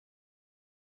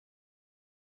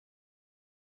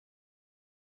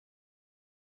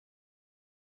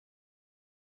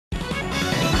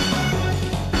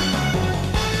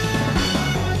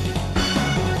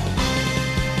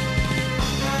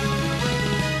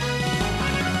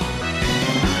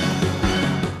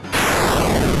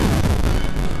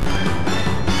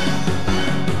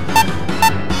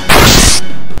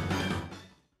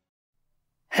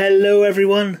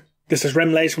everyone, this is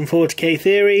Remleiz from 40k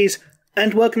Theories,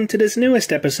 and welcome to this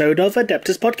newest episode of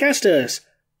Adeptus Podcastus.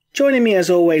 Joining me as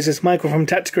always is Michael from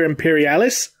Tactica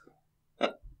Imperialis.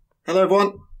 Hello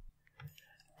everyone.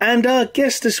 And our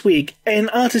guest this week, an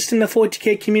artist in the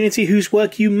 40k community whose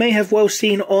work you may have well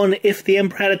seen on If the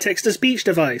Emperor Had a Text-to-Speech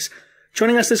Device.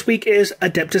 Joining us this week is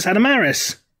Adeptus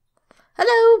Adamaris.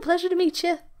 Hello, pleasure to meet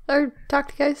you. Or talk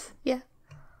to you guys, yeah.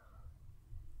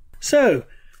 So,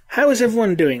 how is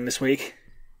everyone doing this week?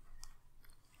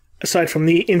 Aside from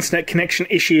the internet connection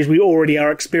issues we already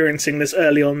are experiencing this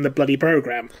early on in the bloody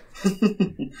programme.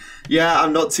 Yeah,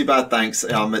 I'm not too bad, thanks.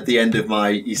 I'm at the end of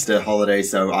my Easter holiday,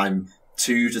 so I'm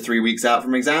 2 to 3 weeks out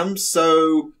from exams,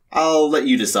 so I'll let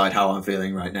you decide how I'm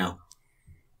feeling right now.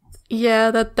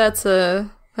 Yeah, that's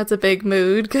a big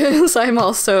mood, because I'm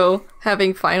also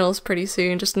having finals pretty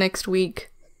soon, just next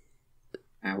week.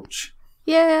 Ouch.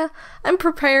 Yeah, I'm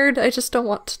prepared, I just don't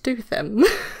want to do them.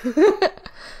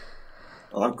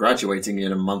 Well, I'm graduating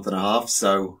in a month and a half,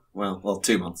 so, well,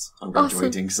 2 months I'm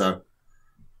graduating, so...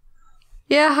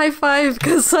 Yeah, high five,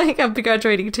 because I'm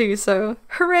graduating too, so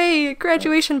hooray,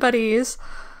 graduation buddies!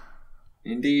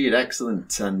 Indeed,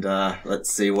 excellent, and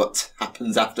let's see what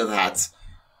happens after that.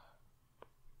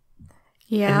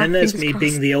 Yeah, and then there's me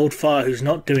being the old fart who's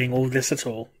not doing all this at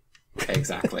all.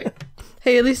 Exactly.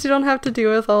 Hey, at least you don't have to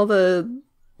deal with all the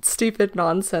stupid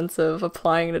nonsense of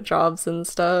applying to jobs and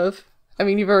stuff. I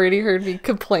mean, you've already heard me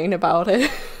complain about it.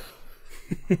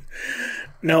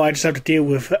 No, I just have to deal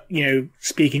with,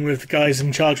 speaking with the guys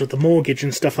in charge of the mortgage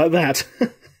and stuff like that.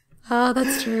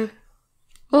 That's true.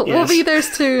 We'll be there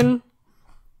soon.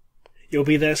 You'll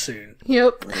be there soon.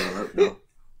 Yep.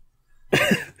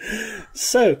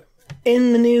 So,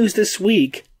 in the news this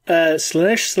week,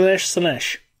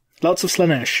 Slaanesh. Lots of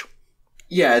Slaanesh.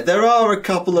 Yeah, there are a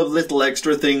couple of little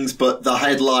extra things, but the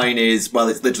headline is, well,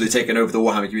 it's literally taken over the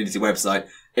Warhammer community website.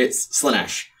 It's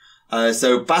Slaanesh.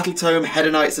 So Battletome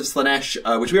Hedonites of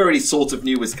Slaanesh, which we already sort of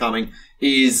knew was coming,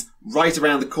 is right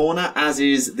around the corner, as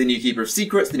is the new Keeper of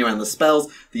Secrets, the new Endless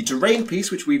Spells, the Terrain piece,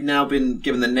 which we've now been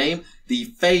given the name, the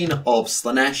Fane of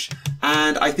Slaanesh,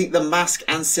 and I think the Mask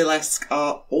and Celeste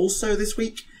are also this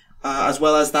week, as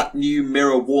well as that new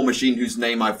Mirror War Machine whose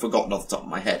name I've forgotten off the top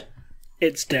of my head.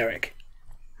 It's Derek.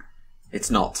 It's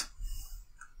not.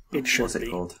 It should What's be.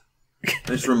 it called? I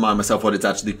just remind myself what it's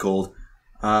actually called.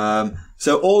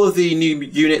 So all of the new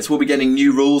units will be getting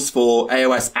new rules for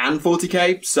AOS and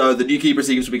 40k. So the new Keeper of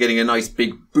Secrets will be getting a nice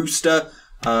big booster.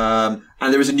 And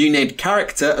there is a new named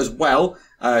character as well.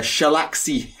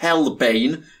 Shalaxi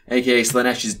Hellbane, aka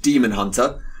Slaanesh's Demon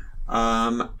Hunter.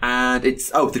 And it's,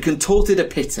 the Contorted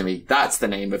Epitome. That's the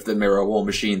name of the Mirror War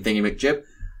Machine thingy-McJib.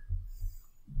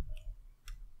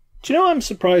 Do you know what I'm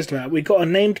surprised about? We got a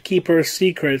named Keeper of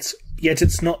Secrets, yet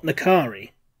it's not Nakari.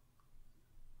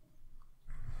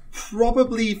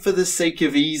 Probably for the sake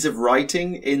of ease of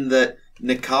writing, in that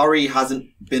Nakari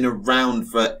hasn't been around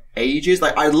for ages.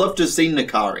 I'd love to have seen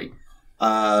Nakari.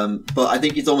 But I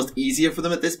think it's almost easier for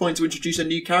them at this point to introduce a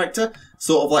new character.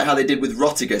 Sort of like how they did with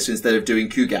Rotigus instead of doing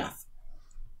Kugath.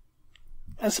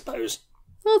 I suppose.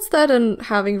 Well, it's that and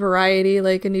having variety,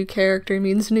 like a new character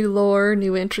means new lore,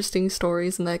 new interesting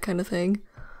stories, and that kind of thing.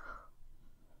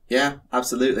 Yeah,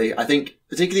 absolutely. I think,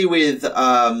 particularly with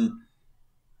Nurgle,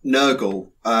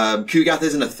 Kugath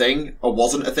isn't a thing, or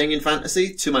wasn't a thing in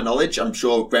fantasy, to my knowledge. I'm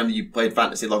sure, Rem, you played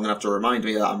fantasy long enough to remind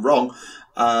me that I'm wrong.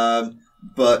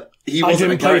 But he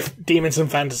wasn't I didn't play Demons in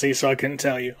Fantasy, so I couldn't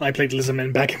tell you. I played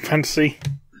Lizardmen back in Fantasy.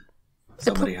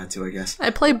 Somebody had to, I guess. I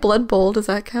play Blood Bowl, does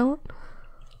that count?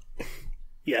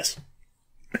 Yes.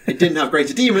 It didn't have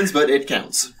greater demons, but it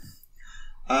counts.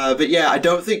 But yeah, I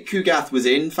don't think Kugath was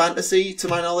in fantasy, to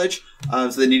my knowledge,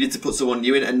 so they needed to put someone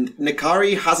new in. And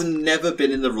Nakari hasn't never been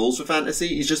in the rules for fantasy.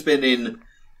 He's just been in,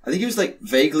 I think he was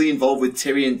vaguely involved with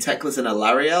Tyrion, Teclis, and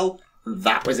Alariel. And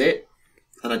that was it.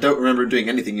 And I don't remember him doing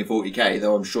anything in 40k,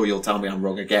 though I'm sure you'll tell me I'm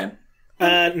wrong again.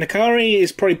 Nakari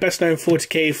is probably best known in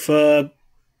 40k for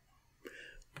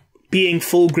being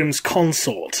Fulgrim's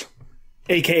consort,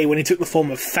 aka when he took the form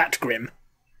of Fat Grim.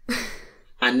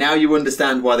 And now you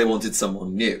understand why they wanted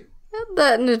someone new.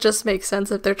 And it just makes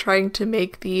sense if they're trying to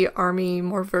make the army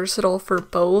more versatile for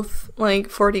both,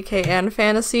 40k and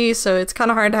fantasy, so it's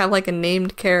kind of hard to have, a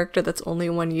named character that's only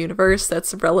one universe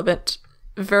that's relevant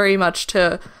very much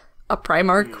to a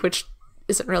Primarch, which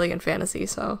isn't really in fantasy,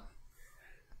 so...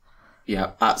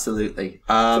 Yeah, absolutely.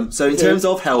 So in terms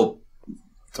of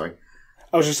Sorry.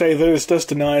 I was going to say, this does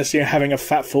deny us having a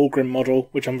Fat Fulgrim model,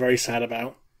 which I'm very sad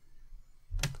about.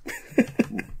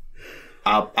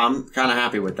 I'm kind of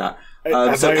happy with that.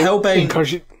 So Hellbane...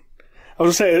 I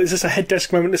was going to say, is this a head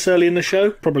desk moment this early in the show?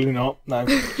 Probably not, no.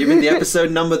 Given the episode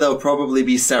number, there'll probably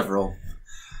be several.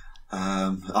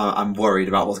 I'm worried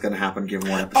about what's going to happen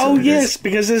given what episode it yes, is.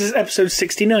 because this is episode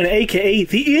 69, aka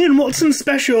the Ian Watson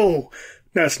special.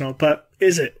 No, it's not, but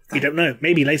is it? We don't know.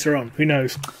 Maybe later on. Who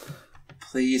knows?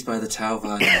 Please, by the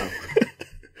Tauva, no.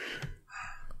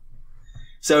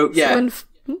 So, yeah.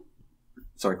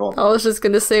 Sorry, go on. I was just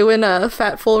gonna say, when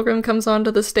Fat Fulgrim comes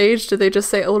onto the stage, do they just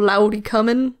say, "Oh, Loudy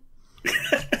comin'"?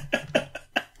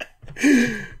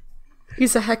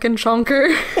 He's a heckin'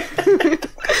 chonker.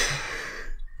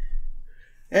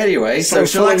 Anyway, so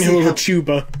following him with a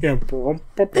tuba. Yeah.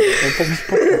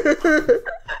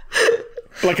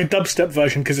 Like a dubstep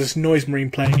version, because it's Noise Marine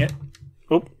playing it.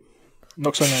 Oh,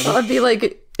 knocks on over. That'd be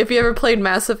like, if you ever played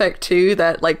Mass Effect 2,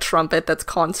 that like trumpet that's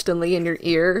constantly in your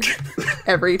ear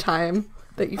every time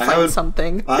that you find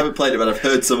something. I haven't played it, but I've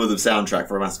heard some of the soundtrack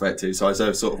for Mass Effect 2, so I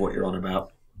know sort of what you're on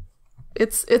about.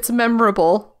 It's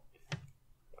memorable.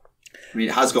 I mean,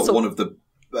 it has got one of the,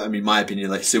 I mean, my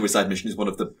opinion, like Suicide Mission is one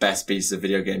of the best pieces of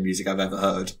video game music I've ever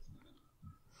heard.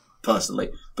 Personally.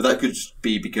 But that could just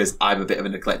be because I'm a bit of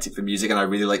an eclectic for music and I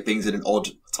really like things in an odd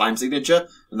time signature,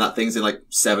 and that thing's in like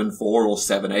 7/4 or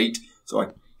 7/8, so I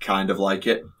kind of like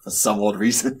it for some odd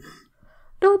reason.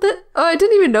 No, I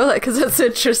didn't even know that, because that's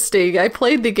interesting. I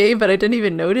played the game, but I didn't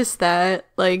even notice that.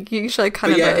 Like, you usually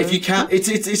kind of... Yeah, if you count,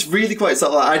 it's really quite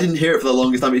subtle. I didn't hear it for the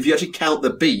longest time. If you actually count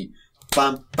the beat,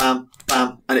 bam, bam,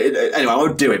 bam, and anyway, I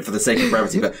won't do it for the sake of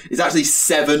brevity, but it's actually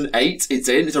 7/8 it's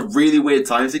in. It's a really weird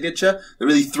time signature that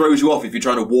really throws you off if you're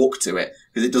trying to walk to it,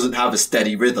 because it doesn't have a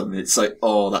steady rhythm. It's like,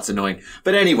 oh, that's annoying.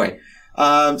 But anyway, so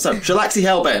Shalaxi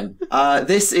Hellbane.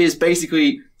 This is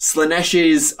basically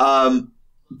Slaanesh's,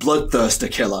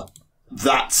 bloodthirster killer.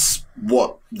 That's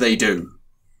what they do.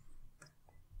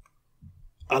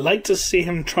 I like to see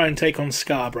him try and take on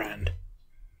Scarbrand.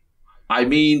 I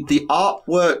mean, the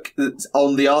artwork that's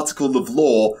on the article of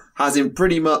lore has him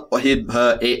pretty much, or him,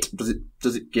 her, it.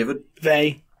 Does it give it?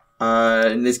 They.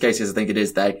 In this case, yes, I think it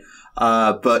is they.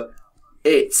 But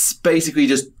it's basically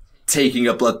just taking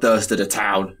a bloodthirster to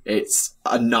town. It's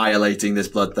annihilating this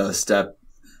bloodthirster.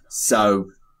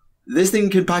 So this thing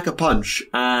can pack a punch,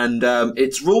 and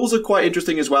its rules are quite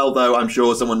interesting as well, though I'm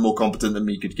sure someone more competent than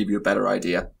me could give you a better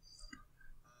idea.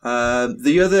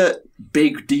 The other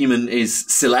big demon is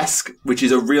Silesk, which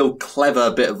is a real clever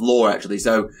bit of lore, actually.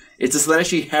 So it's a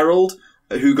Slaaneshi herald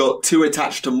who got too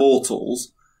attached to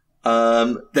mortals,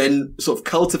 then sort of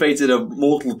cultivated a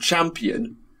mortal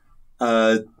champion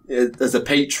as a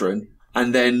patron,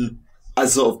 and then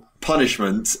as sort of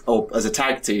punishment, or as a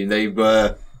tag team, they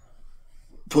were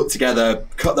put together,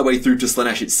 cut their way through to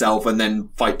Slaanesh itself, and then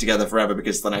fight together forever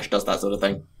because Slaanesh does that sort of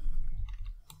thing.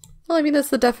 Well, I mean, that's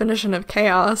the definition of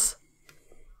chaos.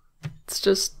 It's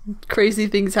just crazy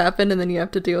things happen and then you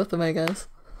have to deal with them, I guess.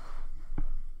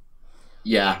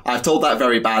 Yeah, I've told that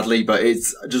very badly, but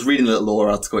it's just reading the little lore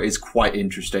article is quite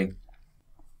interesting.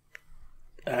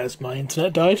 As my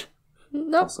internet died?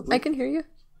 Nope, possibly. I can hear you.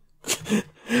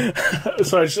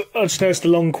 Sorry, I just noticed a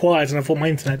long quiet and I thought my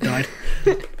internet died.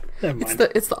 Never mind.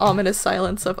 It's the ominous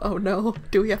silence of, oh no,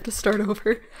 do we have to start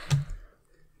over?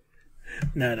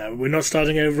 No, we're not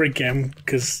starting over again,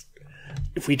 because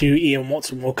if we do, Ian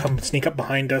Watson will come and sneak up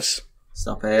behind us.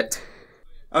 Stop it.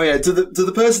 Oh yeah, to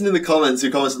the person in the comments who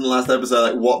commented in the last episode,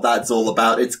 like, what that's all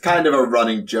about, it's kind of a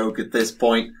running joke at this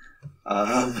point.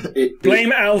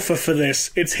 Blame Alpha for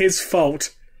this. It's his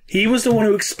fault. He was the one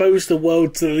who exposed the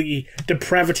world to the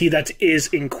depravity that is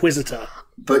Inquisitor.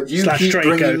 But you keep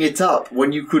bringing it up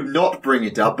when you could not bring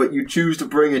it up, but you choose to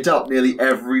bring it up nearly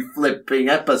every flipping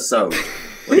episode.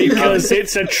 Because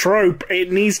it's a trope.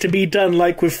 It needs to be done,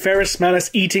 like with Ferrus Malus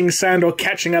eating sand or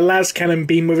catching a las cannon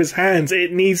beam with his hands.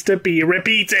 It needs to be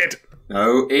repeated.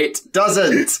 No, it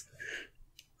doesn't.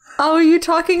 Oh, are you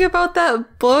talking about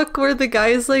that book where the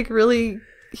guy's really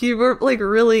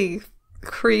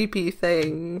creepy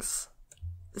things?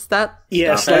 Is that...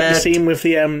 Yes, like the scene with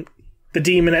the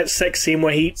demonette sex scene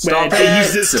where he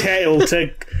uses its tail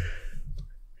to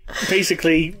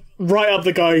basically right up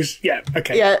the guy's... Yeah,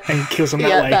 okay. Yeah, and kills him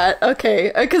that way. That,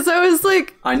 okay. Because I was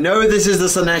like... I know this is the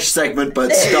Slaanesh segment,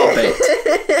 but stop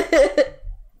it.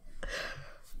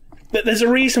 But there's a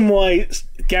reason why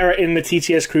Garrett in the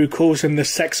TTS crew calls him the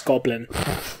sex goblin.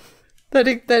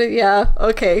 Yeah,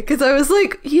 okay. Because I was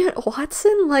like, yeah,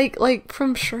 Watson, like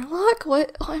from Sherlock?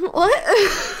 What?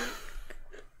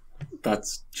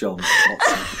 That's John Watson,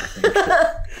 I think.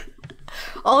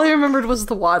 All I remembered was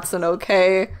the Watson,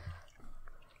 okay?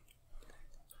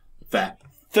 Fair.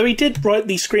 Though he did write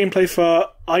the screenplay for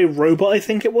I, Robot, I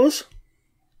think it was.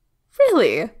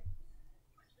 Really?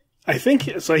 I think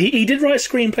so. He did write a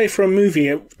screenplay for a movie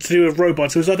to do with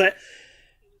robots. It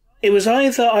was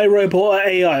either iRobot or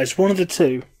AI. It's one of the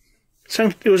two.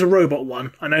 So it was a robot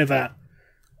one. I know that.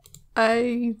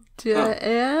 I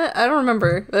don't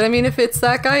remember. But I mean, if it's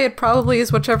that guy, it probably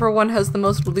is whichever one has the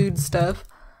most lewd stuff.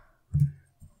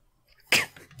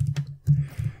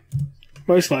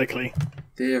 Most likely.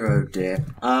 Dear oh dear.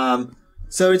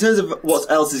 So in terms of what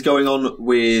else is going on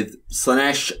with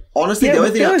Slaanesh, honestly, the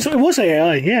only thing it was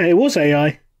AI. Yeah, it was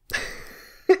AI.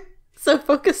 So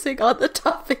focusing on the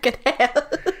topic at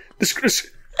hand.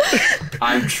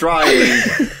 I'm trying.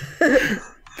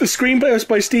 The screenplay was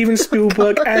by Steven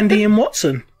Spielberg and Ian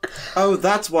Watson. Oh,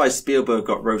 that's why Spielberg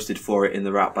got roasted for it in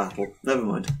the rap battle. Never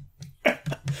mind.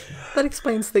 That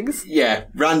explains things. Yeah,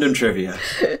 random trivia.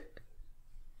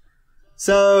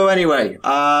 So anyway,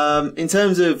 in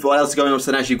terms of what else is going on with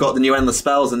Slaanesh, you've got the new endless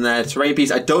spells and their terrain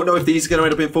piece. I don't know if these are going to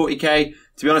end up in 40k.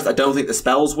 To be honest, I don't think the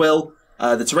spells will.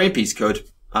 The terrain piece could,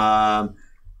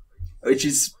 which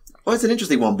is it's an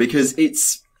interesting one because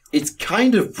it's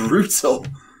kind of brutal.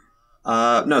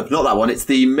 No, not that one. It's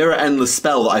the mirror endless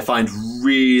spell that I find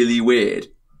really weird.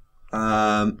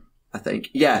 I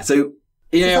think so.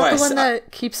 In is AOS, that the one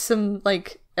that keeps them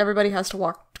everybody has to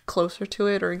walk closer to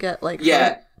it or get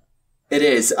yeah. It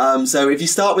is. So if you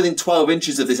start within 12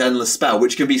 inches of this endless spell,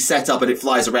 which can be set up and it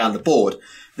flies around the board,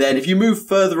 then if you move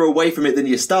further away from it than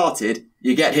you started,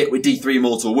 you get hit with D3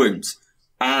 mortal wounds.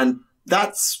 And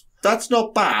that's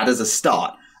not bad as a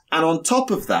start. And on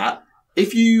top of that,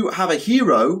 if you have a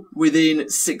hero within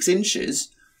 6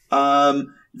 inches,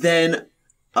 then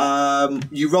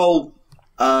you roll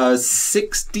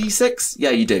 6d6.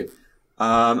 Yeah, you do.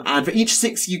 And for each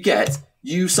 6 you get,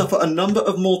 you suffer a number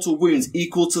of mortal wounds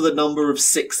equal to the number of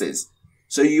 6s.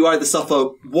 So you either suffer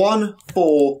 1,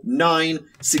 4, 9,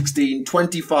 16,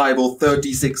 25, or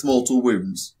 36 mortal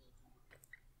wounds.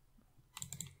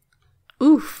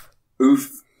 Oof.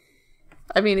 Oof.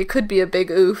 I mean, it could be a big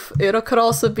oof. It could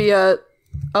also be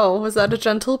was that a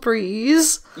gentle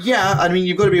breeze? Yeah, I mean,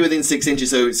 you've got to be within 6 inches,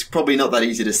 so it's probably not that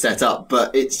easy to set up,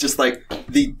 but it's just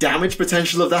the damage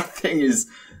potential of that thing is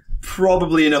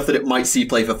probably enough that it might see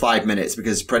play for 5 minutes,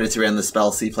 because Predatory and the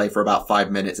spell see play for about 5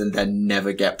 minutes and then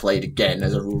never get played again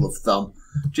as a rule of thumb,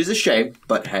 which is a shame,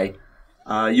 but hey.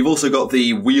 You've also got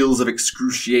the Wheels of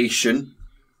Excruciation.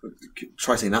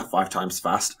 Try saying that 5 times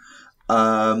fast.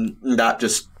 That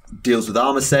just deals with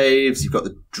armor saves. You've got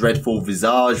the Dreadful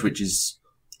Visage, which is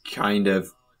kind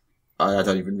of, I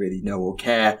don't even really know or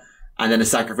care. And then a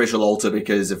Sacrificial Altar,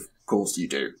 because of course you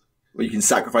do. Well, you can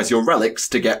sacrifice your relics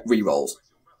to get rerolls.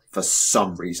 For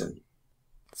some reason.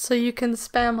 So you can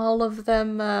spam all of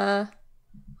them,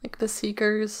 like the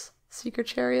Seeker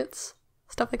Chariots,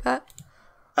 stuff like that?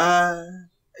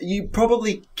 You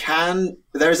probably can.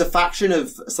 There is a faction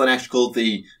of Slaanesh called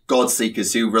the God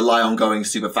Seekers who rely on going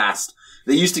super fast.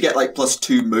 They used to get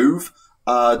 +2 move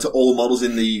to all models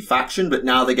in the faction, but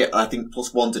now they get, I think,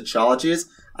 +1 to charges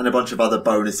and a bunch of other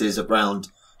bonuses around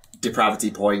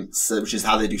depravity points, which is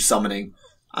how they do summoning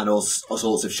and all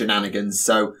sorts of shenanigans.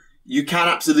 So you can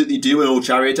absolutely do an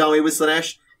all-chariot army with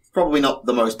Slaanesh. It's probably not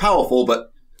the most powerful,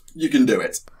 but you can do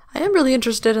it. I am really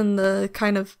interested in the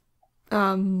kind of,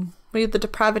 the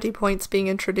depravity points being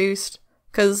introduced.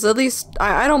 Because at least,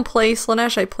 I don't play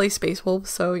Slaanesh, I play Space Wolves,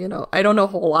 so, I don't know a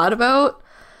whole lot about,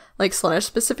 Slaanesh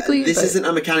specifically. This isn't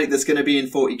a mechanic that's going to be in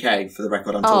 40k, for the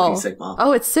record. I'm talking Sigmar.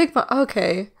 Oh, it's Sigmar.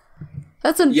 Okay.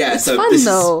 It's so fun,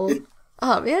 though.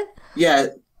 Oh, man. Yeah.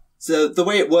 So the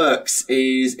way it works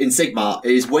is, in Sigmar,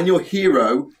 is when your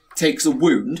hero takes a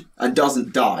wound and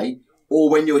doesn't die, or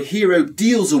when your hero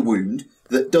deals a wound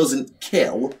that doesn't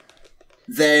kill,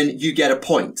 then you get a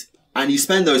point. And you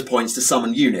spend those points to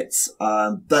summon units.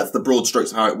 That's the broad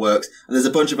strokes of how it works. And there's a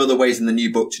bunch of other ways in the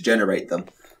new book to generate them.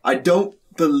 I don't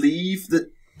believe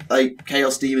that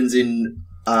Chaos Demons in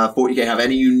 40k have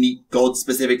any unique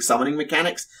god-specific summoning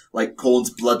mechanics, like Khorne's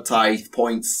Blood Tithe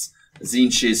points,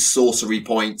 Tzeentch's sorcery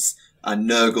points, and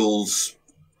Nurgle's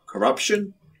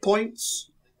corruption points.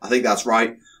 I think that's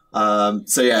right.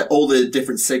 So yeah, all the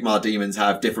different Sigmar demons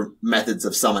have different methods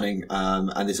of summoning,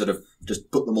 and they sort of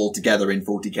just put them all together in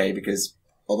 40k because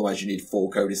otherwise you need 4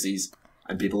 codices,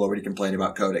 and people already complain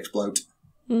about codex bloat.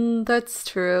 That's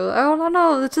true. I don't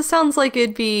know. It just sounds like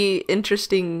it'd be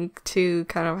interesting to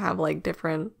kind of have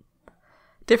different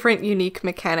unique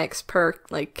mechanics per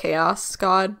chaos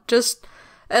god. Just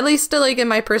at least in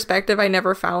my perspective, I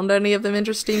never found any of them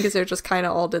interesting because they're just kind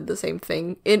of all did the same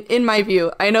thing. In my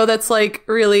view, I know that's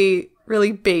really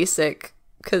really basic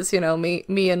because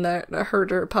me and the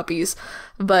herder puppies,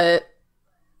 but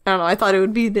I don't know. I thought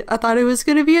it was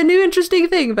going to be a new interesting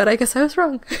thing, but I guess I was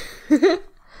wrong.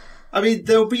 I mean,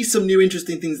 there'll be some new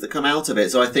interesting things that come out of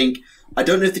it. So I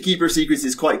don't know if the Keeper of Secrets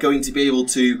is quite going to be able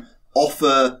to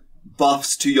offer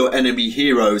buffs to your enemy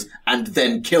heroes and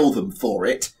then kill them for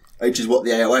it, which is what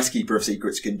the AOS Keeper of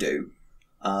Secrets can do.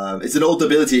 It's an old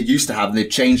ability it used to have, and they've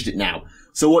changed it now.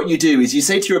 So what you do is you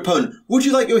say to your opponent, would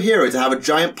you like your hero to have a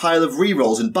giant pile of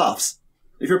rerolls and buffs?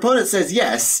 If your opponent says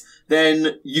yes,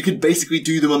 then you can basically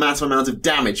do them a massive amount of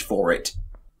damage for it.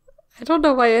 I don't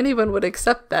know why anyone would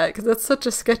accept that, because that's such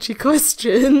a sketchy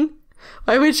question.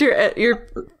 Why would your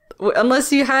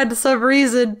unless you had some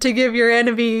reason to give your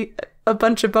enemy a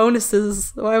bunch of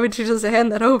bonuses, why would you just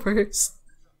hand that over?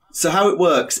 So how it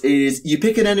works is you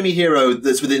pick an enemy hero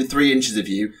that's within 3 inches of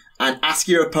you and ask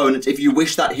your opponent if you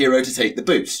wish that hero to take the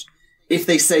boost. If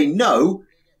they say no,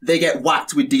 they get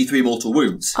whacked with D3 mortal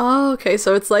wounds. Oh, okay,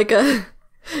 so it's like a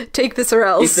take this or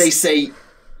else.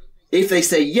 If they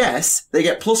say yes, they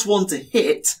get +1 to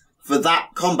hit for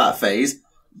that combat phase,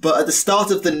 but at the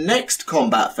start of the next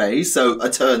combat phase, so a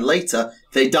turn later,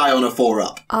 they die on a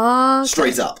 4-up. Okay.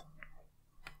 Straight up.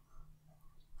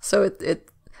 So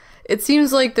it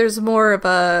seems like there's more of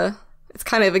it's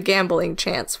kind of a gambling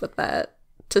chance with that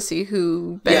to see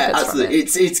who benefits Yeah, absolutely.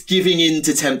 from it. It's giving in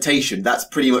to temptation. That's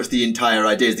pretty much the entire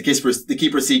idea. Is the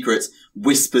Keeper of Secrets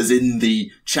whispers in the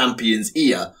champion's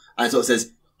ear and sort of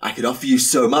says, I could offer you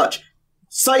so much.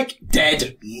 Psych,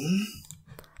 dead.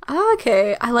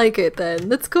 Okay, I like it then.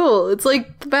 That's cool. It's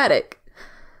like thematic.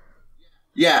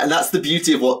 Yeah, and that's the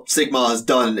beauty of what Sigmar has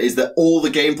done, is that all the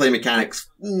gameplay mechanics,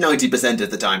 90% of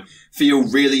the time, feel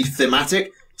really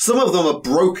thematic. Some of them are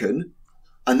broken,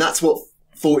 and that's what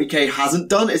 40k hasn't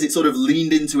done, is it sort of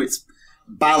leaned into its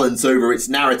balance over its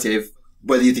narrative.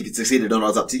 Whether you think it succeeded or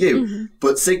not is up to you. Mm-hmm.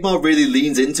 But Sigmar really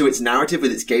leans into its narrative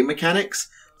with its game mechanics.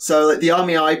 So like, the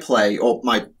army I play, or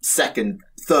my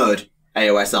third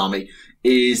AOS army,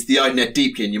 is the Eidenet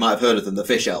Deepkin. You might have heard of them, the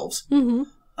Fish Elves. Mm-hmm.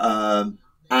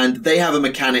 And they have a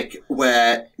mechanic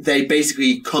where they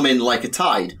basically come in like a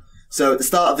tide. So at the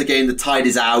start of the game, the tide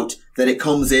is out, then it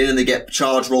comes in and they get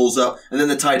charge rolls up, and then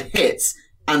the tide hits,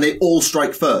 and they all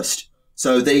strike first.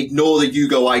 So they ignore the you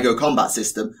go, I go combat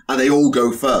system, and they all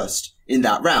go first in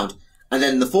that round. And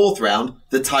then in the 4th round,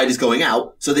 the tide is going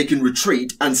out, so they can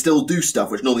retreat and still do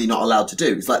stuff, which normally you're not allowed to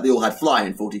do. It's like they all had fly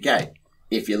in 40k,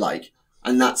 if you like.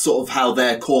 And that's sort of how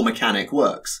their core mechanic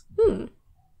works. It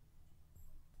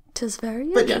is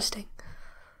very interesting.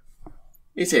 Yeah,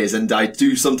 it is, and I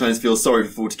do sometimes feel sorry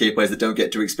for 40k players that don't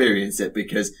get to experience it,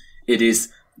 because it is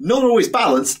not always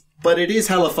balanced, but it is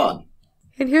hella fun.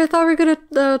 And here I thought we were going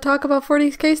to talk about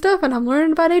 40k stuff, and I'm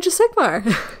learning about Age of Sigmar.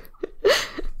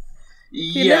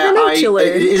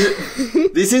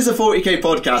 This is a 40k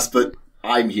podcast, but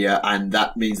I'm here, and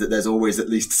that means that there's always at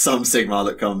least some Sigmar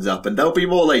that comes up, and there'll be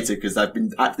more later, because I've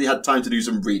actually had time to do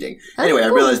some reading. Anyway,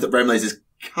 cool. I realised that Remleiz has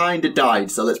kind of died,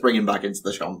 so let's bring him back into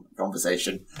the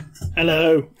conversation.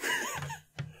 Hello.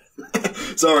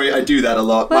 Sorry, I do that a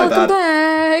lot. Welcome My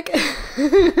bad.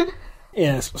 Back.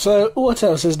 Yes, so what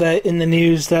else is there in the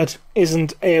news that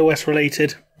isn't AOS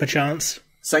related, perchance?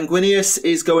 Sanguinius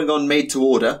is going on made to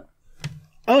order.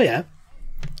 Oh, yeah.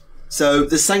 So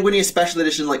the Sanguinius Special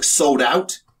Edition, sold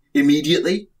out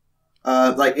immediately.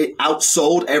 It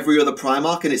outsold every other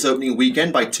Primarch in its opening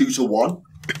weekend by 2-1,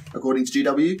 according to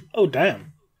GW. Oh,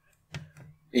 damn.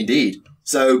 Indeed.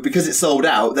 So because it sold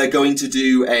out, they're going to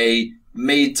do a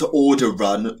made-to-order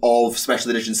run of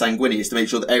Special Edition Sanguinius to make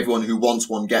sure that everyone who wants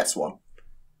one gets one.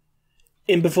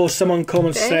 In before someone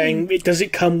comments saying, does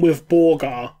it come with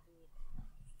Borgar?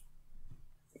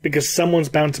 Because someone's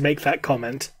bound to make that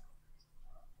comment.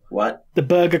 What? The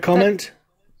burger comment?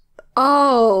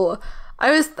 Oh,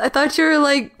 I thought you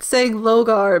were saying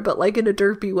Logar, but in a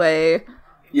derpy way.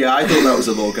 Yeah, I thought that was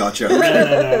a Logar joke.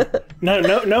 No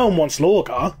one wants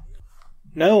Logar.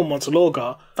 No one wants a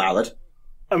Logar. Valid.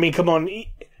 I mean, come on.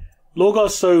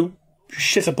 Lorgar's so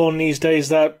shit upon these days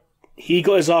that he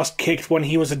got his ass kicked when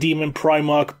he was a demon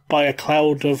Primarch by a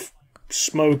cloud of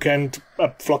smoke and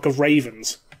a flock of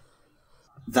ravens.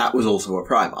 That was also a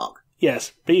Primarch.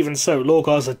 Yes, but even so,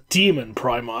 Lorgar's a demon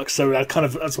Primarch, so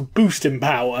that's a boost in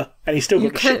power, and he still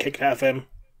got the shit kicked out of him.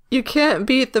 You can't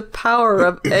beat the power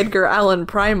of Edgar Allan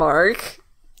Primarch.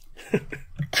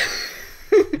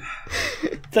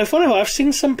 Though, funny enough, I've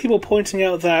seen some people pointing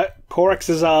out that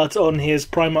Corax's art on his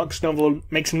Primarch's novel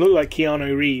makes him look like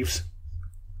Keanu Reeves.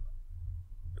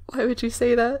 Why would you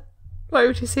say that? Why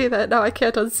would you say that? Now I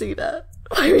can't unsee that.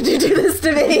 Why would you do this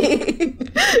to me?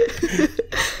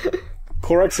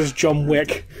 Corax is John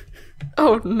Wick.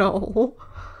 Oh no.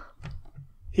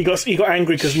 He got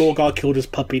angry because Lorgar killed his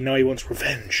puppy, now he wants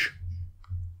revenge.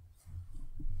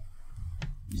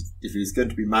 if he's going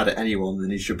to be mad at anyone,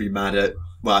 then he should be mad at...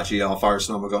 Well, actually, Alfaris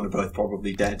and Omegon are both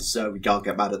probably dead, so we can't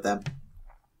get mad at them.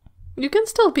 You can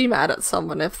still be mad at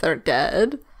someone if they're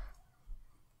dead.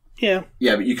 Yeah.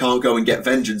 Yeah, but you can't go and get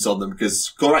vengeance on them,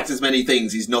 because Gorax is many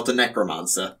things. He's not a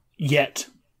necromancer. Yet.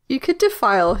 You could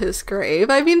defile his grave.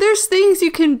 I mean, there's things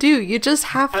you can do. You just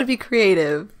have to be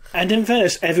creative. And in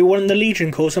fairness, everyone in the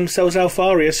Legion calls themselves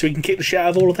Alfarius, so we can kick the shit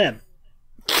out of all of them.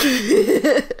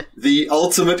 The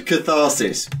ultimate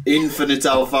catharsis. Infinite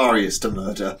Alfarius to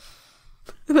murder.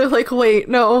 They're like, wait,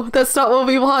 no, that's not what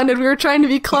we wanted. We were trying to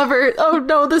be clever. Oh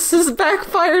no, this has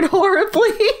backfired horribly.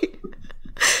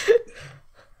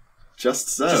 Just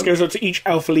so. Just goes up to each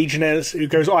Alpha Legionnaire who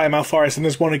goes, I am Alfarius, and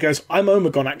there's one who goes, I'm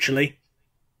Omegon, actually.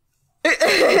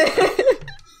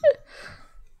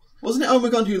 Wasn't it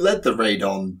Omegon who led the raid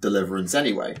on Deliverance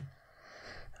anyway?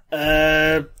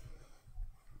 Or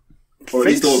at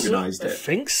least organised I it.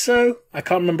 think so. I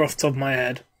can't remember off the top of my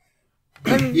head.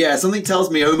 Yeah, something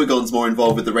tells me Omegon's more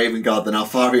involved with the Raven Guard than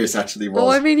Alfarius actually was. Well,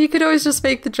 I mean, you could always just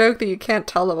make the joke that you can't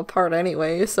tell them apart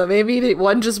anyway, so maybe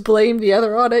one just blamed the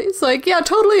other on it. It's like, yeah,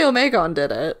 totally Omegon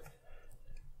did it.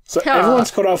 So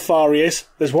everyone's called Alfarius,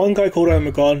 there's one guy called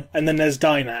Omegon, and then there's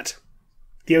Dynat.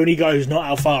 The only guy who's not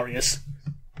Alfarius.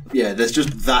 Yeah, there's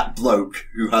just that bloke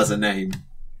who has a name.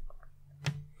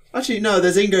 Actually, no,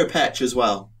 there's Ingo Petch as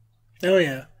well. Oh,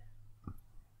 yeah.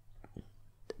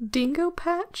 Dingo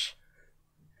Patch?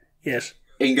 Yes.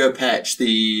 Ingo Petch,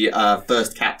 the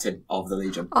first captain of the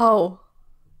Legion. Oh.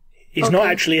 He's not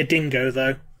actually a dingo,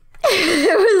 though.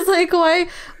 It was like,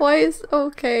 why is...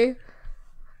 Okay.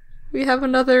 We have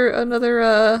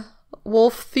another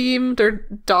wolf-themed or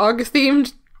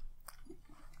dog-themed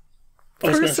I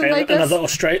was going to say another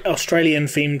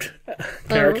Australian-themed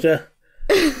character.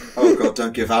 Oh god,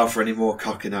 don't give Alpha any more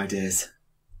cocking ideas.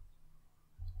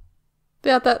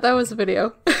 Yeah, that was a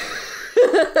video.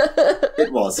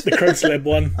 It was. The Crowslib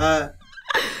one.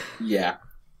 Yeah.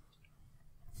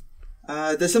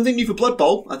 There's something new for Blood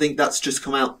Bowl. I think that's just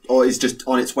come out, or is just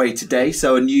on its way today.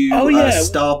 So a new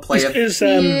star player. It's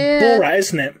Borat,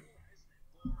 isn't it?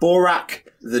 Borak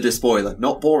the Despoiler.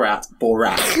 Not Borat,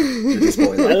 Borak the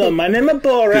Despoiler. Hello, my name is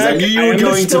Borat. Because I knew you were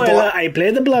going to... I play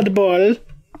the Blood Bowl.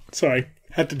 Sorry,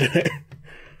 had to do it.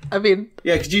 I mean...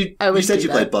 Yeah, because you said you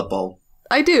played Blood Bowl.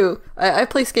 I do. I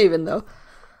play Skaven, though.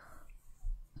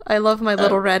 I love my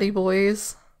little ratty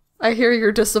boys. I hear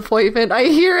your disappointment. I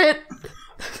hear it!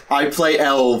 I play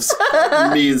elves.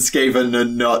 Me and Skaven are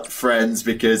not friends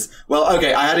because... Well,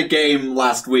 okay, I had a game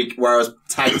last week where I was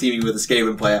tag teaming with a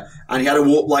Skaven player, and he had a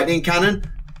Warp Lightning Cannon,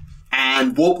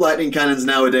 and Warp Lightning Cannons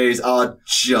nowadays are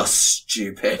just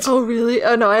stupid. Oh, really?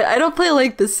 Oh, no, I don't play,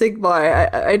 like, the Sigmar.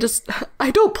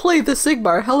 I don't play the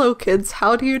Sigmar. Hello, kids.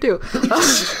 How do you do?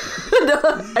 No,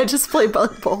 I just play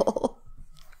Blood Bowl.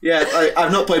 Yeah,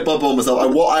 I've not played Blood Bowl myself.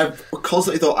 I've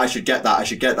constantly thought I should get that.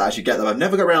 I've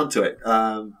never got around to it.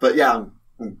 But yeah,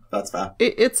 that's fair.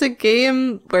 It's a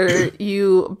game where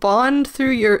you bond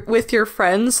with your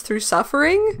friends through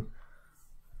suffering.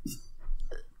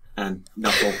 And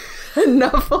Nuffle.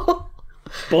 Nuffle.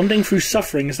 Bonding through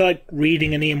suffering is like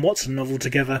reading an Ian Watson novel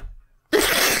together.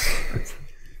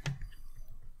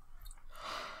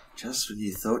 Just when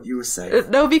you thought you were safe.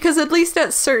 No, because at least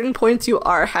at certain points you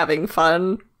are having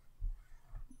fun.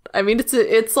 I mean,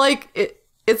 it's like a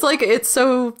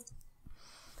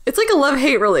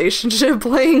love-hate relationship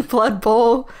playing Blood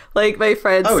Bowl. Like my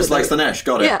friends. Oh, it's like Slaanesh.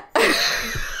 Got it. Yeah.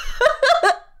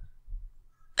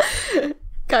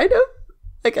 Kind of.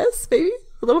 I guess maybe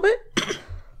a little bit.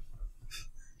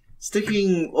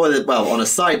 On a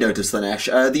side note of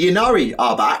Slaanesh, the Inari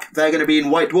are back. They're going to be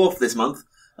in White Dwarf this month.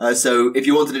 So if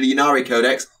you wanted an Inari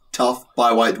Codex, tough,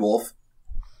 buy White Dwarf.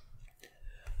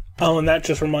 Oh, and that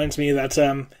just reminds me that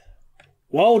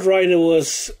Wild Rider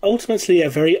was ultimately a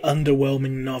very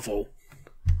underwhelming novel.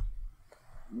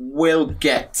 We'll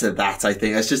get to that, I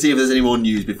think. Let's just see if there's any more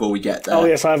news before we get there. Oh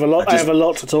yes, I have a lot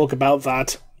to talk about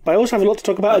that. But I also have a lot to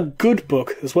talk about a good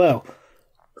book as well.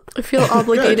 I feel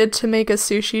obligated to make a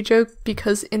sushi joke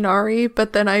because Inari,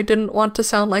 but then I didn't want to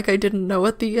sound like I didn't know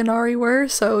what the Inari were,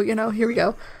 so, here we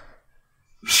go.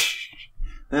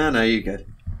 No, you're good.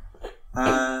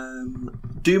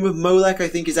 Doom of Molech, I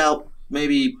think, is out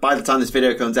maybe by the time this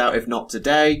video comes out, if not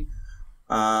today.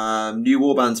 New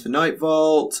warbands for Night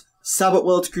Vault. Sabbath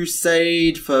World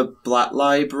Crusade for Black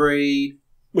Library.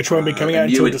 Which won't be coming out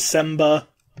until December.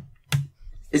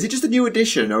 Is it just a new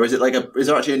edition, or is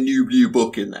there actually a new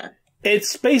book in there?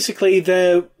 It's basically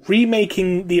they're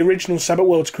remaking the original Sabbath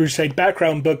Worlds Crusade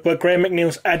background book, but Graham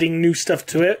McNeil's adding new stuff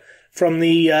to it from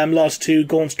the last two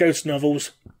Gaunt's Ghost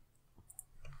novels.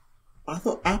 I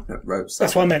thought Abnett wrote something.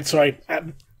 That's what I meant, sorry.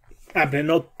 Abner,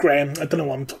 not Graham. I don't know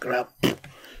what I'm talking about.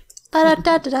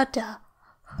 Da-da-da-da-da.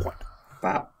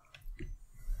 Wow.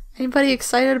 Anybody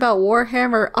excited about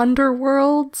Warhammer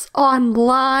Underworlds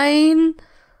online?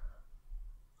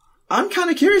 I'm kind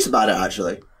of curious about it,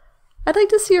 actually. I'd like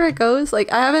to see where it goes.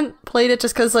 Like, I haven't played it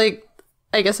just because, like,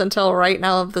 I guess until right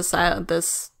now of this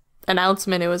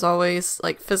announcement, it was always,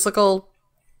 like, physical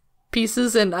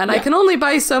pieces, and I can only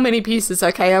buy so many pieces.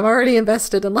 Okay, I'm already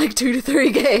invested in, like, 2 to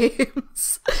 3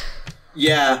 games.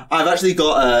 Yeah, I've actually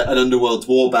got an Underworld's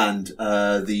warband,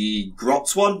 the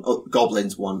Grots one, or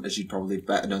Goblins one, as you'd probably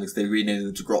better know, because they rename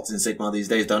them to Grots in Sigmar these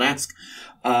days, don't ask.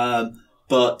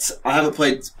 But I haven't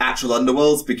played actual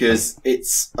Underworlds because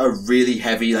it's a really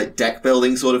heavy, like, deck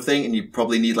building sort of thing, and you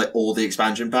probably need, like, all the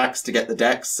expansion packs to get the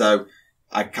decks, so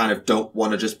I kind of don't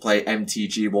want to just play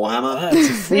MTG Warhammer. It's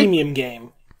a freemium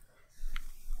game.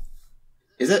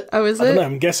 Is it? Oh, is I it? don't know,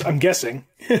 I'm guessing.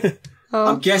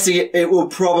 I'm guessing it will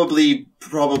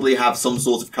probably have some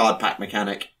sort of card pack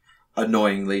mechanic,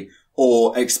 annoyingly,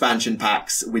 or expansion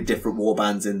packs with different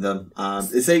warbands in them.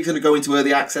 They say it's going to go into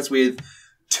early access with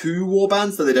 2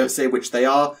 warbands, though they don't say which they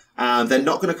are. They're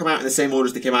not going to come out in the same order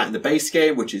as they came out in the base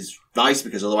game, which is nice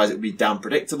because otherwise it would be damn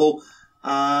predictable.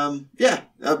 I'm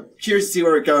curious to see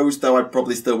where it goes, though I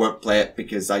probably still won't play it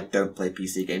because I don't play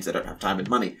PC games. I don't have time and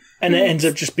money. And it ends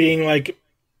up just being like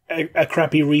a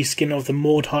crappy reskin of the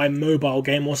Mordheim mobile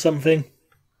game or something.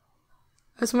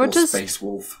 It's more Or just Space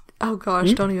Wolf. Oh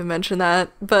gosh, don't even mention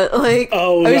that. But like,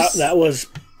 Oh, that was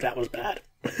bad.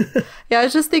 Yeah, I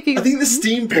was just thinking. I think the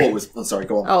Steam port was. Oh, sorry,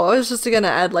 go on. Oh, I was just gonna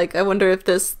add, like, I wonder if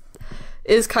this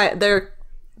is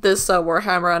this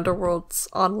Warhammer Underworlds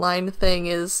online thing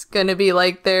is gonna be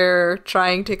like they're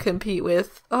trying to compete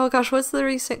with. Oh gosh, what's the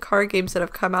recent card games that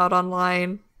have come out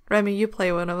online? Remy, you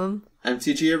play one of them.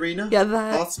 MTG Arena? Yeah,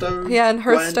 that. Hearthstone? Yeah, and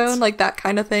Hearthstone, Gwent? like that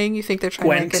kind of thing. You think they're trying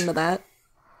Gwent. to get into that?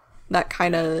 That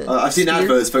kind of. I've seen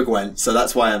adverts for Gwent, so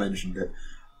that's why I mentioned it.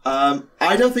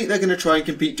 I don't think they're going to try and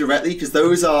compete directly because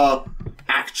those are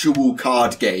actual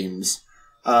card games,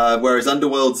 whereas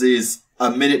Underworlds is a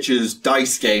miniatures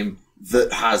dice game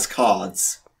that has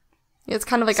cards. It's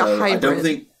kind of like So a hybrid. I don't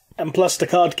think. And plus the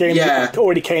card game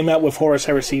already came out with Horus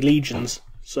Heresy Legions,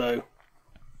 so...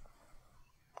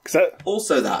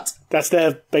 Also that's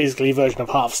their basically version of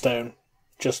Hearthstone,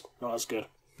 just not as good.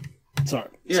 Sorry.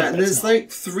 Yeah, and there's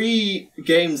like 3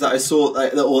 games that I saw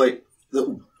that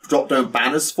drop down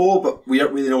banners for, but we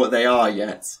don't really know what they are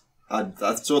yet. I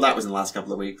saw that was in the last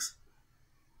couple of weeks.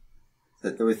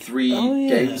 That there were 3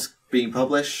 games being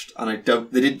published, and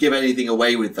they didn't give anything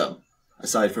away with them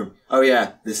aside from, oh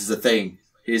yeah, this is a thing.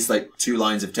 Here's like 2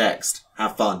 lines of text.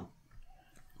 Have fun.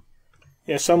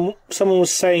 Yeah, someone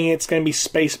was saying it's going to be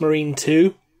Space Marine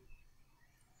 2.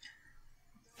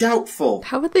 Doubtful.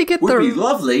 How would they get Would be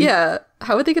lovely. Yeah,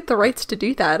 how would they get the rights to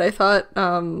do that? I thought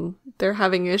they're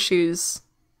having issues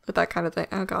with that kind of thing.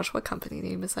 Oh gosh, what company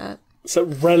name is that? So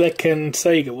Relic and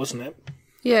Sega, wasn't it?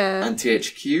 Yeah. And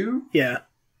THQ? Yeah.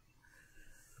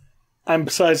 And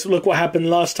besides, look what happened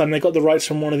last time. They got the rights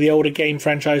from one of the older game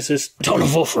franchises, Dawn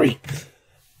of War 3.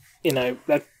 You know,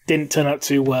 that didn't turn out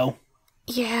too well.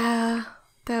 Yeah,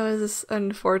 that was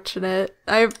unfortunate.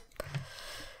 Oh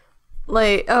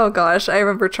gosh, I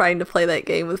remember trying to play that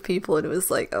game with people and it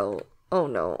was like, oh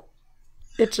no.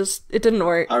 It didn't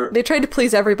work. They tried to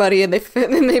please everybody and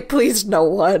they pleased no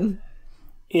one.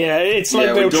 Yeah, it's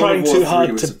like they were trying too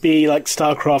hard to be like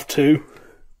StarCraft 2.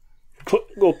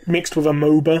 Or mixed with a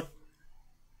MOBA.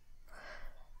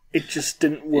 It just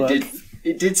didn't work.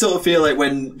 It did sort of feel like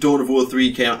when Dawn of War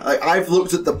 3 came out. I've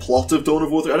looked at the plot of Dawn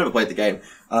of War 3. I never played the game,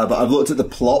 but I've looked at the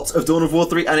plot of Dawn of War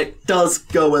 3, and it does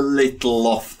go a little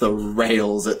off the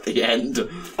rails at the end.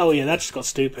 Oh yeah, that just got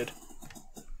stupid.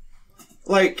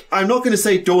 Like, I'm not going to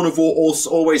say Dawn of War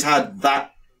always had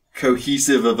that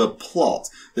cohesive of a plot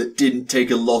that didn't take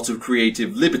a lot of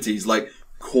creative liberties, like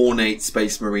Cornate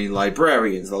Space Marine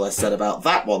Librarians. The less said about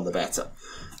that one, the better.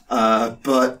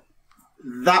 But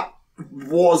that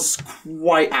was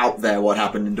quite out there what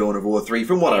happened in Dawn of War 3,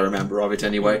 from what I remember of it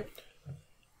anyway.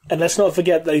 And let's not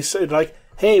forget they said, like,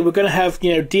 hey, we're going to have,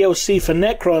 DLC for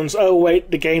Necrons. Oh,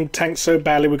 wait, the game tanked so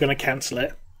badly we're going to cancel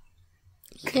it.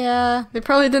 Yeah, they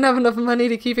probably didn't have enough money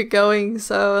to keep it going,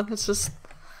 so it's just...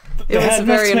 They had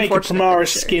enough to make a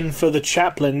Primaris skin for the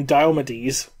chaplain,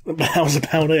 Diomedes. That was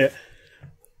about it.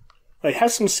 Like,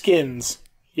 have some skins.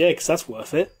 Yeah, because that's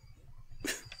worth it.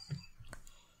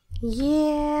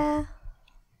 Yeah.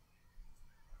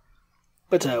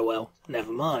 But oh well,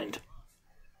 never mind.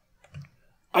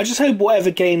 I just hope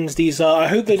whatever games these are, I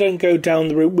hope they don't go down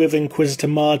the route with Inquisitor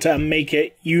Martyr and make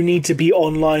it you need to be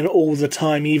online all the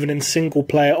time, even in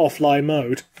single-player offline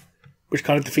mode. which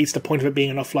kind of defeats the point of it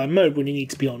being an offline mode when you need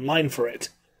to be online for it.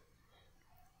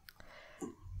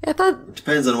 I thought...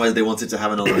 Depends on whether they wanted to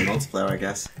have an online multiplayer, I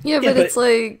guess. Yeah, but it's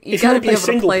like, you if you gotta want be to play able to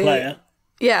single play... player,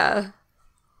 Yeah.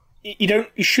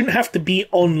 you shouldn't have to be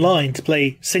online to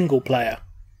play single player.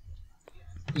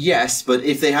 Yes, but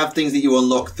if they have things that you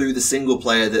unlock through the single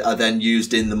player that are then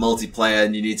used in the multiplayer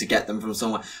and you need to get them from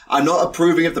somewhere. I'm not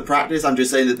approving of the practice, I'm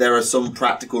just saying that there are some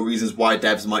practical reasons why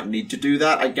devs might need to do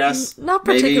that, I guess. Not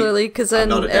particularly, because then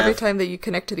not a every dev. time that you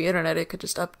connect to the internet, it could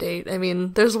just update. I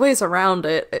mean, there's ways around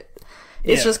it.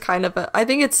 It's just kind of I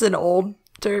think it's an older...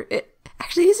 It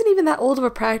actually isn't even that old of a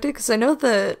practice, because I know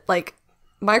that, like,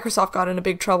 Microsoft got into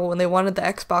big trouble when they wanted the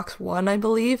Xbox One, I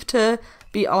believe, to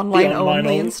be online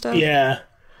only and stuff. Yeah.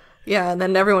 Yeah, and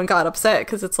then everyone got upset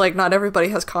because it's like not everybody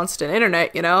has constant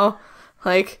internet, you know?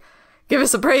 Like, give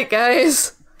us a break,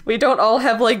 guys. We don't all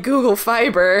have, like, Google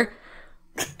Fiber.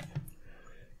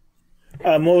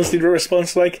 What was the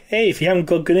response like? Hey, if you haven't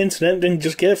got good internet, then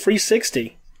just get a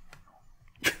 360.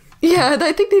 Yeah,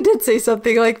 I think they did say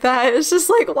something like that. It's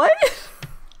just like, what?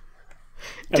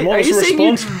 And what was the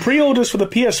response? Pre-orders for the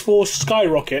PS4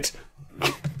 skyrocket.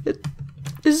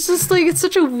 It's just like, it's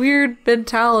such a weird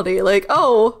mentality. Like,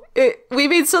 we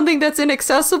made something that's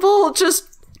inaccessible,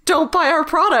 just don't buy our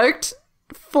product.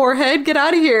 Forehead, get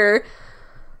out of here.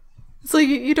 It's like,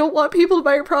 you don't want people to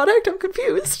buy your product? I'm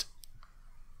confused.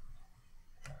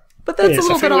 But that's a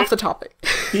little bit off the topic.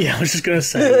 Yeah, I was just going to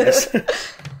say this.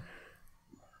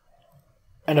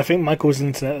 And I think Michael's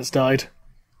internet has died.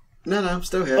 No, I'm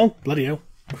still here. Oh, bloody hell.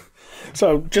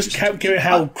 So, just give it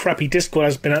how crappy Discord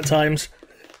has been at times.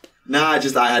 Nah,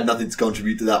 I had nothing to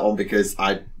contribute to that one because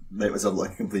I made myself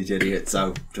like a complete idiot,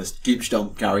 so just keep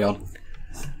stump, carry on.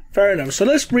 Fair enough. So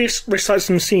let's recite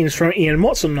some scenes from Ian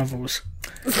Watson novels.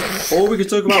 Or we could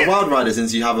talk about Wild Rider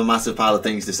since you have a massive pile of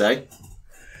things to say.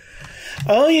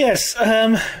 Oh, yes.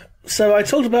 So I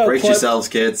talked about... Brace yourselves,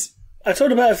 kids. I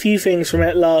talked about a few things from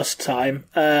it last time.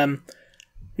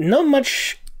 Not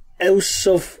much else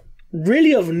of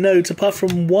note apart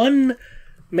from one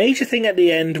major thing at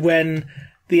the end when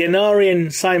the Anarian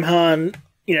Saimhan,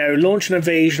 launch an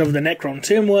invasion of the Necron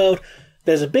tomb world.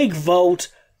 There's a big vault,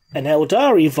 an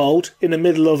Eldari vault, in the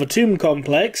middle of a tomb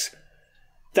complex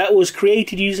that was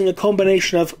created using a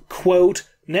combination of, quote,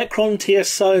 Necron tier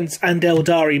science and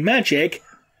Eldari magic.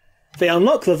 They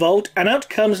unlock the vault, and out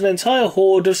comes an entire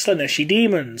horde of Slaaneshi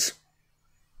demons.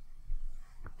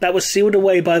 That was sealed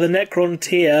away by the Necron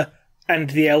tier and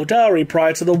the Eldari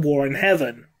prior to the War in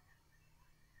Heaven.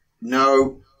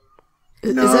 No.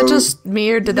 Is that just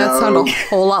me, or did that sound a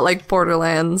whole lot like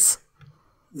Borderlands?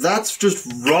 That's just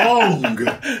wrong.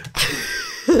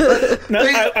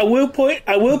 No, I will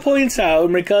point out,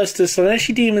 in regards to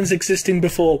Slaaneshi demons existing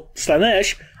before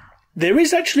Slaanesh, there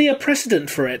is actually a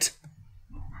precedent for it.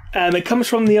 It comes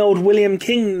from the old William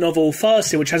King novel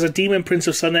Farseer, which has a demon prince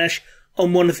of Slaanesh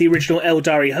on one of the original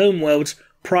Eldari homeworlds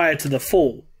prior to the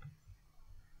fall.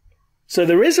 So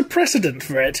there is a precedent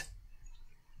for it.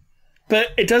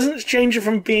 But it doesn't change it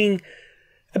from being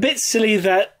a bit silly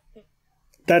that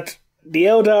the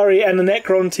Eldari and the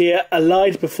Necron tier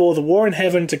allied before the War in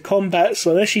Heaven to combat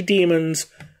Slaaneshi demons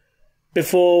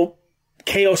before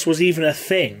chaos was even a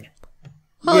thing.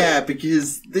 Yeah,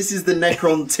 because this is the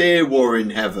Necron tier War in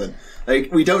Heaven.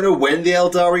 Like, we don't know when the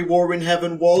Eldari War in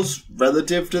Heaven was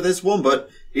relative to this one, but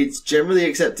it's generally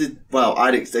accepted, well,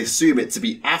 I'd assume it to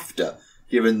be after,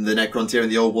 given the Necron tier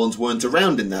and the old ones weren't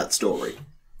around in that story.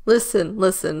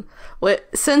 Listen.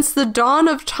 Since the dawn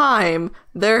of time,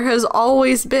 there has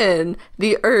always been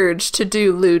the urge to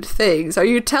do lewd things. Are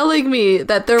you telling me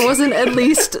that there wasn't at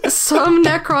least some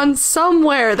Necron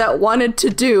somewhere that wanted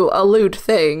to do a lewd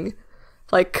thing?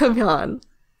 Like, come on.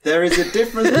 There is a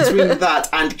difference between that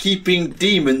and keeping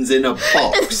demons in a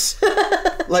box.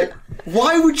 Like,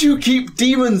 why would you keep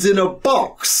demons in a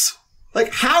box?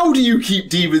 Like, how do you keep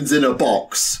demons in a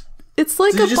box? It's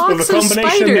like a box of spiders. With a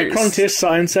combination of Necron tier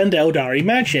science and Eldari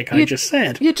magic, I just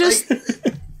said. You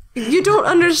don't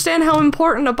understand how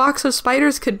important a box of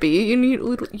spiders could be. You need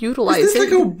to utilize it. Is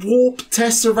this like a warp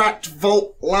tesseract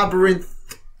vault labyrinth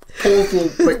portal?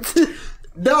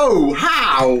 No,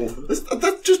 how?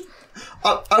 That's just...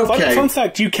 okay. Fun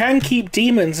fact, you can keep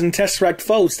demons in tesseract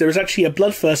vaults. There is actually a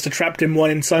bloodthirster trapped in one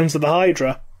in Sons of the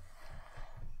Hydra.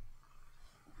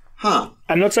 Huh.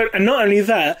 And not only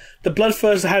that, the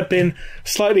bloodthirster had been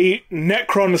slightly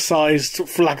necronicized,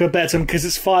 for lack of a better term, because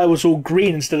its fire was all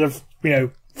green instead of,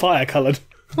 fire-coloured.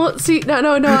 Well, see,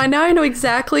 no, now I know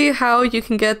exactly how you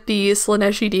can get the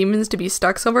Slaaneshi demons to be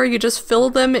stuck somewhere. You just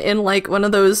fill them in, like, one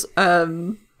of those,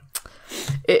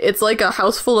 it's like a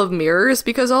house full of mirrors,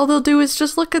 because all they'll do is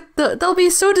just look at they'll be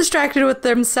so distracted with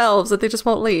themselves that they just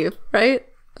won't leave, right?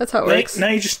 That's how it works. Now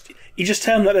you just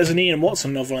tell them that there's an Ian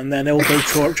Watson novel, and then they'll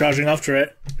go charging after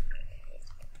it.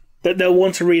 That they'll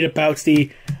want to read about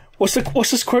the what's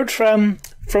this quote from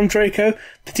Draco?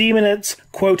 The demonet's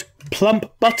quote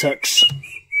plump buttocks.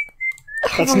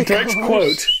 That's a direct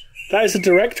quote. That is a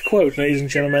direct quote, ladies and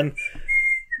gentlemen.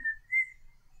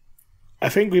 I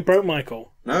think we broke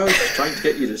Michael. No, just trying to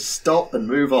get you to stop and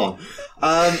move on.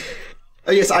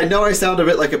 Yes, I know I sound a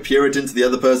bit like a Puritan to the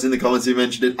other person in the comments who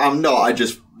mentioned it. I'm not.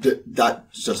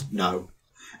 No.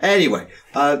 Anyway,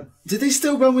 did they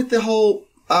still run with the whole,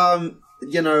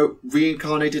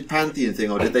 reincarnated pantheon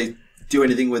thing, or did they do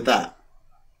anything with that?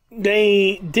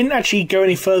 They didn't actually go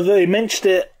any further. They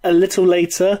mentioned it a little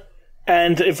later,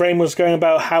 and Ivrain was going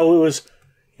about how it was,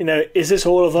 is this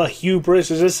all of a hubris?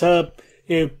 Is this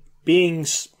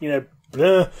beings,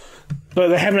 blah. But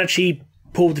they haven't actually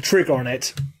pulled the trigger on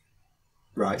it.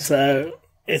 Right. So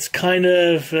it's kind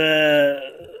of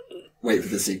wait for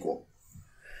the sequel.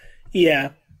 Yeah.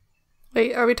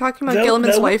 Wait, are we talking about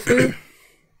Gilliman's waifu?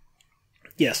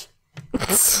 Yes.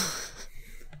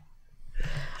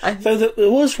 So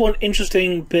there was one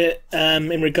interesting bit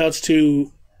in regards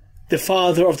to the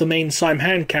father of the main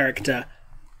Simhan character.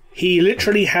 He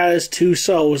literally has two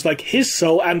souls, like his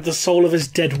soul and the soul of his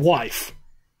dead wife.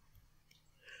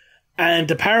 And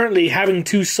apparently having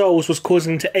two souls was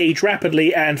causing him to age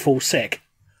rapidly and fall sick.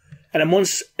 And then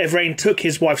once Ivrain took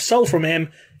his wife's soul from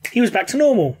him, he was back to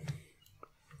normal.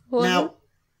 What? Now,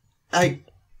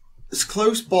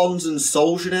 close bonds and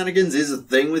soul shenanigans is a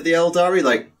thing with the Eldari.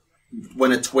 Like,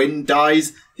 when a twin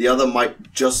dies, the other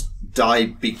might just die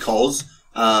because...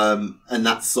 and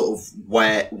that's sort of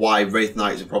why Wraith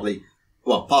Knights are probably...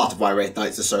 Well, part of why Wraith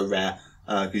Knights are so rare,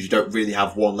 because you don't really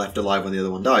have one left alive when the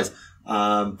other one dies.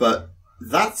 But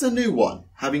that's a new one,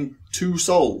 having two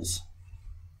souls.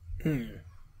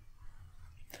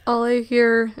 All I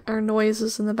hear are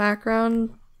noises in the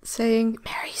background saying,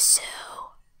 Mary Sue.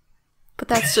 But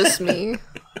that's just me.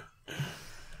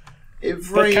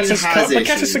 Ivrain has issues. But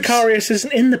Catus Sicarius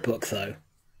isn't in the book, though.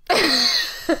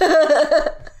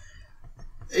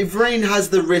 Ivrain has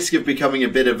the risk of becoming a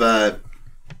bit of a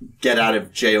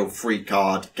get-out-of-jail-free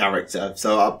card character.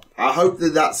 So I hope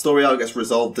that story arc gets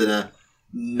resolved in a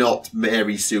not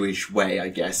Mary Sue-ish way, I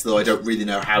guess. Though I don't really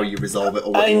know how you resolve it.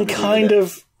 Or what I'm kind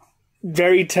of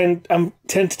very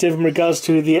tentative in regards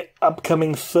to the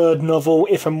upcoming third novel,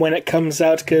 if and when it comes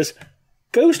out, because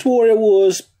Ghost Warrior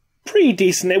was pretty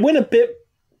decent. It went a bit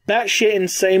batshit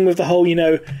insane with the whole,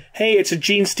 hey, it's a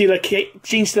Gene Stealer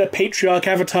patriarch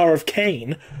avatar of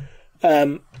Cain.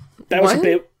 That was a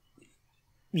bit...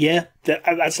 Yeah,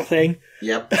 that's a thing.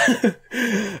 Yep.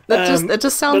 It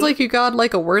just sounds like you got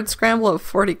like a word scramble of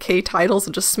 40k titles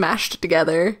and just smashed it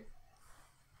together.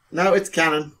 No, it's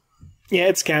canon. Yeah,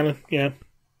 it's canon, yeah.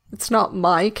 It's not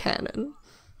my canon.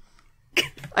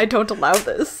 I don't allow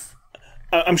this.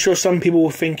 I'm sure some people will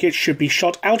think it should be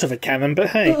shot out of a cannon,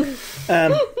 but hey.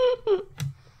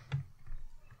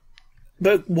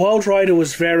 But Wild Rider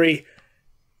was very...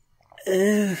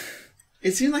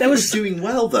 It seemed like it was doing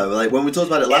well, though, like when we talked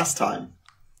about it last time.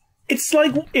 It's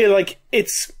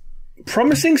it's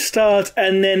promising start,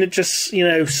 and then it just,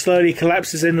 slowly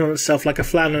collapses in on itself like a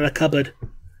flan in a cupboard.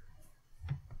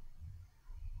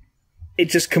 It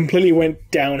just completely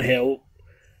went downhill.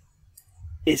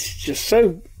 It's just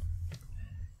so...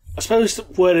 I suppose the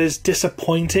word is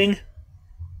disappointing.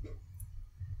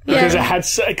 Yeah.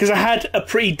 Because I had a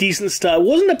pretty decent start. It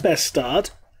wasn't the best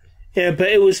start, yeah, but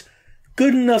it was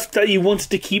good enough that you wanted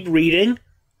to keep reading,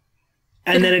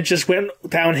 and then it just went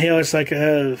downhill. It's like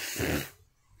it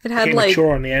had like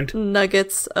on the end.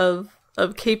 Nuggets of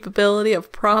capability,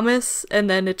 of promise, and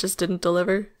then it just didn't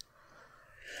deliver.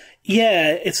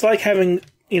 Yeah, it's like having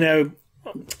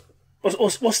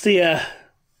what's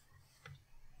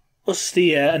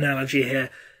the analogy here?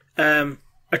 A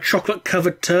chocolate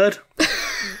covered turd.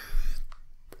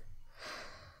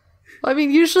 I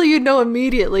mean, usually you know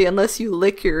immediately unless you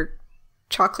lick your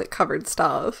chocolate-covered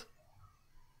stuff.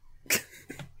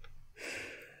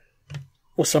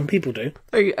 Well, some people do.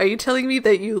 Are you telling me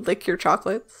that you lick your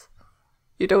chocolates?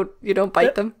 You don't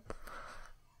bite them?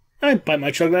 I bite my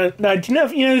chocolate. Now, do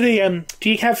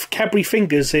you have Cadbury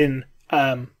fingers in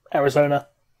Arizona?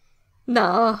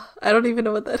 Nah, I don't even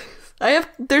know what that is.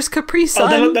 There's Capri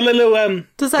Sun. Oh, the little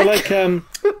Does that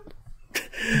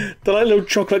they're like little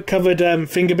chocolate-covered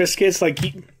finger biscuits. Like,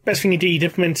 best thing you do, you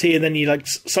dip them in tea, and then you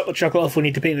suck the chocolate off when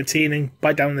you dip it in the tea, and then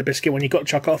bite down on the biscuit when you got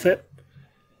chocolate off it.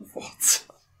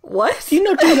 What? Do you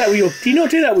not do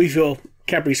that with your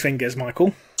Cadbury's fingers,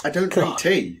 Michael? I don't drink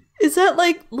tea. Is that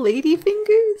like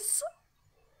ladyfingers?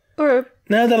 Or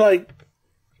No, they're like...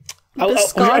 I'll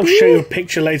show you a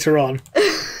picture later on.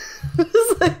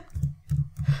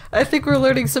 I think we're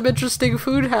learning some interesting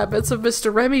food habits of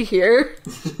Mr. Remy here.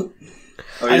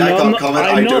 I can't comment.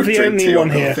 I don't drink tea or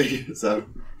coffee. Here. So.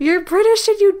 You're British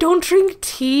and you don't drink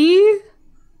tea?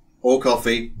 Or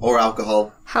coffee, or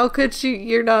alcohol. How could you...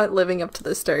 You're not living up to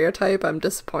the stereotype. I'm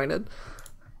disappointed.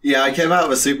 Yeah, I came out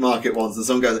of a supermarket once and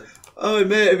someone goes, "Oh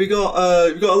mate, have you got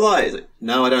a light?" He's like,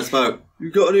 "No, I don't smoke." "You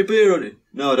got any beer on it?"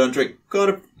 "No, I don't drink." "What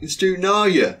kind of student are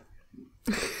you?"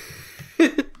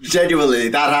 Genuinely,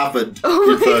 that happened. Oh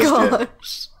in my first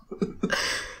gosh.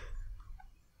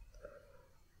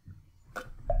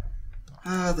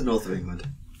 Year. The north of England.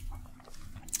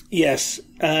 Yes.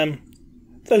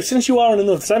 Though, since you are in the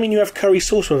north, does that mean you have curry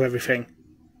sauce with everything?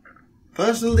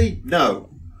 Personally, no.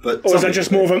 But or is that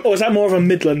just more of a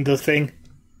Midlander thing?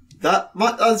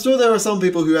 I'm sure there are some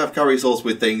people who have curry sauce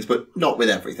with things, but not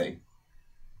with everything.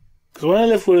 Because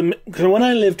when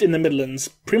I lived in the Midlands,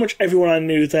 pretty much everyone I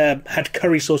knew there had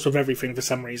curry sauce with everything for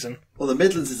some reason. Well, the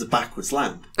Midlands is a backwards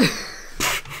land.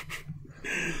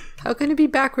 How can it be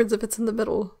backwards if it's in the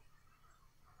middle?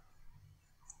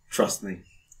 Trust me,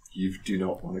 you do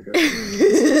not want to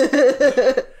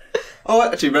go. Oh,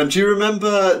 actually, Ren, do you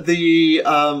remember the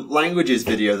languages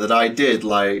video that I did,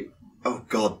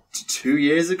 2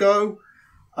 years ago?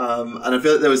 And I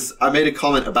feel like I made a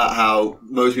comment about how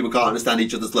most people can't understand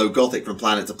each other's low Gothic from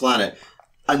planet to planet.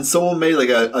 And someone made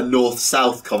a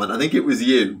north-south comment. I think it was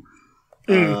you.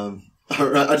 I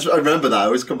remember that. I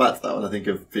always come back to that when I think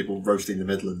of people roasting the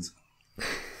Midlands.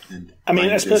 I mean,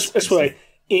 that's why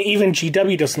even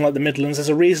GW doesn't like the Midlands. There's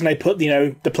a reason they put,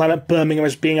 the planet Birmingham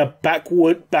as being a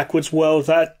backwards world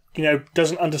that,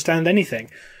 doesn't understand anything.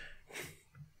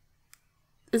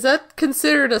 Is that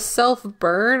considered a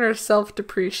self-burn or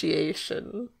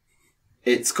self-depreciation?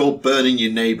 It's called burning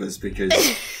your neighbours because...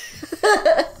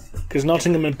 Because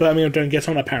Nottingham and Birmingham don't get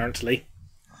on, apparently.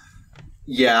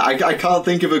 Yeah, I can't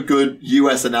think of a good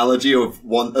US analogy of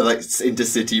one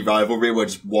intercity rivalry where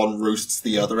just one roasts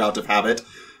the other out of habit.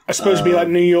 I suppose it'd be like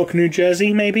New York, New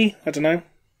Jersey, maybe? I don't know.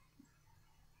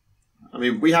 I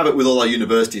mean, we have it with all our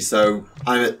universities, so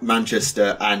I'm at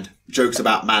Manchester, and jokes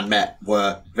about man met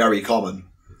were very common.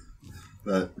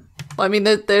 But... Well, I mean,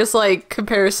 there's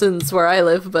comparisons where I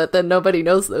live, but then nobody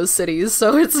knows those cities,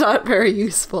 so it's not very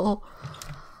useful.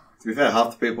 To be fair,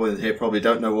 half the people in here probably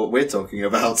don't know what we're talking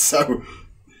about, so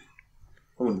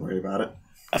I wouldn't worry about it.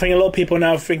 I think a lot of people are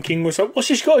now thinking, what's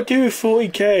this got to do with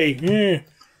 40k? Yeah.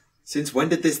 Since when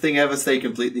did this thing ever stay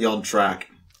completely on track?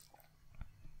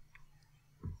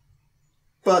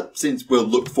 But since we'll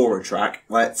look for a track,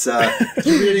 let's... do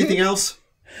you read anything else?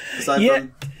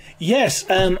 Yes,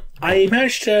 I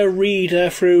managed to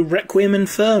read through Requiem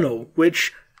Infernal,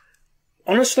 which...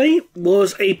 honestly,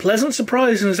 was a pleasant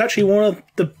surprise and is actually one of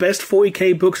the best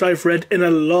 40k books I've read in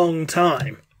a long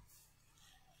time.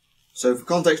 So, for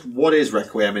context, what is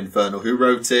Requiem Infernal? Who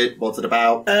wrote it? What's it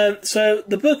about? So,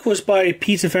 the book was by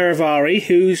Peter Feravari,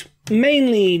 who's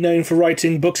mainly known for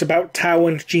writing books about Tau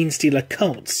and Genestealer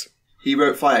cults. He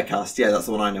wrote Firecast. Yeah, that's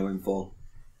the one I know him for.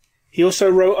 He also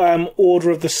wrote Cult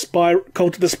of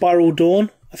the Spiral Dawn,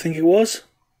 I think it was.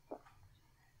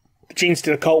 The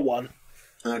Genestealer cult one.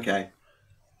 Okay.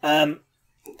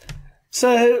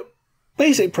 So,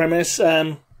 basic premise,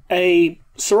 a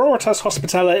Sororitas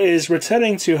Hospitaller is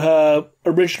returning to her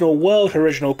original world, her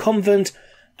original convent,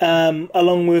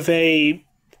 along with a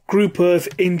group of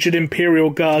injured Imperial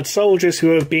Guard soldiers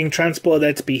who are being transported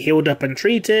there to be healed up and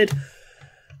treated.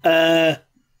 A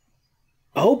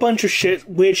whole bunch of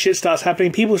weird shit starts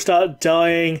happening. People start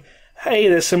dying. Hey,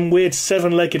 there's some weird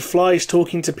seven-legged flies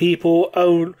talking to people.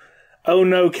 Oh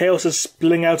no, chaos is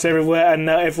spilling out everywhere, and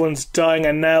now everyone's dying,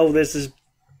 and now there's this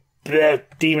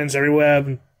demons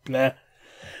everywhere.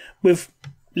 With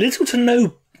little to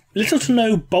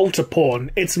no bolter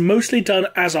porn, it's mostly done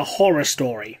as a horror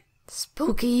story.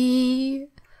 Spooky.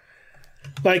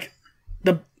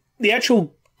 The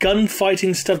actual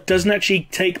gunfighting stuff doesn't actually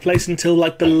take place until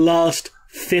the last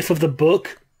fifth of the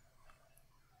book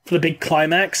for the big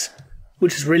climax,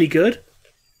 which is really good.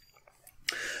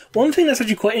 One thing that's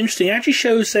actually quite interesting, it actually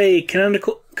shows a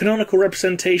canonical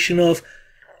representation of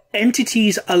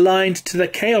entities aligned to the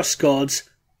Chaos Gods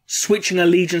switching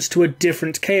allegiance to a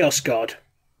different Chaos God.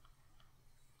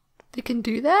 They can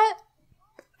do that?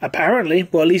 Apparently.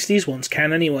 Well, at least these ones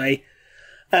can anyway.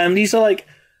 These are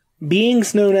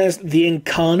beings known as the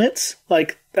Incarnates.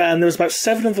 There was about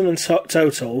 7 of them in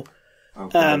total. Oh,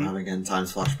 God, I'm having end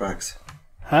times flashbacks.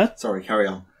 Huh? Sorry, carry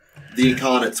on. the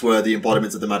incarnates were the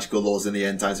embodiments of the magical laws in the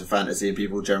end times of fantasy, and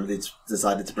people generally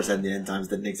decided to pretend the end times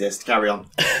didn't exist. Carry on.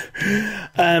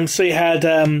 So you had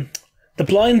the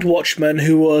Blind Watchman,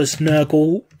 who was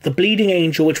Nurgle, the Bleeding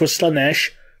Angel, which was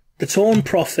Slaanesh, the Torn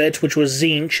Prophet, which was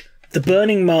Tzeentch, the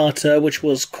Burning Martyr, which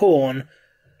was Khorne,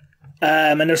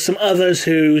 and there's some others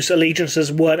whose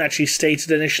allegiances weren't actually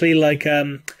stated initially, like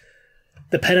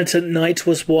the Penitent Knight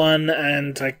was one,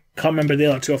 and I can't remember the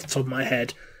other two off the top of my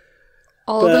head.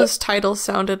 All of those titles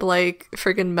sounded like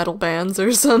friggin' metal bands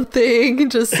or something,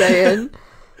 just saying.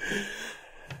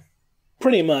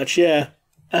 Pretty much, yeah.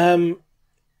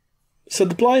 So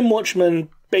the Blind Watchman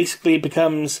basically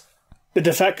becomes the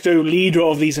de facto leader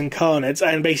of these incarnates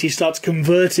and basically starts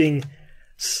converting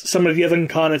some of the other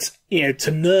incarnates,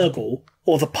 to Nurgle,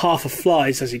 or the Path of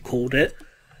Flies, as he called it.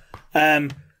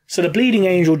 So the Bleeding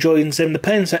Angel joins them, the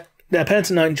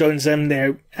Penitent Knight joins them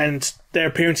there, and their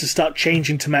appearances start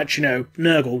changing to match,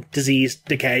 Nurgle, disease,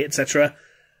 decay, etc.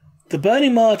 The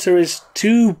Burning Martyr is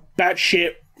too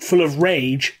batshit full of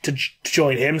rage to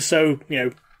join him, so,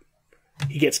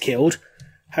 he gets killed,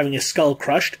 having his skull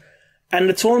crushed. And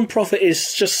the Torn Prophet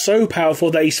is just so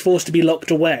powerful that he's forced to be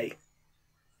locked away.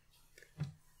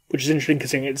 Which is interesting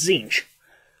considering it's Tzeentch.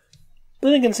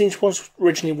 Then again, Tzeentch was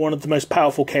originally one of the most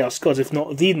powerful Chaos Gods, if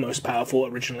not the most powerful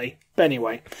originally. But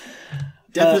anyway.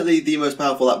 Definitely the most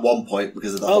powerful at one point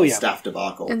because of the whole staff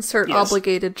debacle. Insert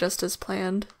obligated just as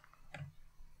planned.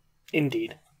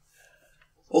 Indeed.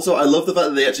 Also, I love the fact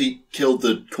that they actually killed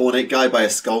the Khornate guy by a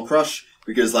skull crush,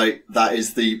 because, that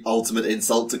is the ultimate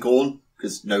insult to Khorne,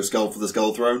 because no skull for the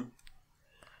Skull Throne.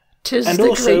 'Tis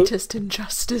the greatest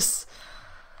injustice.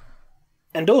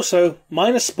 And also,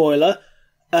 minor spoiler,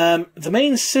 the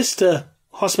main sister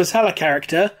Hospitaller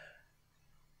character,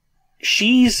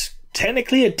 she's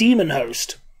technically a demon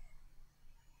host.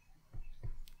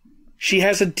 She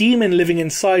has a demon living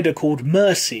inside her called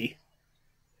Mercy.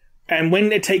 And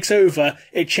when it takes over,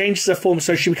 it changes her form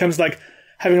so she becomes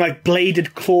having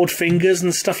bladed clawed fingers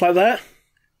and stuff like that.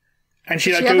 And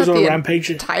she goes on a rampage.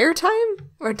 Entire time?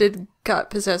 Or got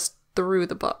possessed through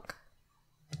the book?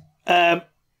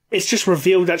 It's just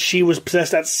revealed that she was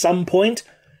possessed at some point,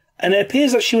 and it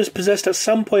appears that she was possessed at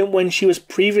some point when she was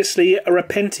previously a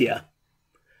Repentia.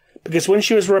 Because when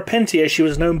she was a Repentia, she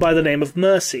was known by the name of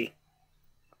Mercy.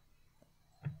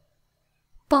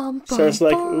 So it's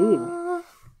ooh.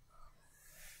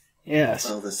 Yes.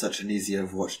 Well, there's such an easy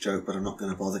Overwatch joke, but I'm not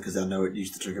going to bother because I know it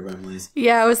used to trigger Remleiz.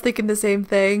 Yeah, I was thinking the same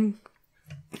thing.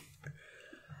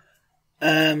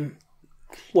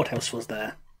 What else was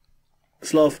there?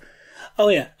 Slov. Oh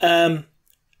yeah, the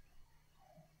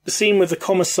scene with the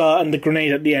Commissar and the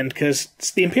grenade at the end, because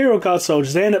the Imperial Guard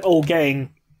soldiers, they end up all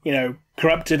getting,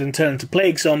 corrupted and turned into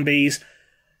plague zombies,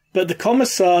 but the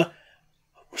Commissar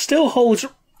still holds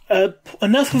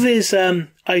enough of his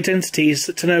identities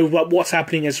to know what's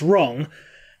happening is wrong,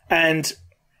 and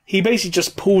he basically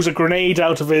just pulls a grenade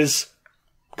out of his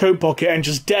coat pocket and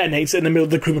just detonates it in the middle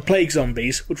of the group of plague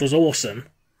zombies, which was awesome.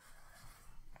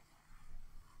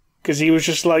 Because he was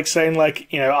just saying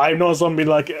I'm not a zombie,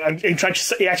 and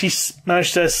he actually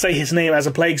managed to say his name as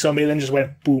a plague zombie and then just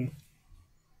went boom.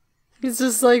 He's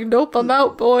just nope, I'm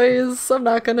out, boys. I'm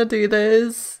not gonna do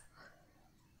this.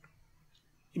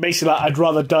 Basically, I'd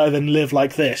rather die than live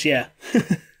like this, yeah.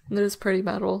 It was pretty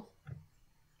metal.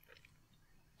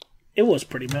 It was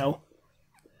pretty metal.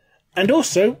 And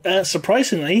also,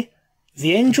 surprisingly,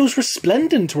 the Angels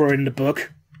Resplendent were in the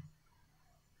book.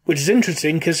 Which is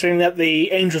interesting, considering that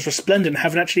the Angels Resplendent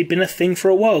haven't actually been a thing for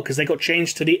a while, because they got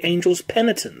changed to the Angels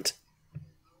Penitent.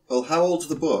 Well, how old's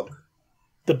the book?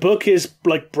 The book is,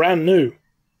 brand new.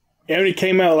 It only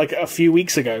came out, a few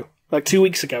weeks ago. 2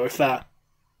 weeks ago, if that.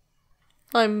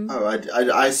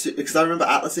 Because I remember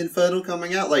Atlas Infernal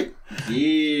coming out,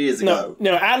 years ago.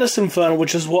 No, Atlas Infernal,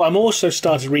 which is what I'm also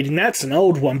started reading, that's an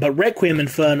old one, but Requiem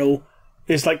Infernal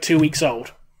is, 2 weeks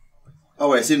old.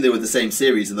 Oh, I assume they were the same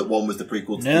series and that one was the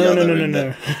prequel to the other.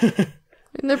 No.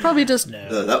 And they're probably just...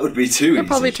 No, that would be too easy. They're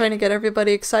probably trying to get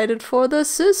everybody excited for the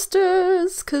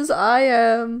sisters, because I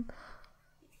am.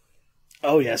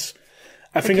 Oh, yes.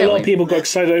 I think a lot of people got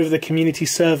excited over the community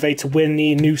survey to win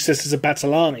the new Sisters of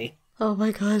Battle Army. Oh my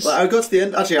gosh. I got to the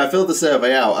end... Actually, I filled the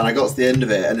survey out and I got to the end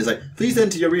of it and it's please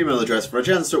enter your email address for a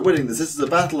chance at winning the Sisters of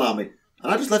Battle Army.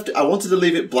 And I just left it. I wanted to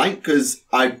leave it blank because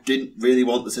I didn't really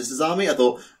want the Sisters Army. I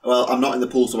thought, well, I'm not in the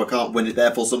pool, so I can't win it.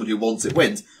 Therefore, somebody who wants it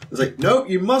wins. I was no,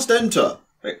 you must enter.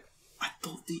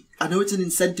 I know it's an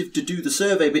incentive to do the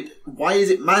survey, but why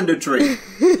is it mandatory?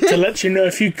 To let you know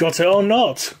if you got it or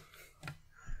not.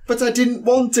 But I didn't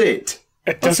want it.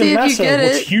 It doesn't matter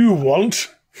what you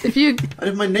want. And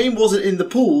if my name wasn't in the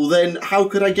pool, then how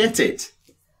could I get it?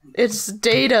 It's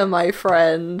data, my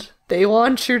friend. They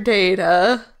want your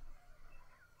data.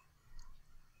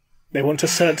 They want to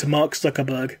sell it to Mark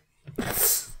Zuckerberg.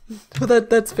 That's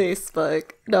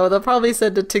Facebook. No, they'll probably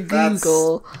send it to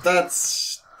Google.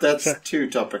 That's too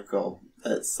topical.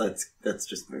 Let's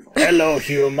just move on. Hello,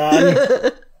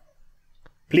 human.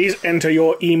 Please enter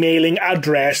your emailing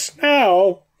address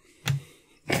now.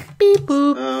 Beep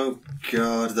boop. Oh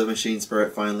god, the machine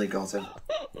spirit finally got him.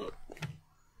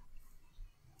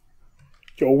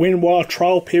 Your Winwar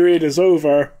trial period is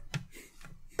over.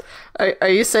 Are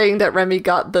you saying that Remy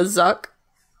got the Zuck?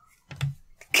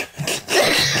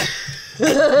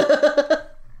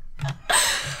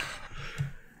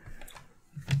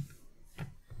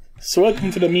 So welcome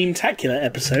to the Meme-tacular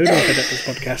episode of Adeptus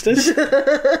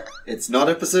Podcastus. It's not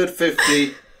episode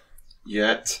 50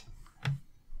 yet.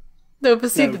 No,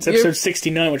 but see, No, it's episode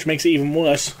 69, which makes it even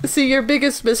worse. see, your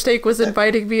biggest mistake was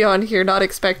inviting me on here, not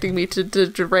expecting me to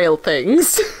derail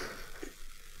things.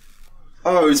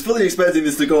 Oh, I was fully expecting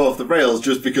this to go off the rails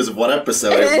just because of what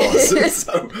episode it was.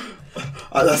 So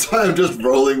that's why I'm just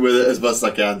rolling with it as best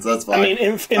I can, so that's fine. I mean,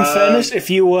 in fairness,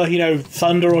 if you were,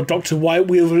 Thunder or Dr. White,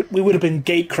 we would have been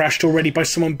gate crashed already by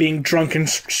someone being drunk and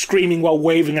screaming while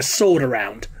waving a sword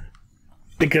around.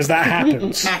 Because that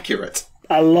happens. Accurate.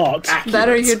 A lot. Accurate. That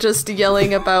or you're just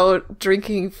yelling about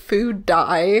drinking food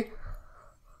dye.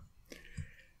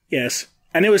 Yes.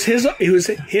 And it was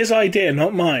his idea,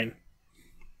 not mine.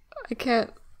 I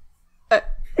can't...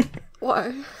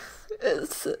 why?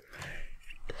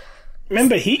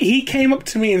 Remember, he came up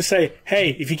to me and say,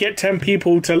 hey, if you get 10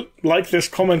 people to like this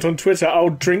comment on Twitter, I'll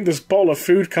drink this bottle of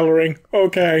food colouring.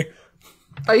 Okay.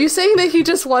 Are you saying that he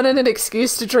just wanted an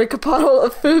excuse to drink a bottle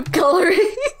of food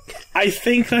coloring? I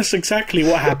think that's exactly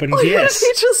what happened, Why yes. did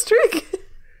he just drink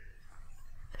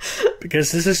it?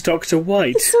 Because this is Dr.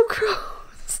 White. It's so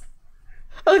gross.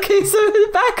 Okay,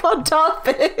 so back on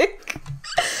topic.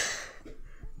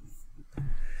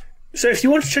 So if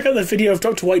you want to check out the video of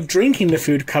Dr. White drinking the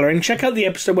food colouring, check out the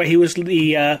episode where he was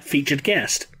the featured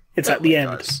guest. It's at the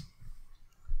end.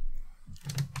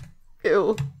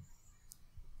 Ew.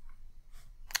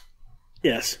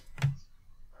 Yes.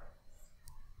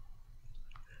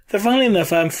 So funnily enough,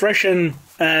 Fresh and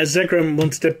Zegram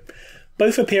wanted to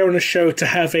both appear on a show to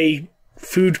have a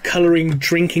food colouring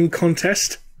drinking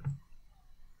contest.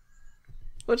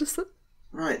 What is that?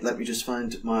 Right, let me just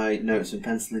find my notes and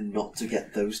pencil in not to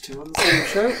get those two on the same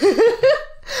show.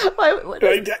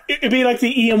 It'd be like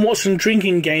the Ian Watson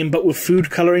drinking game, but with food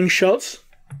colouring shots.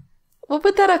 What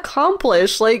would that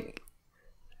accomplish? Like,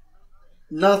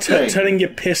 Nothing. Turning your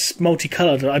piss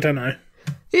multicoloured, I don't know.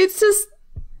 it's just...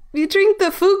 You drink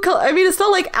the food color. I mean, it's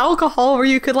not like alcohol where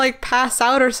you could, like, pass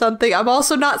out or something. I'm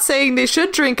also not saying they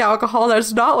should drink alcohol.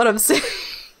 That's not what I'm saying.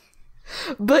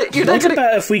 But you're not What gonna...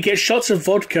 about if we get shots of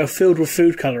vodka filled with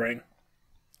food colouring?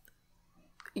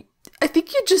 I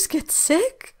think you just get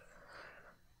sick.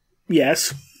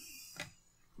 Yes.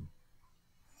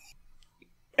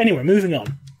 Anyway, moving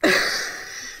on.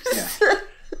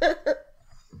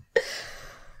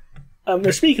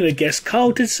 Speaking of guests,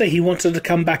 Carl did say he wanted to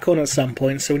come back on at some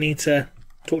point, so we need to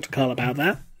talk to Carl about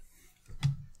that.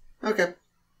 Okay,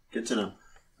 good to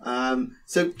know.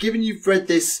 So, given you've read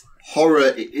this horror,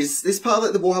 is this part of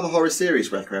like the Warhammer horror series,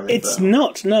 Recker? It's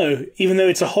not, no. Even though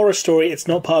it's a horror story, it's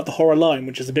not part of the horror line,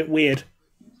 which is a bit weird.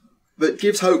 But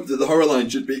gives hope that the horror line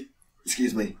should be,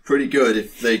 pretty good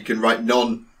if they can write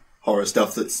non-horror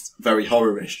stuff that's very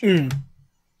horror-ish.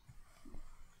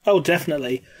 Oh,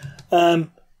 definitely.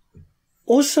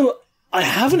 Also, I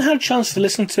haven't had a chance to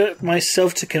listen to it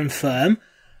myself to confirm,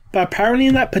 but apparently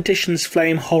in that Petition's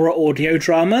Flame horror audio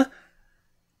drama,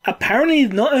 apparently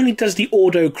not only does the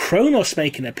Ordo Kronos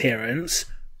make an appearance,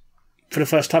 for the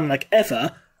first time like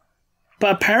ever,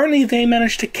 but apparently they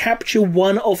managed to capture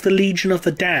one of the Legion of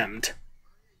the Damned.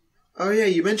 Oh yeah,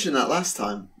 you mentioned that last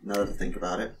time, now that I think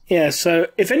about it. Yeah, so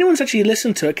if anyone's actually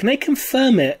listened to it, can they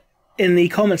confirm it in the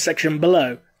comment section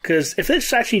below? Because if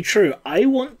it's actually true, I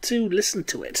want to listen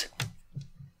to it.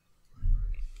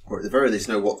 Or at the very least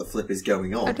know what the flip is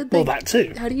going on. Well, that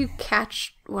too. How do you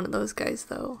catch one of those guys,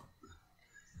 though?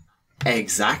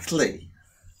 Exactly.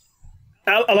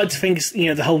 I like to think it's,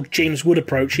 the whole James Wood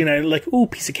approach, like, ooh,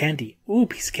 piece of candy, ooh,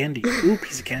 piece of candy, ooh,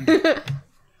 piece of candy.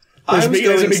 I was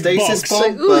going stasis It's bomb,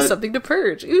 like, ooh, but something to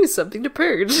purge. Ooh, something to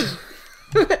purge.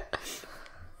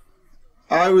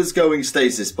 I was going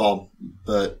stasis bomb,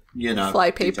 but,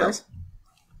 Fly paper.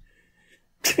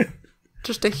 details.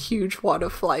 Just a huge wad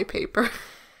of fly paper.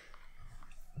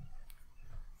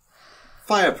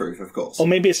 Fireproof, of course. Or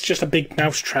maybe it's just a big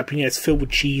mouse trap, and it's filled with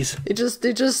cheese. They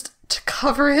just to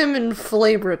cover him in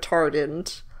flame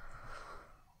retardant.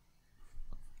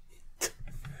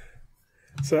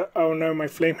 So, oh no, my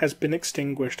flame has been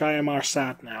extinguished. I am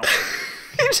sad now.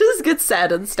 He just gets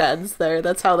sad and stands there.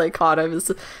 That's how they caught him.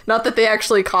 It's not that they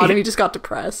actually caught him, he just got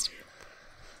depressed.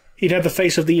 He'd have the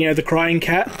face of the crying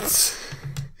cat.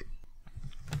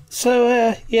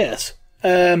 So, yes.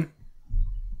 What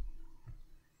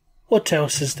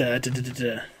else is there?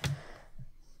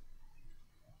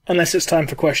 Unless it's time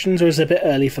for questions, or is it a bit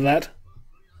early for that?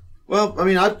 Well, I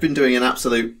mean, I've been doing an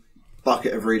absolute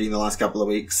bucket of reading the last couple of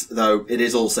weeks, though it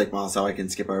is all Sigmar, so I can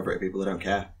skip over it if people don't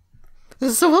care.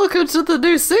 So welcome to the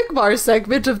new Sigmar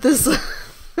segment of this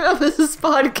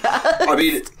podcast. I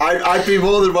mean, I'd be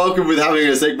more than welcome with having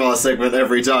a Sigmar segment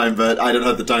every time, but I don't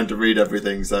have the time to read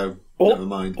everything, so never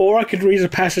mind. Or I could read a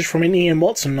passage from an Ian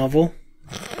Watson novel.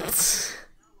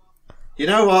 You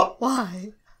know what?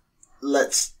 Why?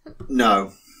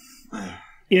 No.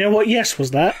 You know what yes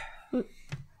was that?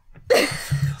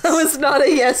 That was not a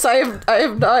yes. I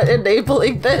am not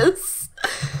enabling this.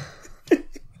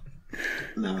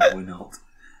 No, we're not.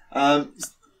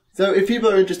 So if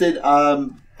people are interested,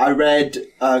 I read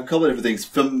a couple of different things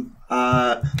from...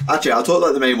 actually, I'll talk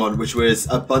about the main one, which was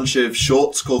a bunch of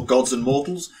shorts called Gods and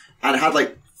Mortals, and it had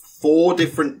like 4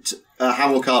 different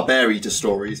Hamilcar Bear Eater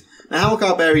stories. Now,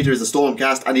 Hamilcar Bear Eater is a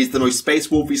Stormcast, and he's the most Space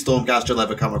Wolfy Stormcast you'll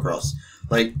ever come across.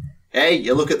 Like, A,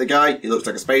 you look at the guy, he looks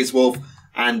like a Space Wolf,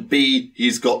 and B,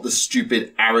 he's got the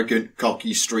stupid, arrogant,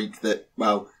 cocky streak that,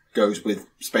 well, goes with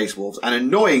Space Wolves. And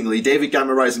annoyingly, David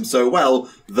Gaiman writes him so well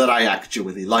that I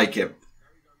actually like him.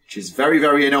 Which is very,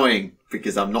 very annoying,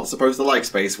 because I'm not supposed to like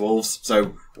Space Wolves,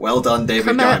 so well done,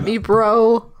 David Gaiman. Come at me,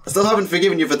 bro. I still haven't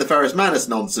forgiven you for the Ferrus Manus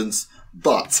nonsense,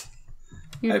 but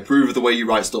I approve of the way you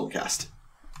write Stormcast.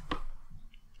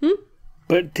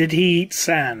 But did he eat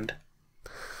sand?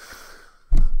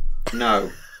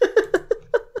 No.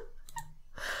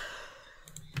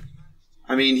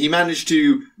 I mean, he managed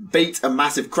to bait a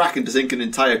massive kraken to sink an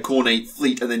entire Khornate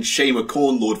fleet and then shame a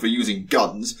Khorne Lord for using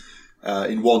guns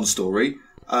in one story.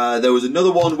 There was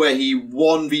another one where he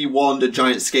 1v1'd a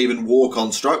giant Skaven war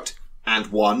construct and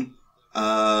won.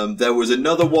 There was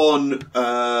another one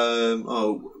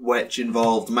which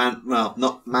involved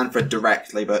not Manfred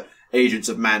directly, but agents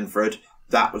of Manfred.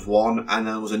 That was one. And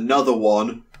there was another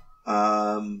one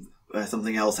where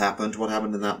something else happened. What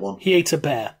happened in that one? He ate a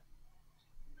bear.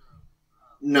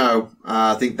 No,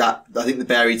 I think the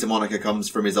Bear Eater moniker comes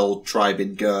from his old tribe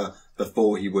in Gur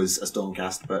before he was a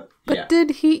Stormcast, but yeah. But did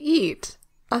he eat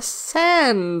a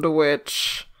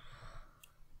sandwich?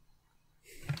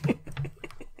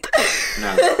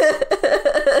 No.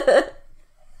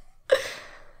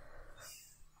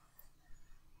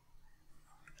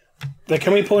 Now,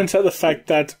 can we point out the fact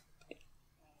that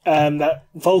that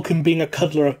Vulcan being a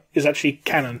cuddler is actually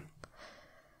canon?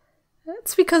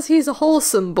 That's because he's a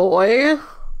wholesome boy.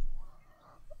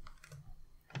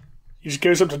 He just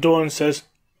goes up to Dawn and says,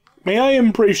 "May I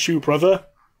embrace you, brother?"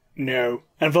 No.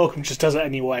 And Vulcan just does it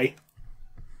anyway.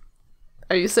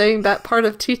 Are you saying that part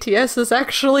of TTS is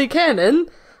actually canon?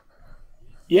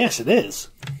 Yes, it is.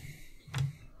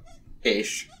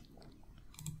 Ish.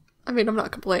 I mean, I'm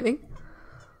not complaining.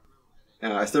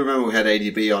 Yeah, I still remember we had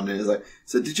ADB on it. It was like,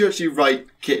 so did you actually write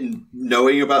Kitten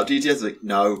knowing about TTS? Like,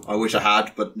 no. I wish I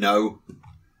had, but no.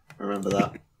 I remember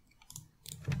that.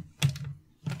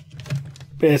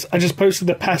 Yes, I just posted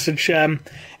the passage in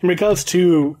regards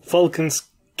to Vulcan's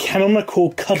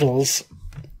canonical cuddles.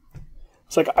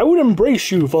 It's like, "I would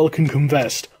embrace you," Vulcan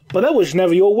confessed, "but that was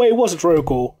never your way, was it,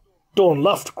 Rogel?" Dawn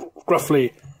laughed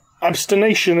gruffly.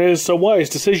 "Abstination is a wise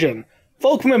decision."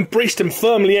 Vulcan embraced him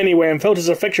firmly anyway and felt his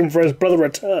affection for his brother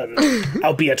return,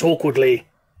 albeit awkwardly.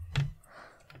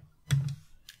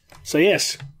 So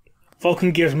yes,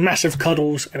 Vulcan gives massive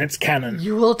cuddles and it's canon.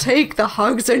 You will take the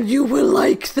hugs and you will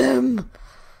like them.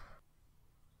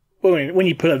 Well, when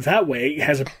you put it that way, it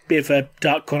has a bit of a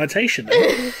dark connotation.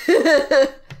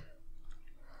 The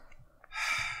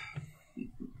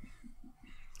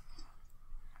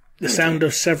sound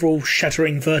of several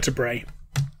shattering vertebrae.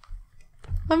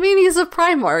 I mean, he's a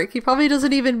Primarch. He probably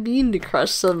doesn't even mean to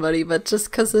crush somebody, but just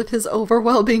because of his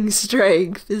overwhelming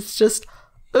strength, it's just,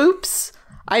 oops,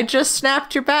 I just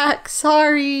snapped your back,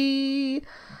 sorry.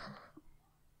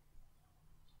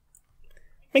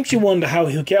 Makes you wonder how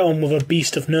he'll get on with a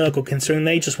beast of Nurgle, considering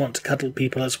they just want to cuddle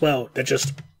people as well. They're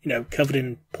just, covered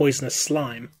in poisonous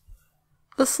slime.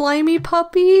 The slimy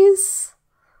puppies?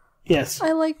 Yes.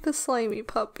 I like the slimy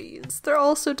puppies. They're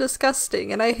also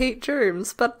disgusting, and I hate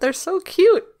germs, but they're so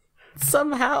cute.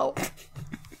 Somehow.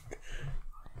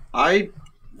 I'm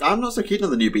not so keen on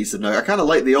the new Beasts of Nurgle. I kind of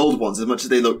like the old ones as much as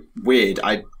they look weird.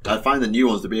 I find the new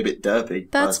ones to be a bit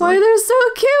derpy. That's why they're so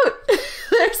cute.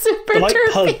 They're super They're like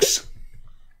derpy. pugs.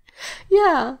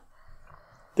 Yeah.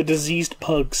 The diseased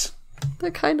pugs. They're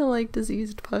kind of like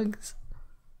diseased pugs.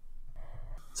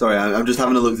 Sorry, I'm just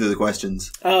having a look through the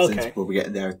questions. Oh, okay. Since we'll be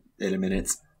getting there in a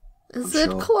minute. Is it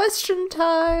question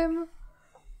time?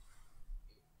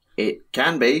 It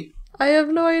can be. I have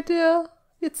no idea.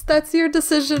 That's your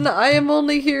decision. I am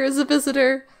only here as a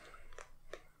visitor.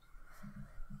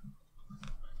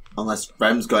 Unless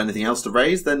Rem's got anything else to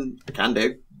raise, then it can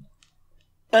do.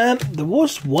 There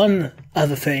was one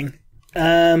other thing.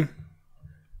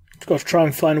 I've got to try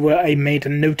and find where I made a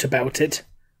note about it.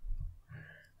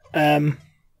 Oh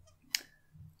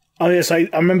yes, I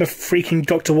remember freaking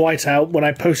Dr. White out when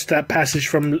I posted that passage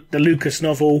from the Lucas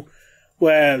novel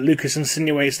where Lucas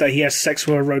insinuates that he has sex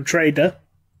with a road trader.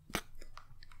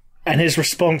 And his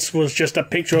response was just a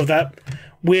picture of that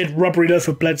weird rubbery loaf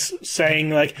of blood saying,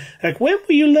 like, where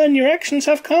will you learn your actions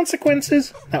have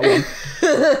consequences? That one.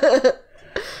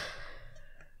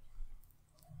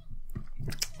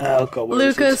 Oh god,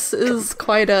 Lucas is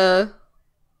quite a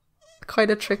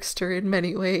trickster in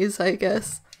many ways, I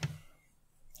guess.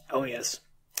 Oh yes.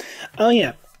 Oh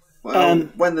yeah. Well,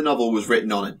 when the novel was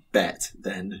written on a bet,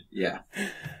 then yeah.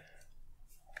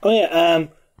 Oh yeah.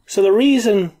 So the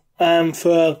reason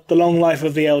for the long life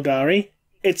of the Eldari,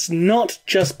 it's not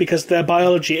just because of their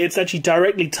biology; it's actually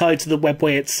directly tied to the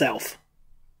webway itself.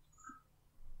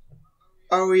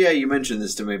 Oh yeah, you mentioned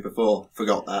this to me before.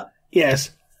 Forgot that.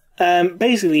 Yes.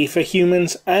 Basically, for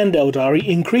humans and Eldari,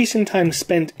 increasing time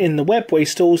spent in the webway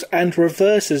stalls and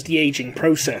reverses the aging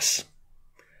process.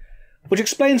 Which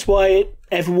explains why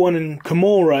everyone in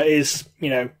Camorra is,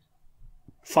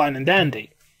 fine and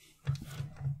dandy.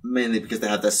 Mainly because they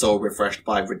have their soul refreshed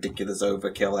by ridiculous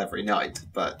overkill every night.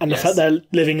 And the fact they're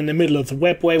living in the middle of the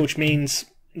webway, which means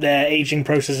their aging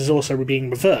process is also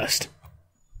being reversed.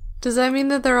 Does that mean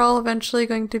that they're all eventually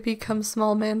going to become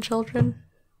small man children?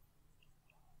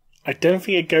 I don't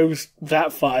think it goes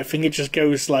that far. I think it just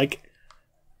goes like,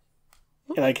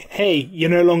 hey, you're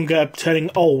no longer turning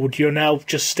old. You're now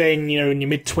just staying, in your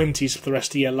mid-20s for the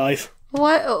rest of your life.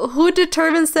 What? Who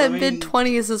determines that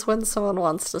mid-20s is when someone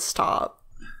wants to stop?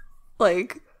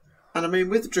 And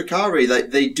with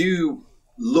Drakari, they do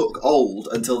look old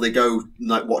until they go,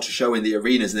 watch a show in the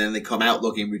arenas, and then they come out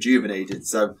looking rejuvenated.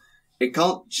 So it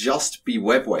can't just be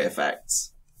webway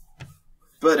effects.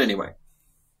 But anyway.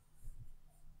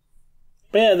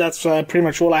 But yeah, that's pretty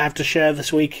much all I have to share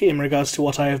this week in regards to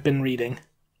what I have been reading.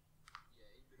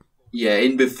 Yeah,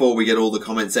 in before we get all the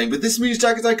comments saying, but this means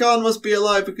Jagatai Khan must be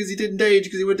alive because he didn't age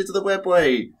because he went into the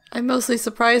webway. I'm mostly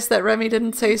surprised that Remy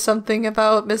didn't say something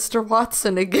about Mr.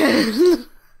 Watson again.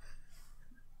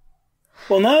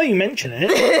 Well, now that you mention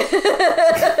it...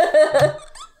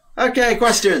 Okay,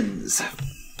 questions.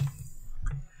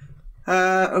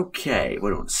 Okay,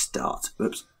 where do I want to start?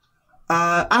 Oops.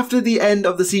 After the end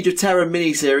of the Siege of Terra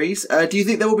miniseries, do you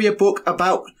think there will be a book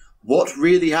about what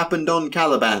really happened on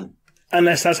Caliban?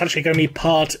 Unless that's actually going to be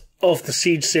part of the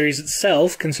Siege series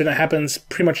itself, considering it happens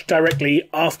pretty much directly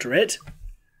after it.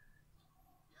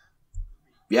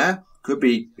 Yeah, could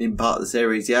be in part of the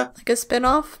series, yeah. Like a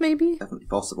spin-off, maybe? Definitely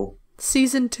possible.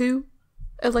 Season 2?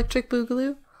 Electric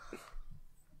Boogaloo?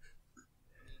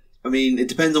 It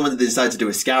depends on whether they decide to do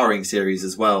a Scouring series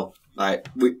as well.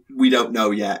 We don't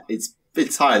know yet.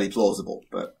 It's highly plausible,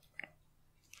 but...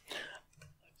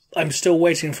 I'm still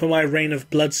waiting for my Reign of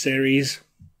Blood series.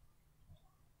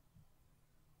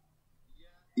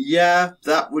 Yeah,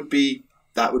 that would be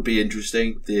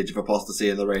interesting. The Age of Apostasy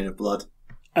and the Reign of Blood.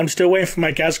 I'm still waiting for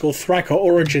my Ghazghkull Thrakkar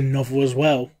origin novel as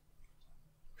well.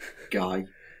 Guy.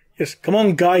 Yes, come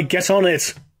on, Guy, get on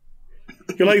it.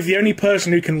 You're like the only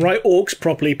person who can write orcs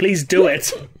properly. Please do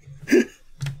it.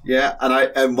 Yeah,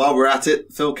 and while we're at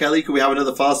it, Phil Kelly, could we have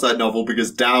another Farsight novel?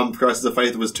 Because damn, Crisis of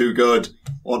Faith was too good.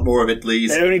 Want more of it,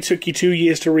 please. It only took you 2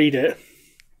 years to read it.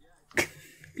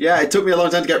 Yeah, it took me a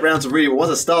long time to get round to reading it.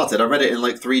 Once I started, I read it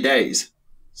in 3 days.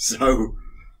 So,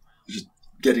 just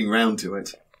getting round to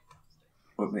it.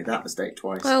 Won't make that mistake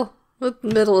twice. Well, with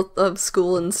middle of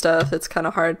school and stuff, it's kind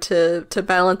of hard to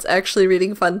balance actually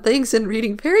reading fun things and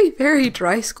reading very, very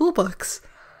dry school books.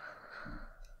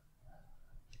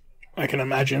 I can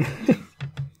imagine.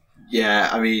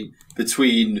 Yeah,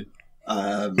 between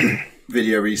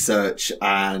video research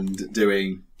and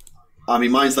doing...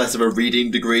 mine's less of a reading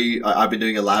degree. I've been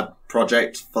doing a lab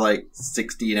project for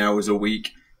 16 hours a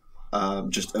week,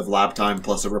 just of lab time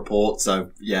plus a report.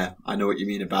 So, yeah, I know what you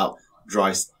mean about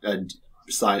dry and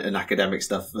science and academic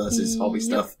stuff versus hobby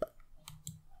stuff.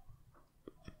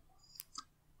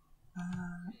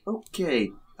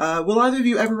 Okay. Will either of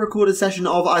you ever record a session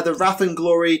of either Wrath and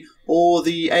Glory or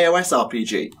the AOS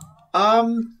RPG?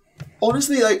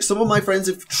 Honestly, some of my friends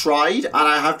have tried, and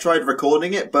I have tried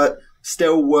recording it, but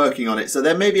still working on it. So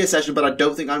there may be a session, but I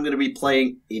don't think I'm going to be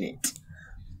playing in it.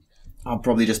 I'll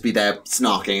probably just be there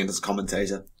snarking as a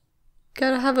commentator.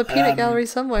 Gotta have a peanut gallery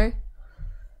somewhere.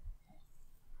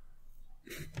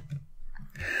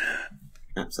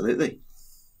 Absolutely.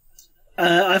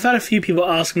 I've had a few people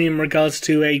ask me in regards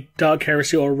to a Dark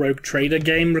Heresy or Rogue Trader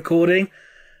game recording,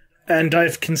 and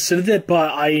I've considered it,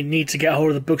 but I need to get hold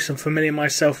of the books and familiar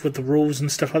myself with the rules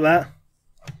and stuff like that.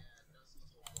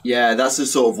 Yeah, that's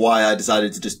just sort of why I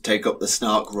decided to just take up the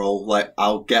snark role. Like,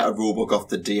 I'll get a rulebook off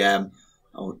the DM,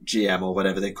 or GM, or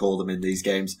whatever they call them in these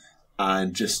games,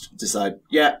 and just decide,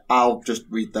 yeah, I'll just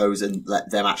read those and let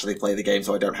them actually play the game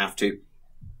so I don't have to.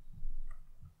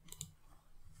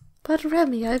 But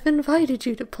Remy, I've invited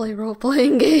you to play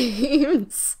role-playing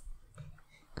games.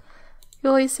 You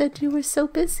always said you were so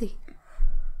busy.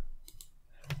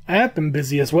 I have been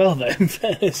busy as well, though, in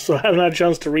fairness, so I haven't had a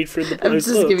chance to read through I'm those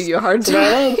just books. giving you a hard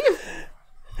time.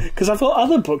 Because I've got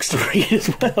other books to read as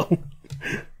well.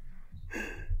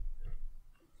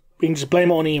 We can just blame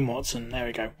it on Ian Watson. There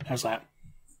we go. How's that?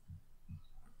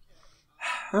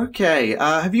 Okay,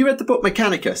 have you read the book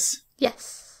Mechanicus?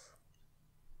 Yes.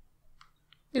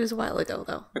 It was a while ago,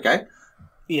 though. Okay.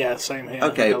 Yeah, same here.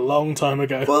 Okay. A long time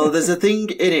ago. Well, there's a thing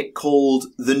in it called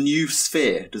the New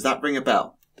Sphere. Does that ring a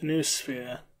bell? The New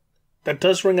Sphere. That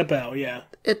does ring a bell, yeah.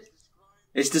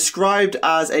 It's described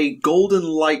as a golden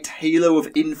light halo of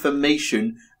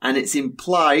information, and it's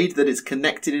implied that it's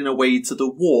connected in a way to the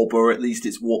warp, or at least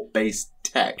it's warp-based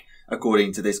tech,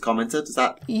 according to this commenter. Does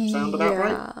that sound about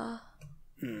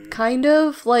right? Kind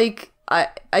of. Like, I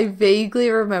vaguely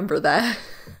remember that.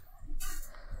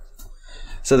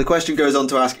 So the question goes on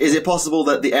to ask, is it possible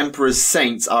that the Emperor's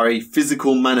Saints are a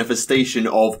physical manifestation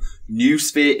of New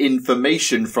Sphere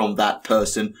information from that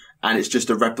person, and it's just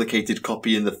a replicated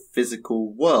copy in the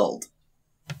physical world?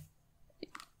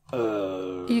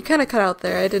 You kind of cut out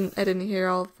there. I didn't hear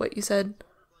all of what you said.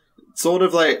 Sort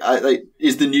of like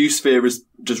is the New Sphere is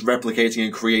just replicating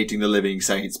and creating the living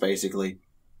Saints, basically?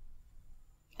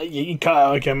 You cut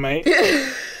out again, mate.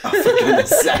 Oh, for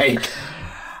goodness sake.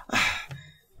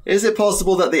 Is it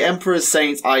possible that the Emperor's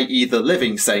Saints, i.e. the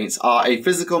living Saints, are a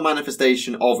physical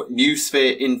manifestation of New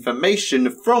Sphere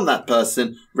information from that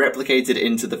person replicated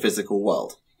into the physical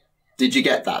world? Did you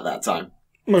get that time?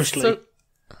 Mostly. So,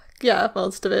 yeah,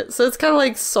 most of it. So it's kind of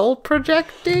like soul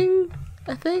projecting,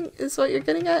 I think, is what you're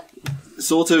getting at?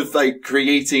 Sort of like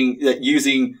creating,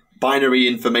 using binary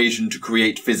information to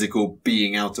create physical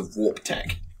being out of warp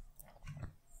tech.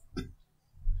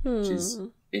 Which is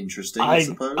interesting, I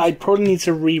suppose. I'd probably need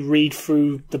to reread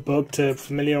through the book to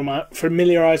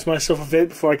familiarise myself with it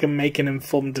before I can make an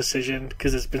informed decision,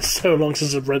 because it's been so long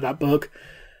since I've read that book.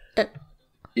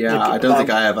 Yeah, I don't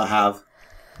think I ever have.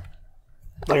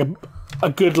 Like a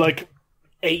good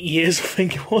 8 years, I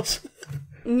think it was.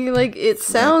 Like, it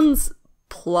sounds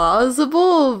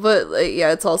plausible, but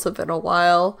yeah, it's also been a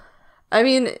while. I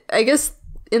mean, I guess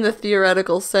in the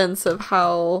theoretical sense of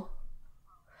how,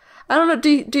 I don't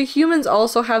know, do humans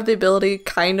also have the ability,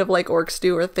 kind of like orcs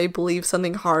do, where if they believe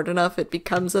something hard enough, it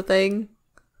becomes a thing?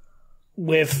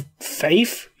 With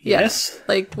faith? Yes. Yeah.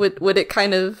 Like, would it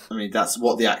kind of... I mean, that's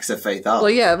what the acts of faith are.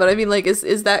 Well, yeah, but I mean, like,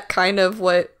 is that kind of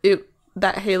what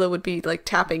that halo would be, like,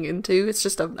 tapping into? It's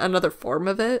just another form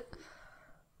of it?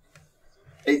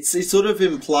 It's sort of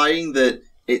implying that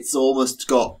it's almost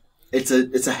got...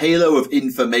 It's a halo of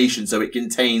information, so it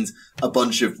contains a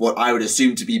bunch of what I would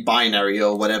assume to be binary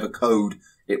or whatever code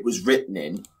it was written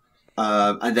in.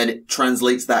 And then it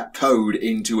translates that code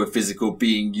into a physical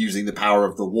being using the power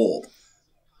of the warp.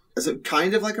 So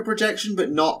kind of like a projection, but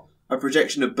not a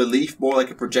projection of belief, more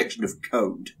like a projection of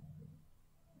code.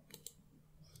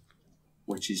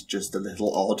 Which is just a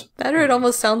little odd. That, or it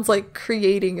almost sounds like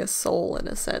creating a soul in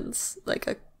a sense.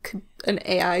 Like an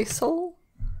AI soul?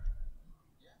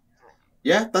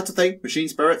 Yeah, that's a thing. Machine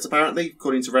spirits, apparently,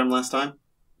 according to Rem last time.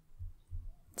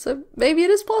 So maybe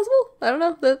it is plausible? I don't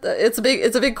know. It's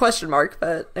a big question mark,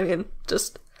 but I mean,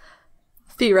 just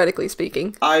theoretically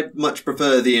speaking. I much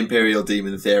prefer the Imperial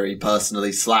Demon theory,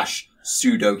 personally, /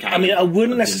 pseudo-canon. I mean, I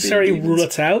wouldn't necessarily rule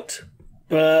it out,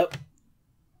 but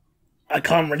I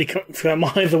can't really confirm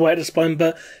either way at this point,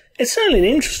 but it's certainly an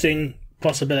interesting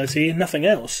possibility, nothing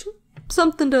else.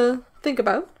 Something to think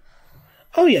about.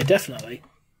 Oh yeah, definitely.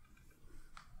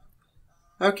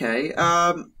 Okay,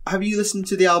 have you listened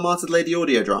to the Almarted Lady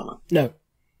audio drama? No.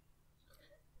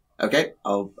 Okay,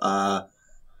 I'll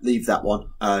leave that one,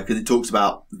 because it talks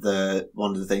about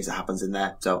one of the things that happens in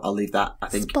there, so I'll leave that, I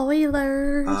think.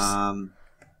 Spoilers!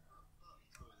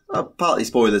 Partly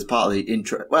spoilers, partly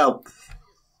intro. Well,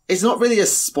 it's not really a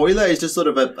spoiler, it's just sort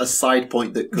of a side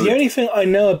point that could... The only thing I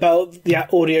know about the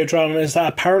audio drama is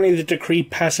that apparently the decree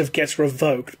passive gets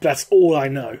revoked. That's all I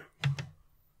know.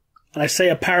 And I say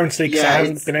apparently because I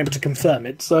haven't been able to confirm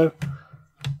it, so...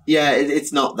 Yeah,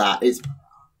 it's not that. It's...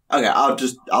 Okay,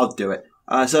 I'll do it.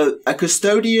 So, a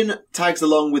custodian tags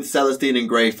along with Celestine and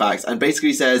Greyfax and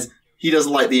basically says he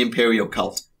doesn't like the Imperial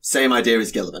cult. Same idea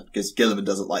as Gilliman, because Gilliman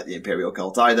doesn't like the Imperial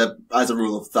cult either, as a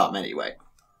rule of thumb anyway.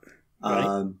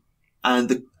 Right. And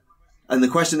the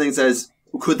question then says,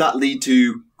 could that lead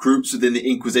to groups within the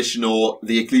Inquisition or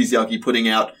the Ecclesiarchy putting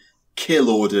out kill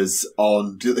orders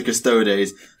on the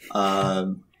Custodes,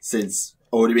 since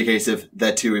it would be a case of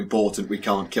they're too important, we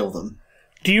can't kill them?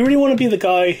 Do you really want to be the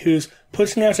guy who's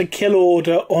putting out a kill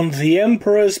order on the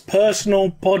Emperor's personal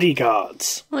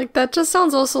bodyguards? Like, that just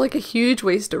sounds also like a huge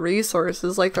waste of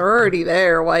resources. Like, they're already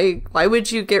there. Why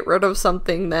would you get rid of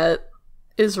something that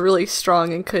is really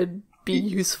strong and could be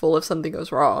useful if something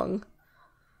goes wrong?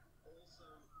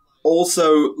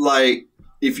 Also, like,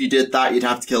 if you did that, you'd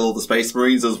have to kill all the Space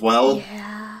Marines as well.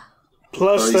 Yeah.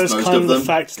 Plus, there's kind of the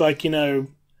fact, like, you know,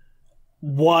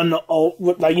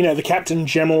 the Captain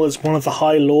General is one of the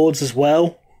High Lords as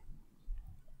well.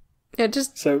 Yeah,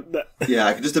 just... Yeah,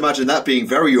 I can just imagine that being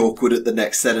very awkward at the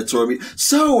next senatorial meeting.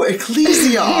 So,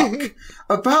 Ecclesiarch,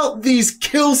 about these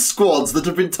kill squads that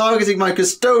have been targeting my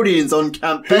custodians on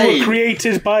campaign. Who were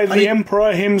created by the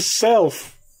Emperor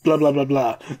himself. Blah, blah, blah,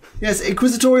 blah. Yes,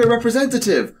 Inquisitorial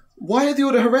Representative. Why are the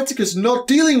Order Hereticus not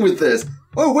dealing with this?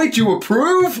 Oh, wait, you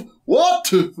approve?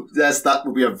 What? Yes, that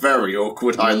would be a very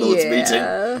awkward High Lords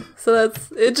meeting. So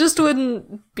it just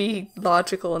wouldn't be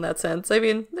logical in that sense. I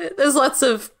mean, there's lots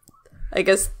of, I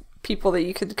guess, people that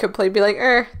you could complain, be like,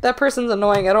 that person's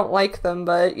annoying, I don't like them,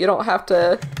 but you don't have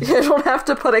to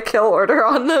put a kill order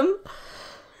on them.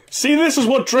 See, this is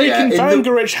what Drake and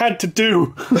Vangerich had to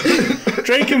do.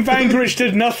 Drake and Vangerich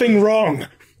did nothing wrong.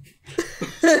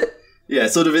 Yeah,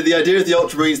 sort of in the idea of the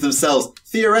Ultramarines themselves.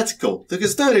 Theoretical. The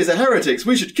Custodes are heretics.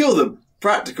 We should kill them.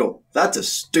 Practical. That's a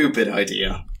stupid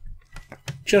idea.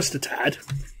 Just a tad.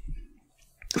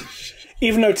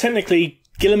 Even though technically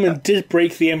Gilliman did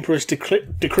break the Emperor's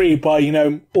decree by, you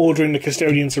know, ordering the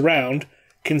custodians around,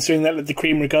 considering that the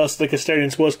decree in regards to the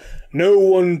custodians was, no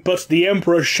one but the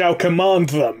Emperor shall command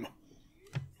them.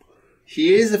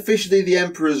 He is officially the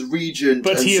Emperor's regent,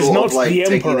 but he is not the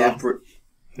Emperor.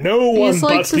 No one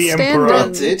but the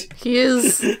Emperor. He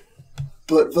is...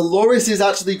 But Valoris is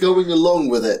actually going along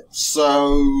with it,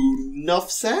 so... Enough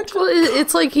said? Well,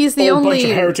 it's like he's the only... bunch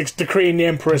of heretics decreeing the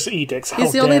Emperor's edicts.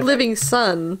 He's the only living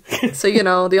son, so, you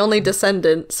know, the only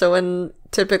descendant, so when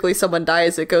typically someone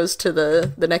dies, it goes to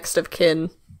the next of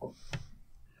kin.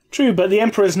 True, but the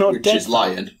Emperor's not dead. Which is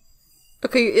Lion.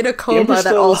 Okay, in a coma,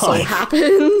 that also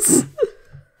happens.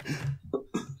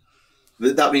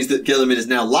 That means that Gilliman is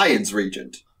now Lion's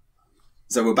regent.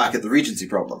 So we're back at the regency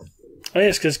problem. Oh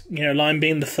yes, because, you know, Lion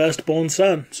being the firstborn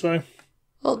son, so...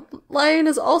 Well, Lion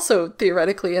is also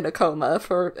theoretically in a coma,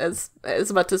 for as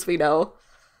much as we know.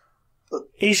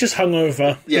 He's just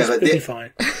hungover. Yeah, he'll be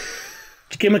fine.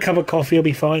 Just give him a cup of coffee, he'll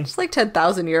be fine. It's like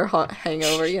 10,000 year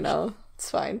hangover, you know.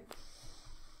 It's fine.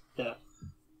 Yeah.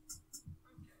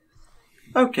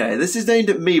 Okay, this is aimed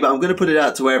at me, but I'm going to put it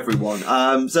out to everyone.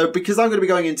 So because I'm going to be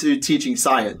going into teaching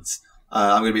science,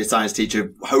 I'm going to be a science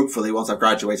teacher. Hopefully, once I've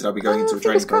graduated, I'll be going into a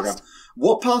training program.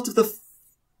 What part of the...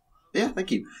 Yeah,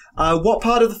 thank you. What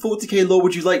part of the 40k lore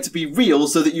would you like to be real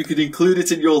so that you could include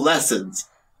it in your lessons?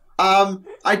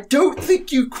 I don't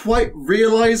think you quite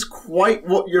realise quite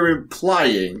what you're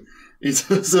implying in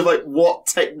terms of, like, what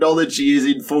technology is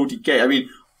in 40k. I mean,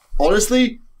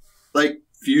 honestly, like,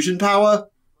 fusion power,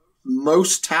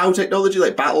 most Tau technology,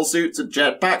 like battle suits and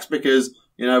jetpacks, because,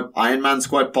 you know, Iron Man's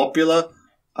quite popular.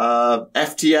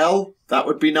 FTL, that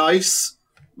would be nice,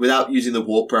 without using the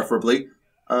warp, preferably.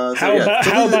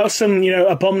 How about some, you know,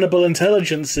 abominable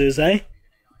intelligences, eh?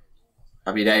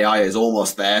 I mean, AI is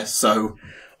almost there, so...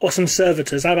 Or some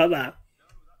servitors, how about that?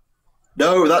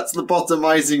 No, that's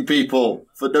lobotomizing people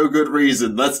for no good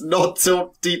reason. Let's not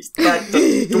tilt deep back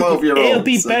to 12-year-olds. It'll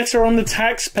be better on the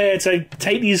taxpayer to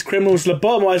take these criminals,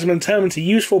 lobotomize them, and turn them into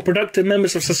useful, productive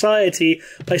members of society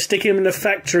by sticking them in a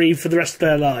factory for the rest of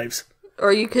their lives.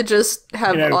 Or you could just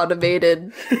have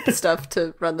automated stuff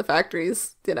to run the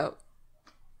factories, you know.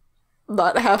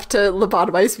 Not have to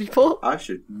lobotomize people. I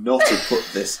should not have put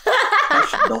this. I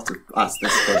should not have asked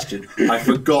this question. I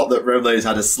forgot that Remleiz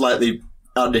had a slightly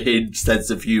unhinged sense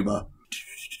of humour.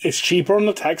 It's cheaper on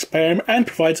the taxpayer and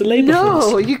provides a labour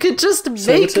force. No, you could just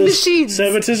make machines.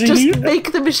 Just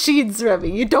make the machines,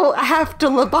 Remy. You don't have to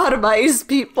lobotomize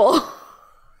people.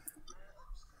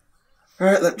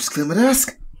 Alright, let me just clear my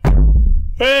desk.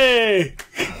 Hey!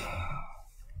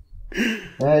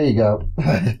 There you go.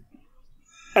 And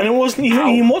it wasn't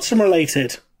even Watson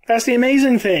related. That's the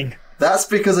amazing thing. That's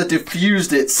because I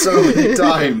diffused it so many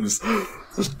times.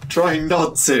 Just trying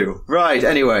not to. Right,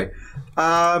 anyway.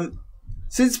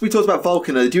 Since we talked about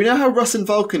Vulcan, do you know how Russ and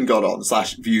Vulcan got on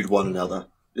 / viewed one another?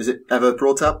 Is it ever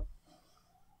brought up?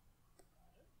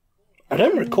 I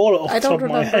don't recall it off the top of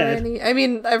my head. Any. I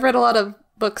mean, I've read a lot of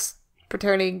books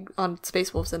pertaining on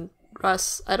Space Wolves and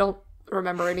Russ. I don't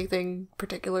remember anything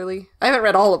particularly. I haven't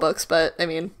read all the books, but I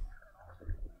mean,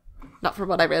 not from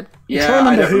what I read. Yeah,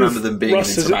 I don't remember them being an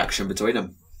interaction between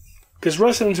them. Because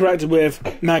Russ interacted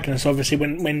with Magnus, obviously,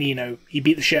 when he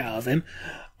beat the shit out of him.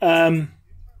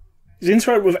 He's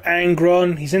interacted with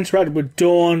Angron. He's interacted with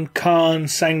Dawn, Khan,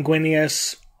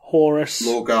 Sanguinius, Horus.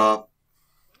 Lorgar.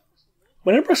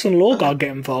 When did Russ and Lorgar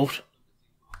get involved?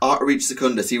 Artereach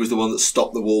Secundus, he was the one that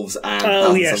stopped the wolves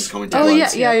and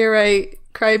yes. Yeah, you're right.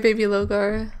 Crybaby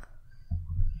Lorgar.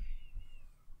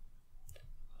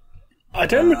 I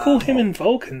don't recall him in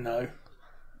Vulcan, though.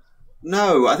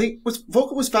 No, I think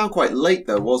Vulcan was found quite late,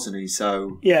 though, wasn't he?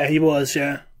 So yeah, he was.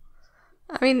 Yeah.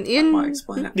 I mean, that might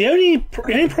explain it. The only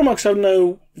Promox I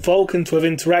know Vulcan to have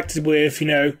interacted with,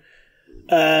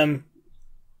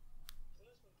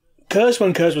 Kurz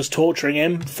when Kurz was torturing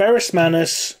him, Ferrus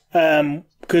Manus,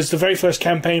 because the very first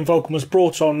campaign Vulcan was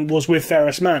brought on was with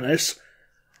Ferrus Manus.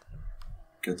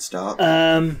 Good start.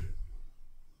 Trying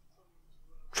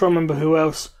to remember who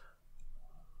else.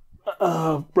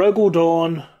 Rogel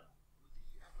Dawn.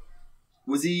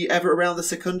 Was he ever around the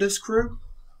Secundus crew?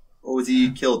 Or was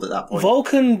he killed at that point?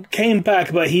 Vulcan came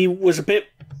back, but he was a bit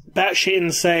batshit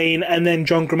insane, and then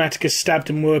John Grammaticus stabbed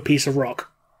him with a piece of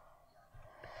rock.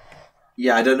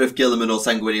 Yeah, I don't know if Gilliman or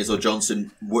Sanguinius or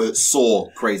Johnson saw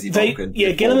Crazy Vulcan.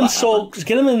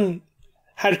 Gilliman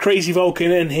had Crazy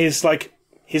Vulcan in his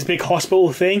big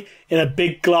hospital thing in a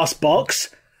big glass box.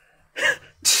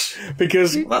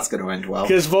 Because that's going to end well.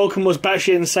 Because Vulcan was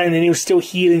batshit insane and he was still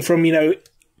healing from,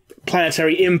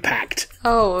 planetary impact.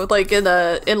 Oh, like in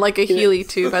a Healy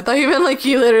tube. I thought you meant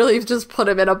you literally just put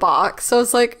him in a box. So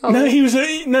it's like, oh. No, he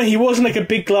wasn't like a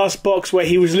big glass box where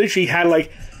he was literally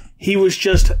he was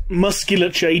just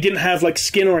musculature. He didn't have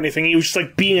skin or anything. He was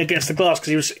just being against the glass because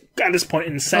he was at this point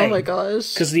insane. Oh my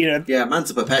gosh. Because yeah,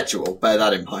 Manta Perpetual, bear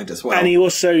that in mind as well. And he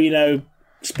also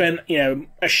spent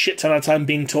a shit ton of time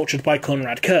being tortured by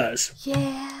Konrad Kurz.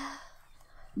 Yeah.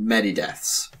 Many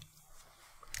deaths.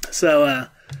 So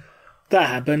that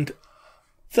happened.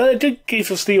 So it did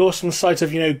give us the awesome sight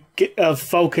of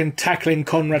Vulcan tackling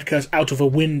Konrad Kurz out of a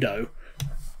window,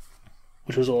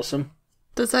 which was awesome.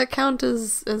 Does that count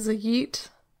as a yeet?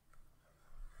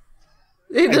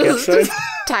 I guess so. Just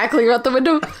tackling him out the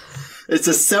window. It's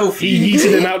a selfie. He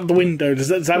yeeted him out the window. Does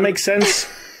that make sense?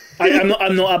 I'm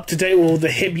not up to date with all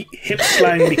the hip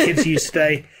slang the kids use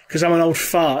today because I'm an old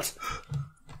fart.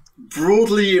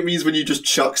 Broadly, it means when you just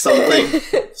chuck something.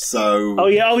 So. Oh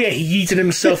yeah. He yeeted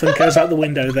himself and goes out the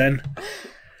window. Then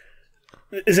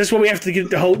is this what we have to get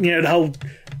the whole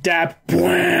dab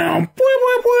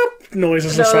noise or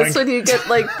something? No, that's when you get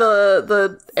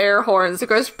the air horns. It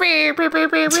goes beep beep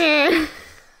beep beep beep.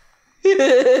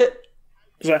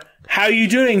 It's like, how are you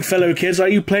doing, fellow kids? Are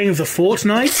you playing the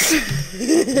Fortnite?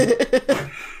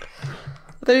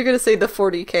 I thought you were going to say the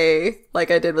 40k,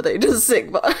 like I did with Aegis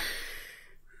Sigmar.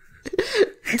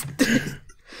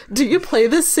 Do you play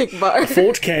the Sigmar?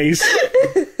 Fortks.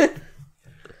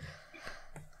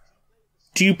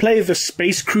 Do you play the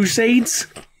Space Crusades?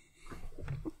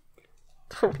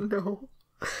 Oh no.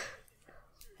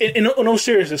 In all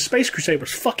seriousness, Space Crusade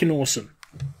was fucking awesome.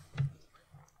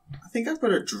 I think I've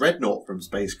got a Dreadnought from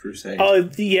Space Crusade. Oh,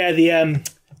 yeah, the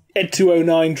Ed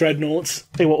 209 Dreadnoughts.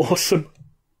 They were awesome.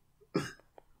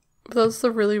 Those are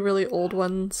the really, really old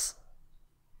ones.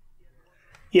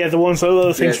 Yeah, the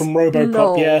other things from RoboCop,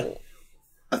 no. yeah.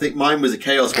 I think mine was a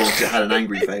Chaos one because it had an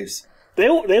angry face. They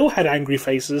all had angry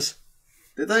faces.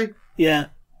 Did they? Yeah.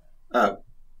 Oh.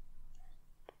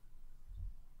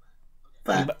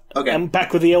 Fair. Okay. I'm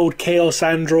back with the old Chaos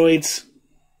androids.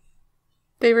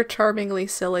 They were charmingly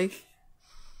silly.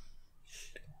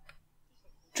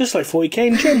 Just like 40k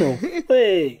in general.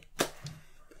 Hey.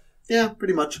 Yeah,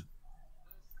 pretty much.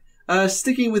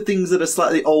 Sticking with things that are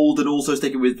slightly old and also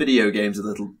sticking with games a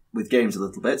little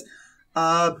bit.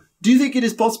 Do you think it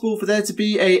is possible for there to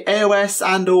be a AOS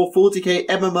and or 40k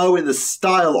MMO in the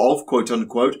style of quote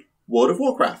unquote World of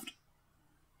Warcraft?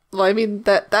 Well, I mean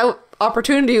that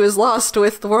opportunity was lost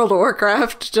with the World of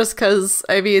Warcraft just because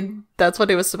that's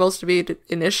what it was supposed to be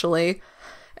initially,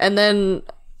 and then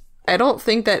I don't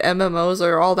think that MMOs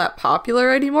are all that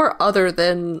popular anymore, other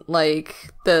than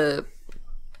the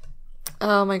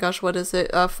oh my gosh, what is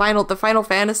it? The Final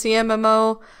Fantasy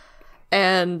MMO,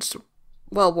 and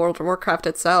well, World of Warcraft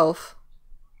itself.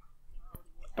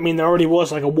 I mean, there already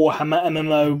was like a Warhammer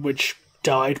MMO which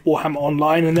died, Warhammer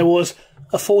Online, and there was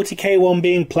a 40k one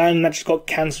being planned and that just got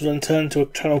cancelled and turned to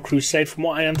Eternal Crusade, from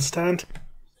what I understand.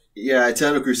 Yeah,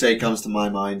 Eternal Crusade comes to my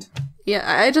mind. Yeah,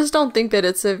 I just don't think that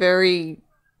it's a very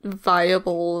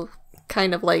viable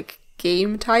kind of like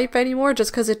game type anymore,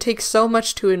 just because it takes so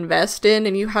much to invest in,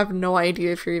 and you have no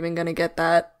idea if you're even going to get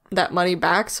that money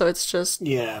back, so it's just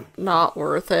not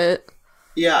worth it.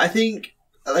 Yeah, I think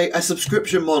like a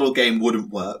subscription model game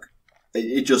wouldn't work.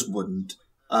 It just wouldn't.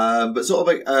 But sort of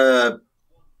like a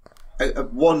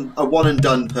one and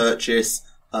done purchase.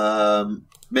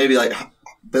 Maybe like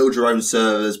build your own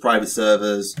servers, private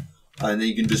servers, and then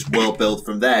you can just world build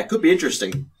from there. Could be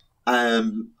interesting. I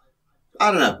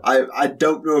don't know. I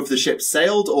don't know if the ship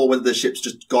sailed or whether the ship's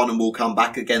just gone and will come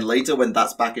back again later when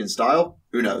that's back in style.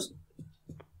 Who knows?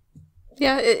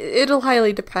 Yeah, it'll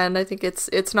highly depend. I think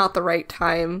it's not the right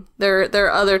time. There are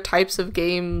other types of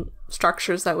game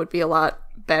structures that would be a lot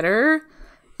better.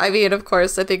 I mean, of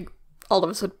course, I think all of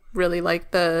us would really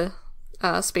like the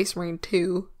Space Marine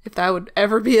 2, if that would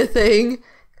ever be a thing.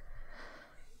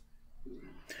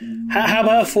 How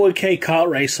about a 40k kart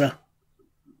racer?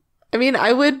 I mean,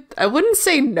 I wouldn't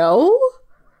say no,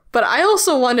 but I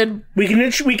also wanted... We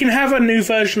can have a new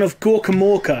version of Gorka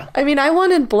Morka. I mean, I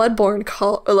wanted Bloodborne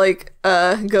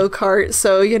go-kart,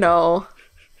 so, you know,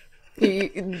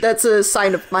 that's a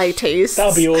sign of my taste.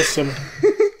 That'll be awesome.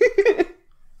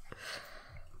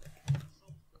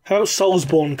 How about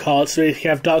Soulsborne karts, so you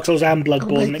have Dark Souls and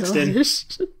Bloodborne mixed in?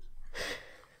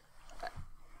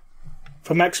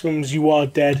 For maximums, you are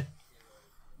dead.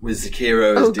 With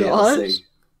Sekiro's DLC.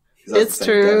 It's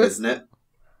true. Game, isn't it?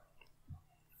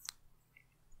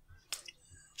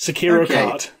 Sekiro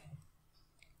kart.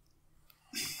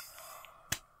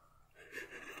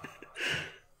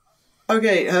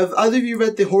 Okay, have either of you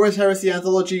read the Horus Heresy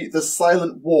anthology, The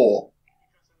Silent War?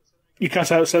 You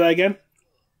cut out, say that again?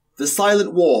 The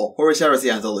Silent War, Horus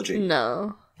Heresy anthology.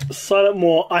 No. Silent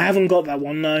War, I haven't got that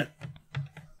one, no.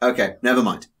 Okay, never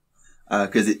mind.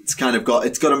 Because it's got a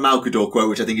Malkador quote,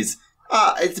 which I think is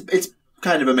it's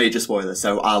kind of a major spoiler,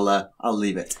 so I'll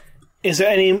leave it. Is there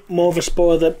any more of a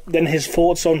spoiler than his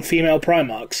thoughts on female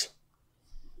Primarchs?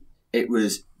 It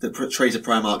was the traitor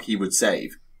Primarch he would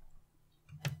save.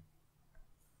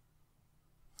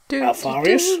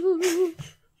 Alfarius?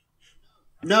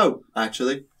 No,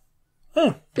 actually.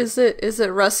 Oh. Is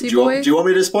it Rusty Boy? Do you want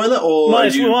me to spoil it, or might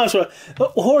as well.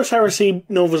 Horus Heresy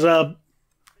novels are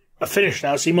finished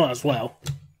now, so you might as well.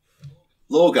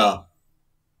 Lorgar.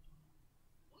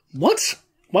 What?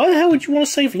 Why the hell would you want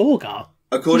to save Lorgar?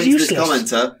 According to this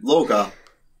commenter, Lorgar.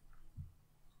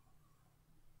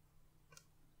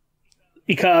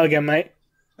 You cut out again, mate.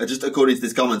 Just according to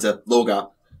this commenter,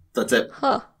 Lorgar. That's it.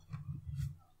 Huh.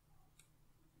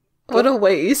 What a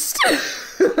waste.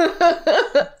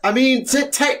 I mean,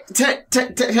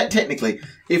 technically,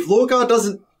 if Lorgar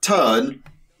doesn't turn,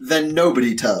 then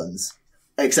nobody turns.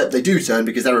 Except they do turn,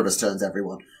 because Erebus turns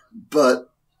everyone. But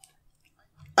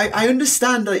I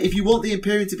understand that if you want the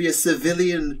Imperium to be a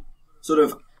civilian sort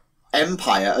of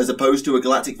empire as opposed to a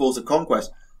galactic force of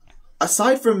conquest,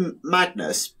 aside from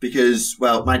Magnus, because,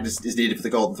 well, Magnus is needed for the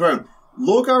Golden Throne,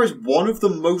 Lorgar is one of the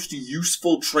most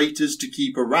useful traitors to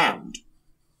keep around.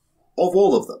 Of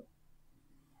all of them.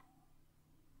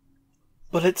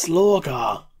 But it's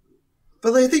Lorgar.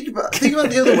 But think about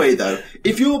the other way, though.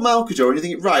 If you're Malkador and you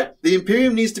think, right, the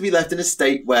Imperium needs to be left in a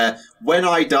state where when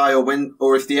I die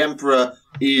or if the Emperor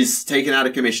is taken out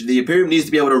of commission, the Imperium needs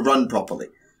to be able to run properly.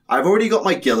 I've already got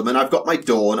my Guilliman, I've got my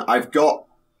Dawn, I've got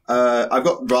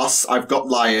Russ, I've got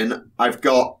Lion, I've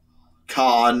got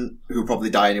Khan, who'll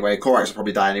probably die anyway, Korax will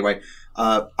probably die anyway.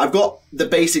 I've got the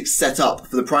basics set up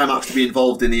for the Primarchs to be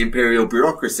involved in the Imperial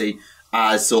bureaucracy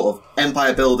as sort of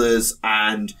empire builders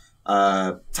and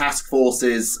task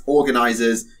forces,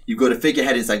 organisers. You've got a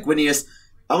figurehead in Sanguinius.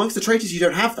 Amongst the traitors, you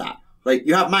don't have that. Like,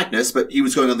 you have Magnus, but he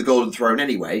was going on the Golden Throne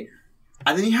anyway.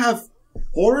 And then you have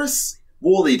Horus,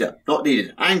 War Leader, not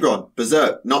needed. Angron,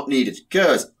 Berserk, not needed.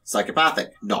 Kurz,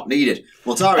 Psychopathic, not needed.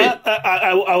 Mortarion.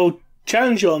 I'll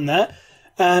challenge you on that,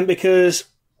 because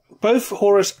both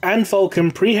Horus and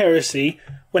Vulcan pre-heresy,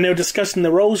 when they were discussing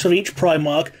the roles of each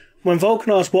Primarch, when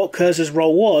Vulcan asked what Kurz's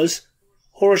role was,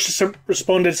 Horus just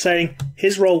responded saying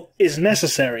his role is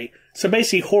necessary. So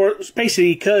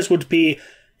basically Kurz would be,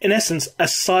 in essence, a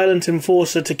silent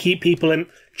enforcer to keep people in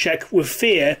check with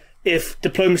fear if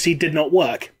diplomacy did not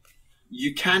work.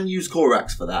 You can use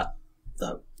Korax for that,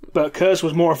 though. But Kurz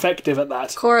was more effective at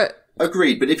that.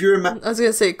 Agreed, but if you're I was going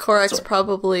to say, Korax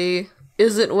probably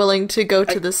isn't willing to go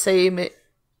to the same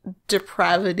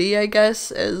depravity, I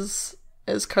guess, as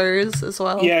Kurz as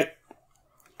well. Yeah.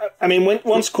 I mean,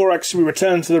 once Korax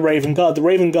returned to the Raven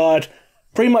Guard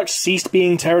pretty much ceased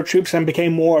being terror troops and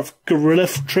became more of guerrilla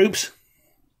troops.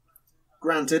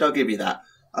 Granted, I'll give you that.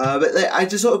 But I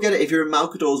just sort of get it. If you're in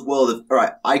Malcador's world of,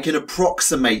 alright, I can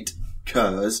approximate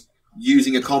Kurz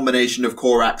using a combination of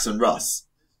Korax and Russ.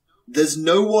 There's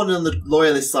no one on the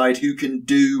Loyalist side who can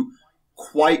do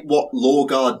quite what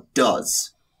Lorgar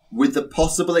does, with the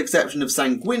possible exception of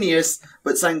Sanguinius,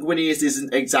 but Sanguinius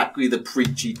isn't exactly the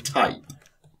preachy type.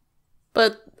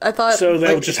 But I thought... So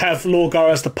they'll just have Lorgar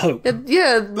as the Pope.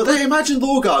 Yeah. But imagine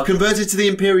Lorgar converted to the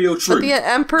Imperial troop. But the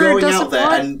Emperor going doesn't out there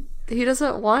want... and... He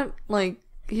doesn't want, like...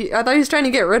 I thought he was trying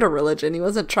to get rid of religion. He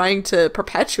wasn't trying to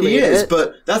perpetuate it. He is,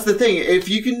 but that's the thing. If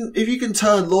you can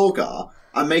turn Lorgar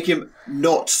and make him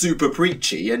not super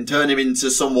preachy and turn him into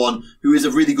someone who is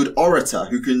a really good orator,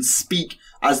 who can speak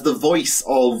as the voice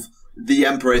of the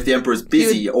Emperor if the Emperor's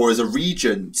busy, or as a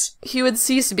regent... He would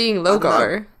cease being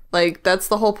Logar. Like, that's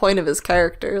the whole point of his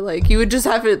character. Like, you would just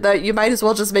have it that you might as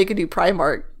well just make a new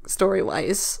Primarch,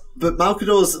 story-wise. But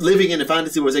Malcador's living in a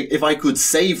fantasy where it's like, if I could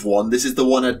save one, this is the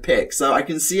one I'd pick. So I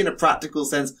can see in a practical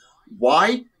sense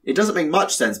why. It doesn't make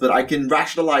much sense, but I can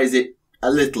rationalize it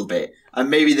a little bit. And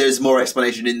maybe there's more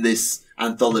explanation in this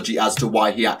anthology as to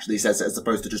why he actually says it, as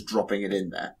opposed to just dropping it in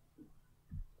there.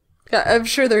 Yeah, I'm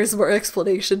sure there's more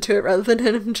explanation to it rather than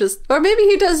him just... Or maybe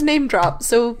he does name drop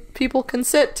so people can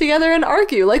sit together and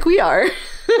argue like we are.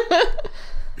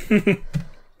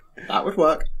 That would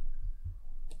work.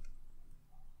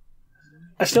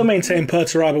 I still maintain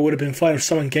Perturaba would have been fine if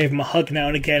someone gave him a hug now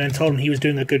and again and told him he was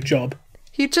doing a good job.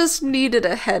 He just needed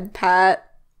a head pat.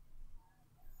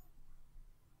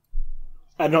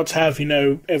 And not to have,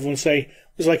 everyone say,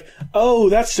 it's like, oh,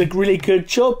 that's a really good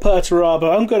job,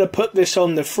 Perturaba. I'm going to put this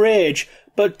on the fridge.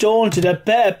 But Dawn did a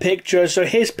better picture, so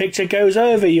his picture goes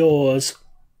over yours.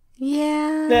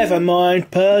 Yeah. Never mind,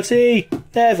 Perty.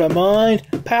 Never mind.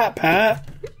 Pat, Pat.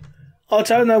 I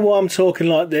don't know why I'm talking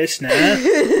like this now.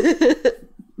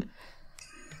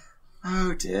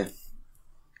 Oh, dear.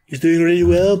 He's doing really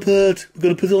well, Pert. We're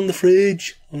going to put it on the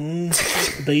fridge. The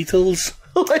Beatles.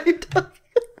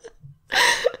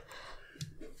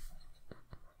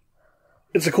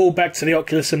 It's a call back to the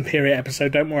Oculus Imperia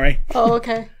episode, don't worry. Oh,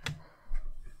 okay.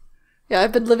 Yeah,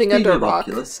 I've been living under a rock,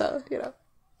 Oculus. so,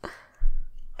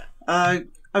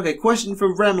 Okay, question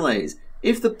for Remleiz.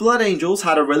 If the Blood Angels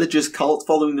had a religious cult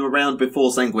following them around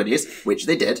before Sanguinius, which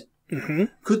they did,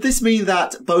 could this mean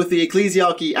that both the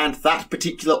Ecclesiarchy and that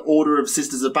particular order of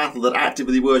Sisters of Battle that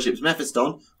actively worships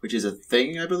Mephiston, which is a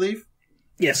thing, I believe?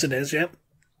 Yes, it is, yep.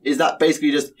 Is that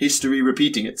basically just history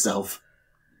repeating itself?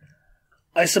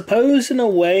 I suppose in a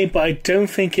way, but I don't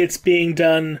think it's being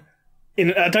done...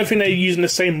 I don't think they're using the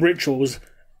same rituals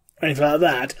or anything like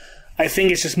that. I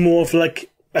think it's just more of like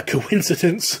a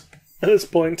coincidence at this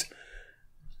point.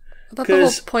 I thought the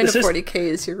whole point of 40k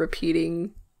is you're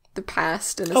repeating the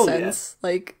past in a sense. Yeah.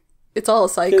 Like, it's all a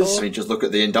cycle. I mean, just look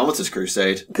at the Indomitus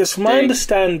Crusade. Because from my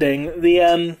understanding,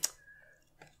 the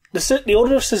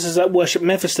Order of Sisters that worship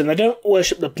Mephiston, they don't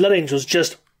worship the Blood Angels,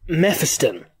 just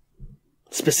Mephiston.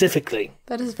 Specifically.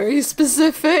 That is very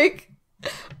specific.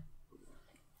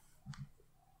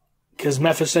 Because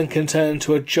Mephiston can turn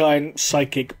into a giant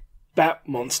psychic bat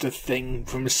monster thing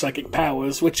from his psychic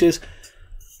powers, which is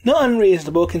not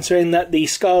unreasonable considering that the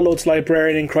Scar-Lord's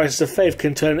librarian in Crisis of Faith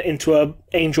can turn into an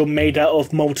angel made out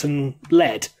of molten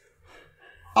lead.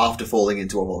 After falling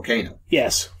into a volcano.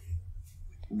 Yes.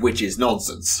 Which is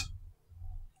nonsense.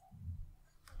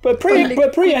 But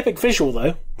pretty epic visual,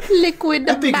 though. Liquid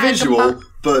epic magma. Visual,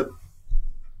 but...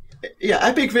 Yeah,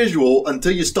 epic visual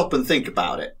until you stop and think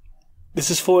about it.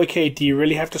 This is 4K. Do you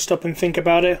really have to stop and think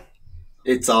about it?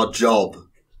 It's our job.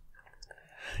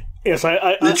 Yes,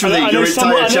 Literally, your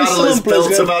entire channel is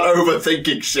built about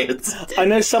overthinking shit. I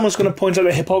know someone's going to point out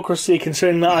the hypocrisy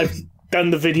considering that I've done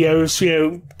the videos,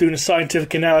 doing the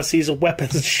scientific analyses of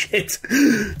weapons and shit.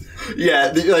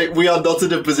 Yeah, we are not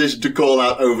in a position to call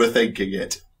out overthinking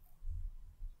it.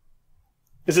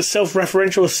 Is it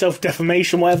self-referential or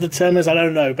self-defamation, whatever the term is? I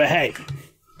don't know, but hey.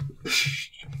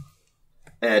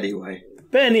 Anyway.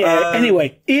 But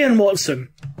anyway, Ian Watson.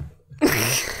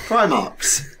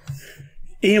 Primarchs.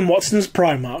 Ian Watson's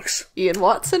Primarchs. Ian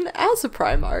Watson as a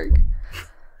Primarch.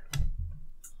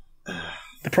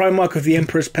 The Primarch of the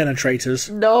Emperor's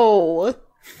Penetrators. No.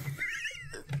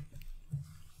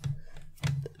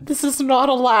 This is not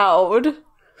allowed.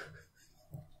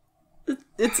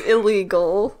 It's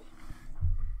illegal.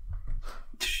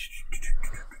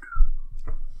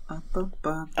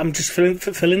 I'm just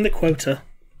filling the quota.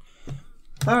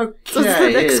 Okay, That's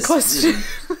the next question.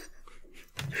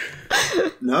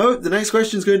 No, the next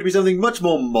question is going to be something much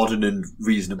more modern and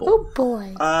reasonable. Oh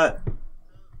boy.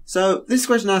 So this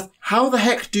question asks, how the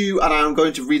heck do, and I'm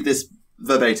going to read this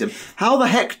verbatim, how the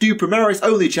heck do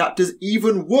Primaris-only chapters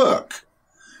even work?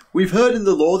 We've heard in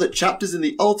the lore that chapters in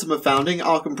the Ultima Founding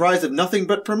are comprised of nothing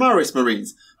but Primaris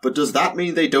Marines, but does that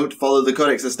mean they don't follow the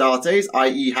Codex Astartes,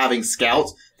 i.e. having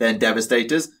Scouts, then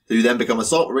Devastators, who then become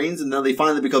Assault Marines, and then they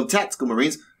finally become Tactical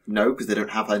Marines? No, because they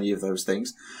don't have any of those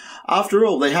things. After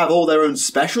all, they have all their own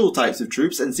special types of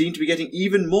troops, and seem to be getting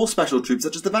even more special troops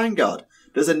such as the Vanguard.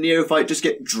 Does a neophyte just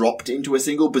get dropped into a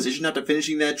single position after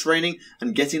finishing their training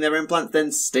and getting their implants,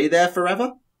 then stay there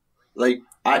forever? Like,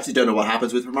 I actually don't know what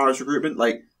happens with Primaris recruitment,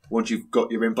 like, once you've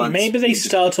got your implants. Maybe they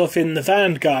start off in the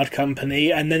Vanguard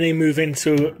company, and then they move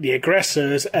into the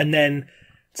Aggressors, and then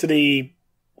to the...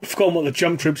 I've forgotten what the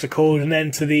jump troops are called, and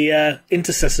then to the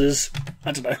Intercessors.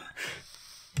 I don't know.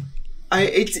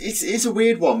 It's a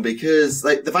weird one, because,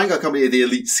 like, the Vanguard company are the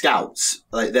elite scouts.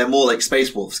 Like, they're more like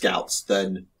Space Wolf scouts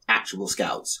than actual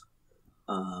scouts.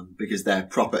 Because they're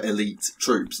proper elite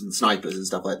troops and snipers and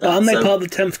stuff like that. But aren't they part of the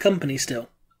 10th company still?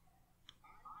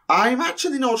 I'm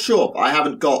actually not sure. I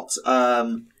haven't got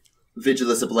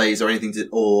Vigilus Ablaze or anything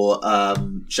or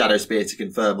Shadow Spear to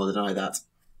confirm or deny that.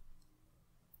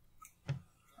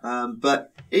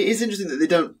 But it is interesting that they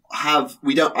don't have.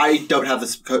 I don't have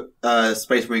the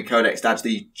Space Marine Codex to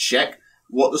actually check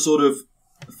what the sort of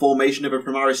formation of a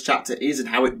Primaris chapter is and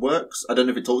how it works. I don't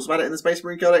know if it talks about it in the Space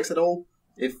Marine Codex at all,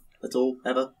 if at all,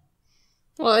 ever.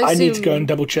 Well, I need to go and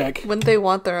double check. Wouldn't they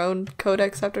want their own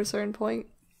codex after a certain point?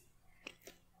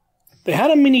 They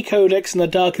had a mini codex in the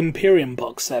Dark Imperium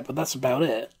box set, but that's about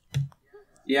it.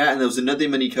 Yeah, and there was another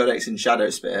mini codex in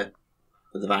Shadow Spear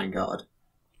for the Vanguard.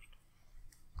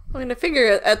 I mean, I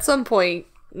figure at some point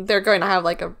they're going to have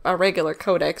like a regular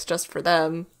codex just for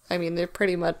them. I mean,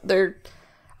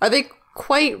 are they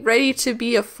quite ready to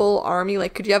be a full army?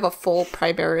 Like, could you have a full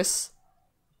Primaris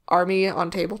army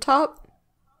on tabletop?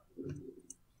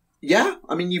 Yeah,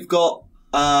 I mean, you've got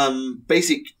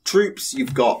basic troops,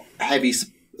 you've got heavy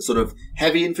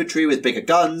infantry with bigger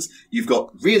guns, you've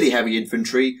got really heavy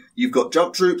infantry, you've got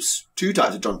jump troops, two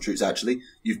types of jump troops actually,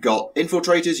 you've got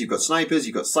infiltrators, you've got snipers,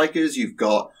 you've got psychers, you've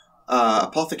got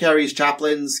apothecaries,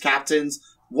 chaplains, captains,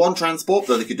 one transport,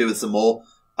 though they could do with some more.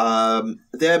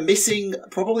 They're missing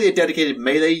probably a dedicated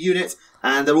melee unit,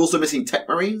 and they're also missing tech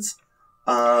marines,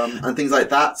 and things like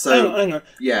that, so... Hang on.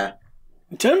 Yeah.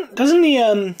 Doesn't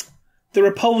the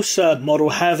Repulsor model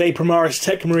have a Primaris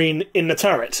Tech Marine in the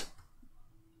turret?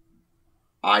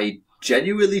 I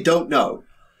genuinely don't know.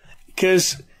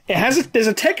 Because there's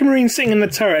a Tech Marine sitting in the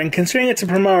turret, and considering it's a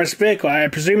Primaris vehicle, I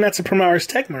presume that's a Primaris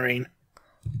Tech Marine.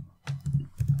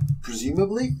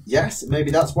 Presumably, yes.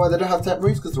 Maybe that's why they don't have Tech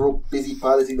Marines, because they're all busy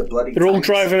piloting the bloody They're all tanks.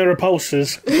 driving the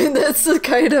Repulsors. That's a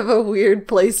kind of a weird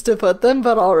place to put them,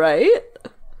 but alright.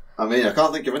 I mean, I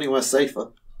can't think of anywhere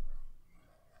safer.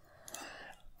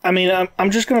 I mean,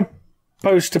 I'm just going to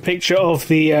post a picture of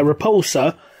the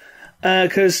Repulsor,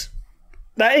 because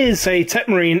that is a Tech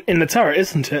Marine in the turret,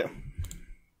 isn't it?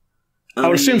 I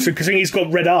would assume so, because he's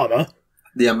got red armour.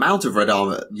 The amount of red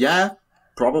armour, yeah,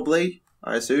 probably,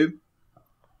 I assume.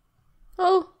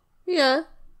 Oh, yeah,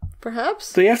 perhaps.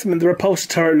 So you have to admit, the Repulsor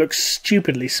turret looks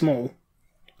stupidly small.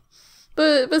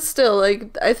 But still,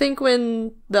 like, I think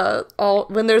when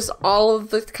there's all of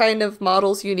the kind of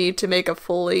models you need to make a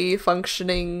fully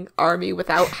functioning army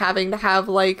without having to have,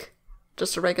 like,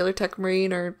 just a regular Tech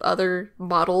Marine or other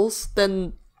models,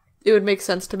 then it would make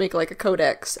sense to make, like, a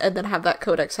codex, and then have that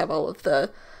codex have all of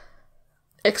the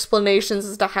explanations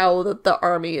as to how the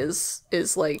army is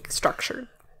like, structured.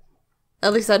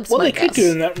 At least that's my guess. What they could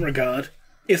do in that regard,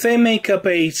 if they make up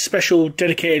a special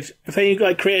dedicated, if they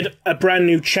like create a brand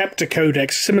new chapter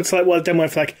codex, similar to like what I've done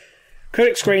with like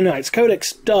Codex Grey Knights,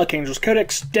 Codex Dark Angels,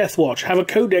 Codex Deathwatch, have a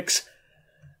codex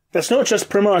that's not just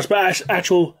Primaris, but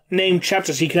actual named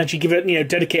chapters, so you can actually give it,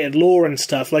 dedicated lore and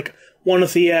stuff, like one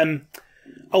of the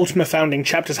Ultima Founding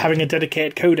chapters having a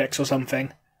dedicated codex or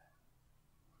something.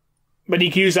 But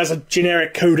you can use it as a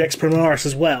generic Codex Primaris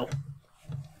as well.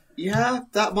 Yeah,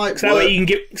 that might work. So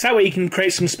that way you can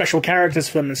create some special characters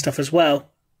for them and stuff as well.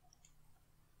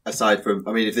 Aside from,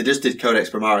 I mean, if they just did Codex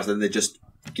Primaris, then they just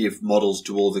give models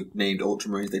to all the named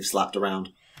Ultramarines they've slapped around.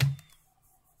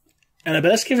 And but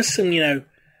let's give us some, an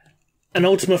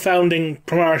Ultima Founding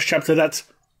Primaris chapter that's,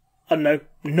 I don't know,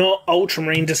 not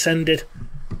Ultramarine descended.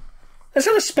 Let's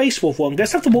have a Space Wolf one.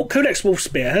 Let's have the Codex Wolf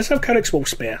Spear. Let's have Codex Wolf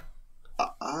Spear.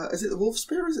 Is it the Wolf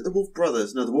Spear or is it the Wolf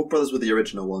Brothers? No, the Wolf Brothers were the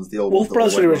original ones. The old Wolf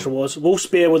Brothers were the original ones. Wolf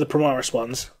Spear were the Primaris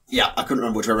ones. Yeah, I couldn't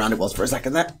remember which way around it was for a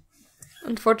second there.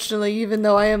 Unfortunately, even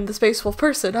though I am the Space Wolf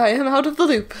person, I am out of the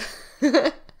loop.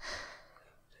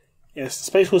 Yes, the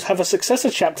Space Wolves have a successor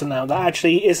chapter now that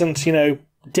actually isn't,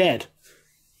 dead.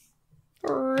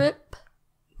 Rip.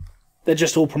 They're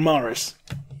just all Primaris.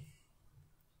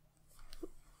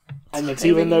 And it's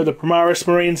even though the Primaris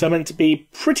Marines are meant to be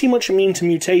pretty much immune to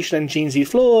mutation and gene Z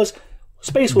flaws,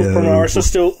 Space Wolf Primaris are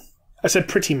still... I said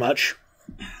pretty much.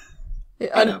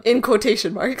 In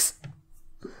quotation marks.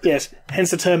 Yes,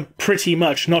 hence the term pretty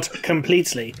much, not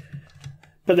completely.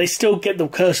 But they still get the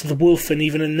curse of the Wolfen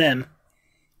even in them.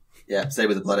 Yeah, same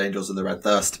with the Blood Angels and the Red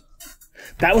Thirst.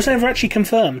 That was never actually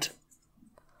confirmed.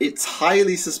 It's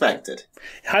highly suspected.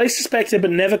 Highly suspected,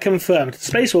 but never confirmed.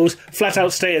 Space Wolves flat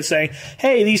out stated saying,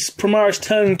 hey, these Primaris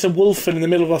turned into Wolfen in the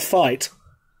middle of a fight.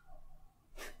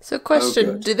 So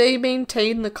question, do they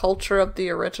maintain the culture of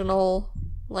the original,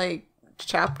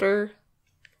 chapter?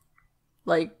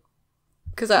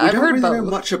 Because I've heard We don't really both.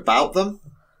 know much about them,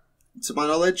 to my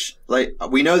knowledge.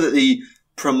 We know that the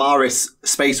Primaris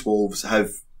Space Wolves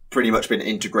have pretty much been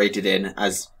integrated in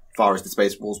as far as the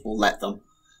Space Wolves will let them.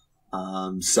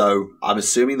 So I'm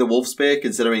assuming the Wolfspear,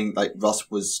 considering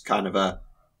Russ was kind of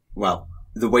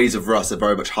the ways of Russ are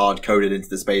very much hard coded into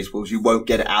the Space Wolves. You won't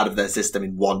get it out of their system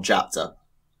in one chapter.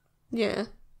 Yeah.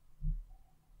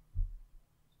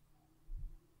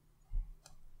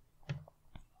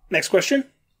 Next question.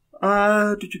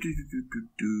 Do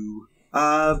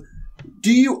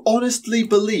you honestly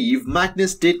believe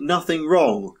Magnus did nothing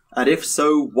wrong? And if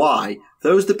so, why?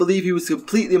 Those that believe he was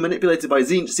completely manipulated by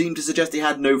Tzeentch seem to suggest he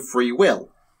had no free will.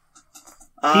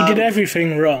 He did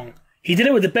everything wrong. He did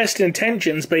it with the best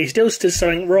intentions, but he still did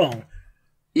something wrong.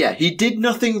 Yeah, he did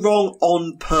nothing wrong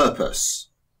on purpose.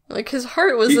 His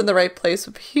heart was in the right place,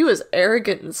 but he was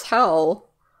arrogant as hell.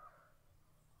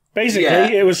 Basically,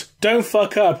 It was, don't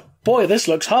fuck up. Boy, this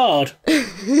looks hard.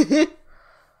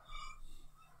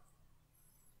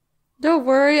 Don't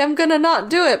worry, I'm gonna not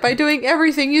do it by doing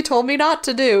everything you told me not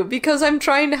to do, because I'm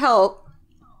trying to help.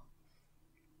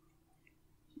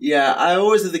 Yeah, I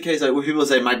always have the case when people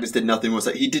say Magnus did nothing wrong,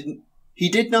 he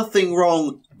did nothing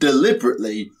wrong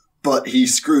deliberately, but he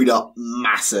screwed up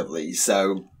massively,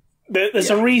 so... There's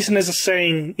a reason there's a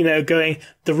saying, going,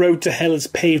 the road to hell is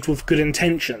paved with good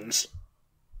intentions.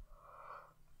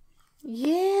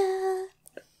 Yeah.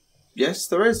 Yes,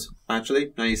 there is,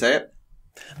 actually, now you say it.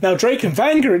 Now, Drake and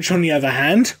Vangerich, on the other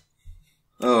hand...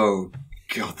 Oh,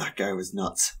 God, that guy was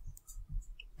nuts.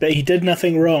 But he did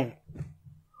nothing wrong.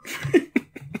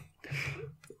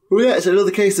 Well, yeah, it's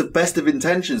another case of best of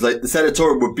intentions. The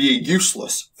Senatorium were being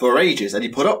useless for ages, and he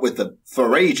put up with them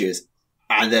for ages,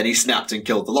 and then he snapped and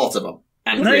killed the lot of them.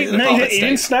 And No, he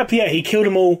didn't snap yet. He killed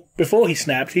them all before he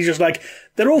snapped. He's just like,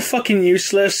 they're all fucking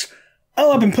useless.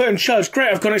 Oh, I've been put in charge.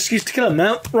 Great, I've got an excuse to kill them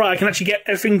now. Right, I can actually get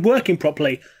everything working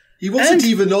properly. He wasn't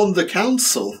even on the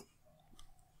council.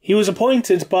 He was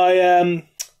appointed by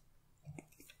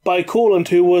Corland,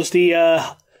 who was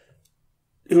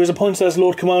appointed as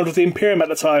Lord Commander of the Imperium at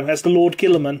the time, as the Lord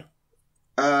Gilliman.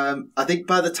 I think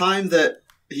by the time that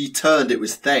he turned, it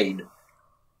was Thane.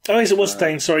 Oh, yes, it was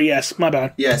Thane. Sorry, yes, my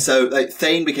bad. Yeah, so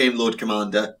Thane became Lord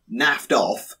Commander, naffed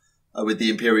off with the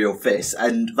Imperial Fist,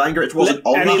 and Vangerich wasn't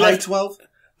on the High 12?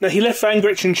 No, he left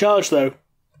Vangerich in charge, though.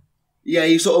 Yeah,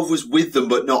 he sort of was with them,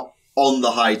 but not on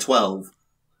the High 12.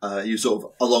 He was sort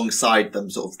of alongside them,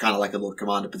 sort of kind of like a Lord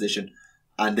Commander position.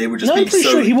 And they were just being I'm pretty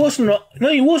sure he wasn't.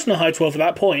 He wasn't a High 12 at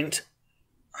that point.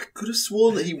 I could have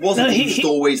sworn that he wasn't. No, he was just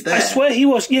always there. I swear he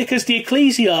was. Yeah, because the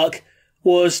Ecclesiarch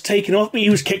was taken off. He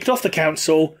was kicked off the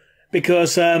council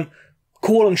because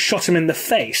Corlin shot him in the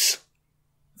face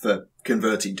for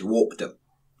converting to warpdom.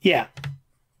 Yeah,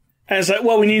 and it's like,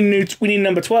 well, we need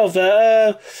number 12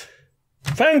 there.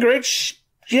 Vangerich,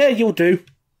 yeah, you'll do.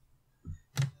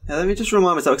 Yeah, let me just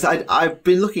remind myself, because I've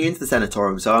been looking into the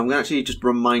Senatorium, so I'm going to actually just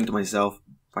remind myself,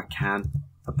 if I can,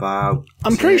 about...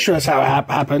 I'm pretty sure that's how it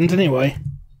happened, anyway.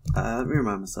 Let me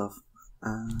remind myself.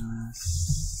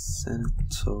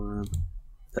 Senatorium...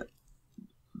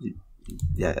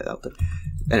 Yeah, that'll do.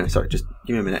 Anyway, sorry, just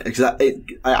give me a minute. Because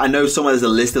I know somewhere there's a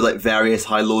list of various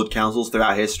High Lord Councils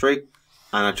throughout history,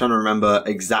 and I'm trying to remember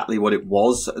exactly what it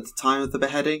was at the time of the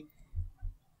beheading.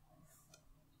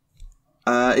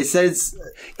 It says...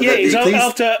 Yeah,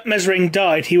 after Mezring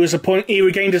died, he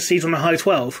regained his seat on the High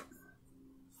 12.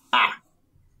 Ah.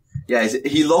 Yeah,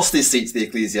 he lost his seat to the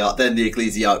Ecclesiarch, then the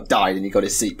Ecclesiarch died and he got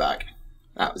his seat back.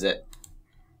 That was it.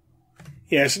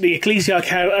 Yes, the Ecclesiarch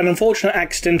had an unfortunate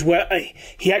accident where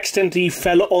he accidentally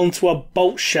fell onto a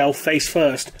bolt shell face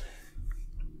first.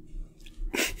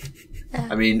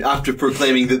 I mean, after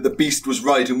proclaiming that the beast was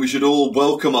right and we should all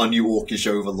welcome our new Orcish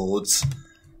overlords...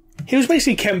 He was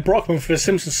basically Kent Brockman for The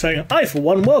Simpsons saying, I, for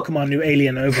one, welcome our new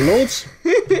alien overlords.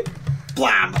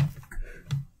 Blam.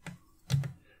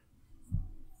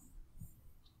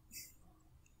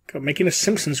 God, making a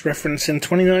Simpsons reference in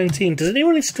 2019. Does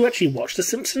anyone need to actually watch The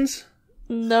Simpsons?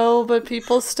 No, but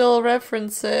people still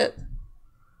reference it.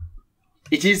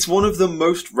 It is one of the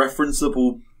most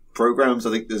referenceable programs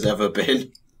I think there's ever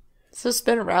been. It's just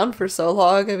been around for so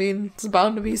long. I mean, it's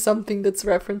bound to be something that's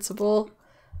referenceable.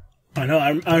 I know,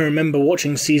 I remember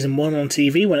watching season 1 on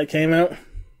TV when it came out.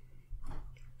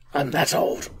 I'm that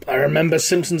old. I remember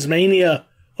Simpsons Mania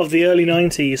of the early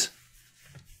 90s.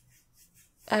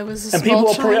 I was a small And people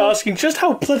are probably child. asking, just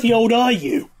how bloody old are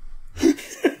you?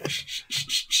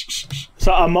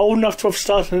 So I'm old enough to have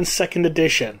started in 2nd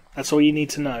edition. That's all you need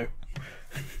to know.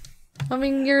 I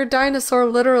mean, you're a dinosaur,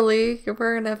 literally. You're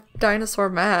wearing a dinosaur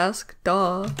mask.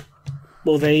 Duh.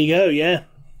 Well, there you go, yeah.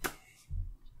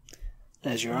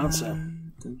 There's your answer.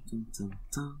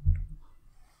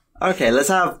 Okay, let's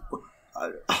have...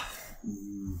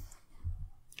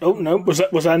 Oh, no, was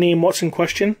that an Ian Watson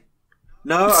question?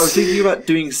 No, I was thinking about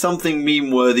doing something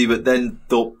meme-worthy, but then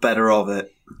thought better of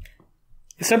it.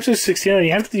 It's episode 69,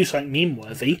 you have to do something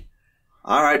meme-worthy.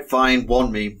 Alright, fine,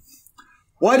 one meme.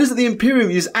 Why doesn't the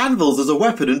Imperium use anvils as a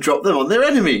weapon and drop them on their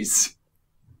enemies?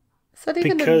 Is that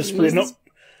even Because a we're not...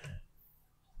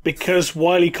 Because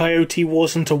Wile E. Coyote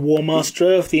wasn't a War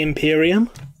Master of the Imperium?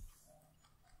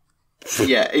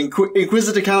 Yeah,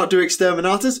 Inquisitor cannot do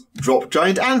exterminators. Drop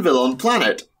giant anvil on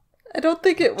planet. I don't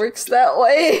think it works that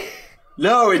way.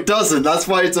 No, it doesn't. That's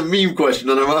why it's a meme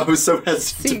question, and I was so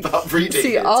hesitant about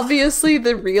reading it. Obviously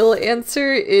the real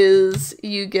answer is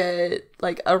you get,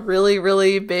 like, a really,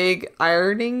 really big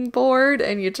ironing board,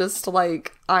 and you just,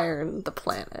 like, iron the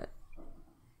planet.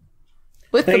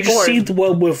 With They the just board. seed the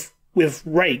world with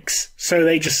rakes, so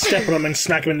they just step on them and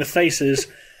smack them in the faces,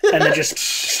 and they just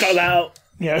start out,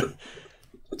 you know...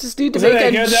 Just need to So make there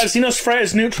a... you go, that's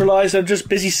Xenos neutralised, they're just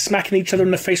busy smacking each other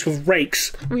in the face with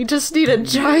rakes. We just need a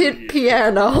giant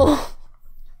piano.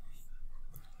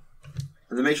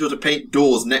 And then make sure to paint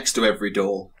doors next to every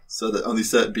door, so that only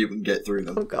certain people can get through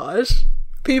them. Oh gosh.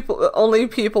 Only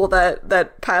people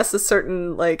that pass a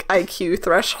certain, like, IQ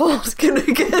threshold can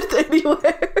get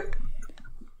anywhere.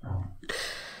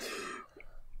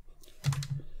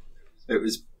 It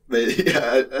was...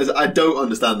 Yeah, I don't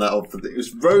understand that often. It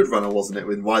was Roadrunner, wasn't it,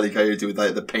 with Wile E. Coyote with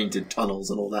like the painted tunnels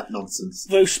and all that nonsense.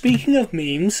 Though speaking of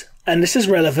memes, and this is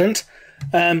relevant,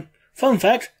 fun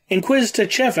fact, Inquisitor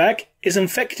Chevak is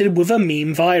infected with a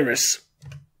meme virus.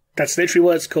 That's literally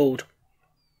what it's called.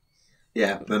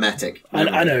 Yeah, memetic.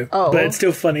 I know, Oh. but it's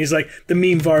still funny. It's like the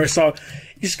meme virus. You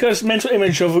just got this mental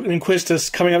image of an Inquisitor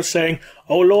coming up saying,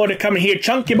 "Oh Lord, come here,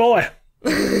 chunky boy."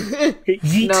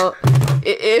 Yeet. No.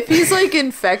 If he's, like,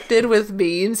 infected with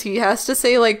memes, he has to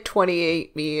say, like,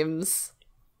 28 memes.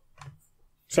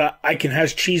 So I can have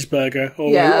cheeseburger.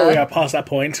 Yeah. Oh yeah, past that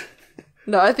point.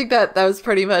 No, I think that was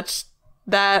pretty much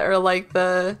that, or, like,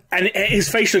 the... And his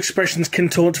facial expressions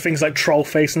contort to things like troll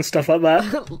face and stuff like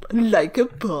that. like a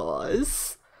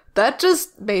boss. That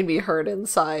just made me hurt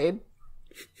inside.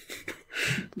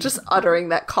 Just uttering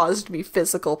that caused me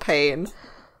physical pain.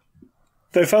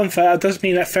 Though fun fact, that does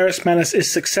mean that Ferris Manus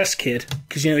is Success Kid,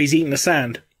 because, you know, he's eating the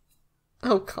sand.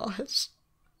 Oh gosh.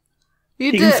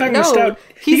 You can did fact no. list out-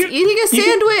 He's you can- eating a you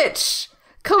can- sandwich.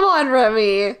 Come on,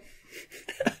 Remy.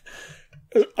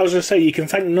 I was going to say, you can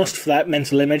thank Nost for that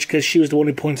mental image, because she was the one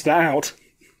who pointed that out.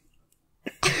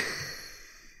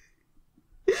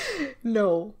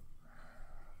 No.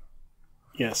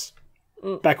 Yes.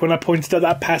 Back when I pointed out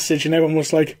that passage and everyone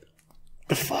was like,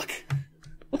 the fuck?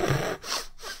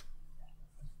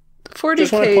 40K.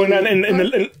 Just want to point out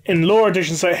in lore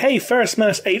edition, say, hey, Ferris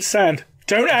Manus ate sand.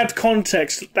 Don't add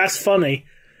context, that's funny.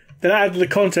 Then add the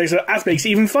context, that makes it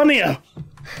even funnier.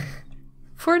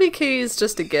 40K is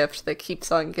just a gift that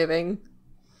keeps on giving.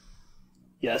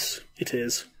 Yes, it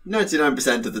is.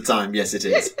 99% of the time, yes it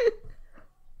is.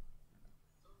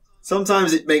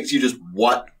 Sometimes it makes you just,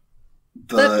 what?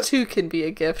 That But too can be a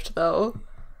gift, though.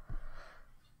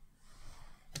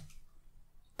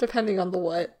 Depending on the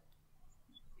what.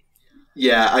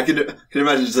 yeah, I can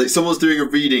imagine just like someone's doing a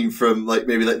reading from like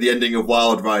maybe like the ending of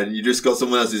Wild Ride, and you just got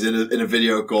someone else who's in a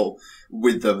video call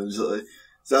with them, and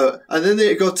and then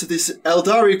they got to this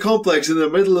Eldari complex in the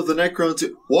middle of the Necron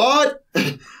to what?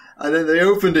 And then they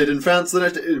opened it and found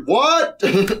Slaanesh. What?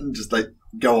 And just like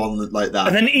go on like that.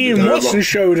 And then Ian Watson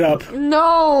showed up.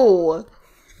 No!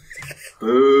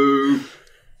 Boo.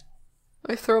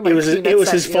 I throw my It was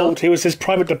peanuts his at you. fault. It was his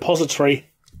private depository.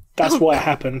 That's what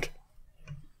happened.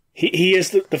 He is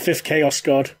the fifth Chaos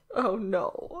God. Oh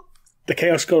no. The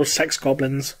Chaos God of sex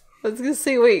goblins. I was gonna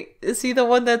say, wait, is he the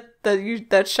one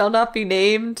that shall not be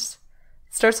named?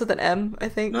 Starts with an M, I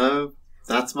think. No,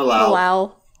 that's Malal.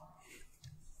 Malal.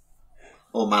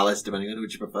 Or Malice, depending on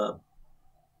which you prefer.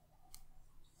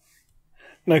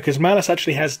 No, because Malice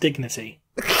actually has dignity.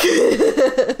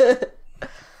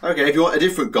 Okay, if you want a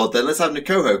different god, then let's have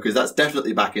Nakoho, because that's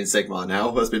definitely back in Sigmar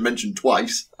now. That's been mentioned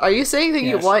twice. Are you saying that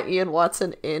you Yes. want Ian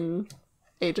Watson in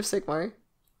Age of Sigmar?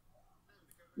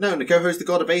 No, Nakoho's the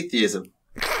god of atheism.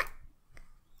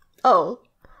 Oh.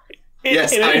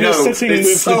 Yes, I in know. a setting It's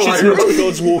with so legitimate ironic.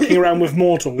 gods walking around with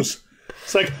mortals.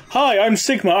 It's like, hi, I'm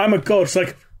Sigma, I'm a god. It's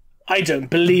like, I don't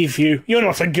believe you. You're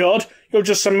not a god. You're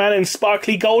just a man in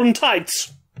sparkly golden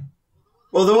tights.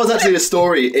 Well, there was actually a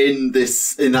story in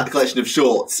that collection of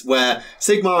shorts where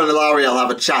Sigmar and Ilariel have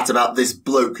a chat about this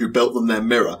bloke who built them their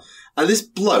mirror. And this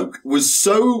bloke was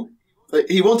so...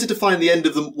 he wanted to find the end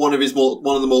of one of the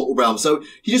mortal realms, so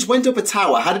he just went up a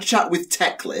tower, had a chat with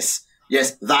Teclis.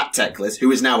 Yes, that Teclis, who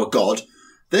is now a god.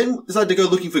 Then decided to go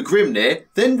looking for Grimnir,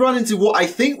 then ran into what I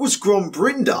think was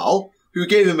Grombrindal, who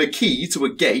gave him a key to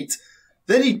a gate.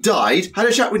 Then he died, had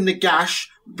a chat with Nagash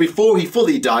before he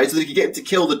fully died, so that he could get him to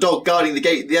kill the dog guarding the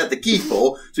gate he had the key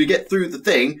for, so he get through the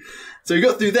thing. So he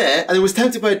got through there, and then was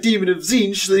tempted by a demon of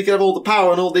Tzeentch so that he could have all the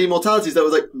power and all the immortalities. That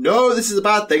was like, no, this is a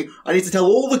bad thing. I need to tell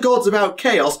all the gods about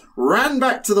chaos, ran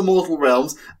back to the mortal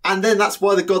realms, and then that's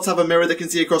why the gods have a mirror that can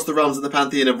see across the realms in the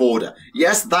Pantheon of Order.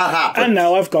 Yes, that happened. And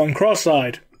now I've gone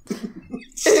cross-eyed.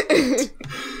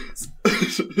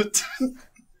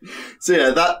 So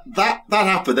yeah, that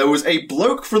happened. There was a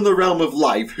bloke from the realm of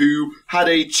life who had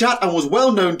a chat and was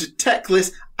well known to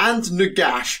Teclis and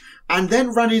Nagash, and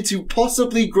then ran into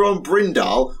possibly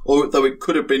Grombrindal, or though it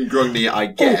could have been Grungnir, I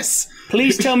guess.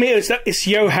 Please tell me it's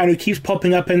Johan who keeps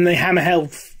popping up in the Hammer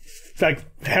like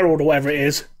Herald or whatever it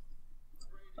is.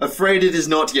 Afraid it is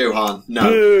not Johan. No,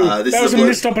 Boo, this that is was a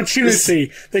missed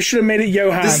opportunity. They should have made it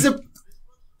Johan.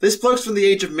 This bloke's from the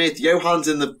Age of Myth. Johan's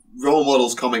in the Role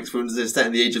Models comics from the set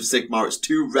in the Age of Sigmar. It's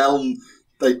 2 realm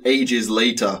ages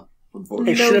later.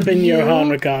 It should have been Johan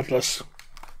regardless.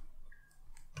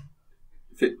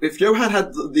 If Johan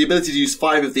had the ability to use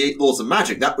 5 of the 8 laws of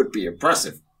magic, that would be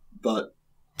impressive. But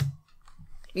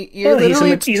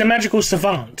He's a magical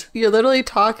savant. You're literally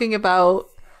talking about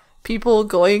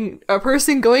a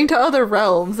person going to other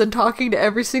realms and talking to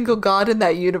every single god in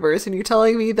that universe, and you're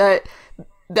telling me that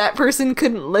person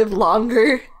couldn't live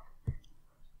longer?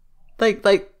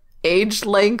 Like age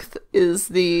length is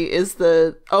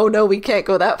the oh no, we can't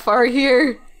go that far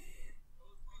here.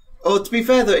 Oh, to be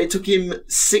fair though, it took him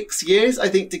 6 years, I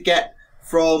think, to get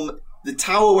from the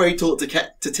tower where he talked to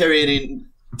Tyrion in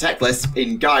Teclis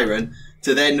in Gyron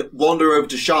to then wander over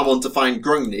to Shamon to find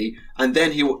Grungni, and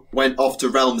then he went off to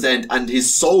Realm's End, and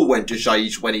his soul went to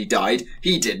Shaiish when he died.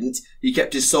 He didn't. He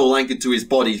kept his soul anchored to his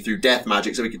body through death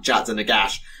magic so he could chat to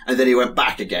Nagash, and then he went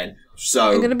back again.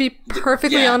 So I'm gonna be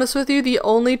perfectly honest with you, the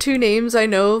only 2 names I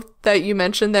know that you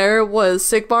mentioned there was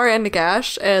Sigmar and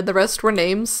Nagash, and the rest were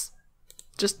names.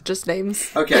 Just names.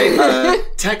 Okay,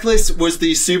 Teclis was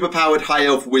the superpowered high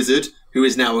elf wizard, who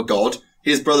is now a god.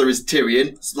 His brother is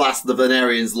Tyrion, last of the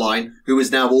Venarian's line, who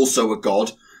is now also a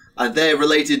god. And they're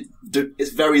related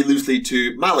very loosely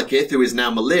to Malekith, who is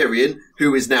now Malerion,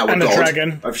 who is now a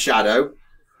god of shadow.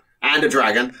 And a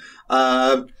dragon.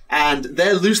 And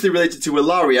they're loosely related to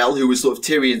Ilariel, who was sort of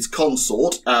Tyrion's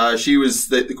consort. She was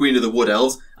the queen of the Wood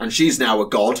Elves, and she's now a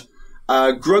god.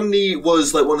 Grungni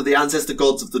was like one of the ancestor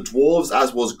gods of the dwarves,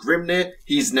 as was Grimnir.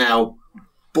 He's now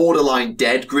borderline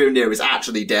dead. Grimnir is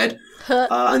actually dead.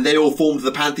 And they all formed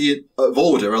the Pantheon of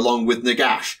Order along with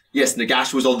Nagash. Yes,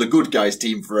 Nagash was on the good guys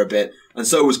team for a bit, and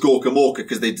so was Gorka Morka,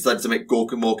 because they decided to make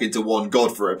Gorka Morka into one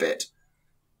god for a bit.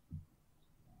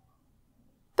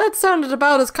 That sounded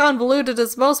about as convoluted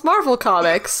as most Marvel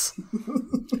comics.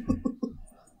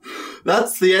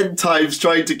 That's the end times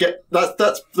trying to get...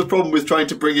 That's the problem with trying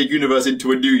to bring a universe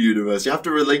into a new universe. You have to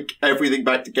relink everything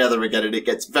back together again, and it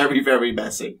gets very, very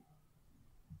messy.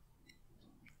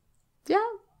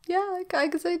 Yeah, I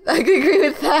can agree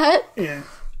with that. Yeah.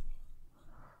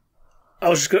 I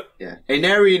was just Yeah.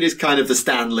 Aenarion is kind of the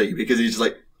Stan Lee, because he's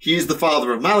like, he's the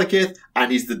father of Malekith,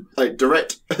 and he's the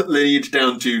direct lineage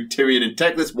down to Tyrion and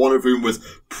Teclis, one of whom was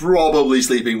probably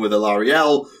sleeping with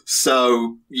Ilariel.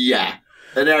 So, yeah.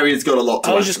 Aenarion's got a lot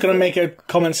to I was just going to make a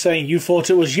comment saying you thought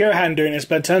it was Johan doing this,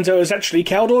 but it turns out it was actually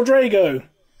Caldor Drago.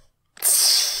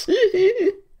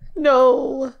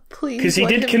 No, please. Because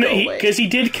he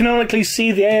did canonically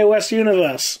see the AOS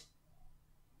universe.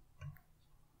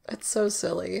 That's so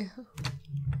silly.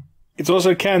 It's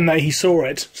also canon that he saw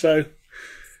it, so...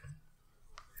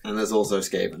 And there's also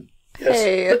Skaven.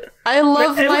 Hey, I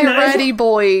love my ratty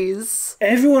boys.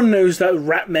 Everyone knows that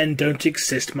rat men don't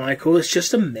exist, Michael. It's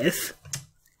just a myth.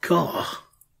 God.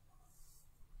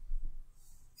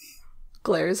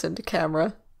 Glares into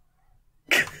camera.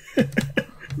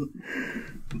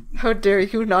 How dare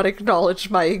you not acknowledge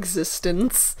my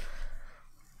existence?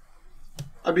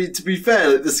 I mean, to be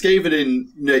fair, the Skaven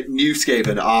in New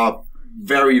Skaven are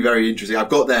very, very interesting. I've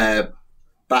got their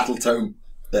battle tome,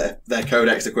 their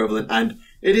codex equivalent, and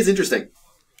it is interesting.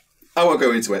 I won't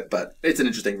go into it, but it's an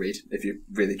interesting read if you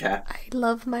really care. I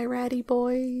love my ratty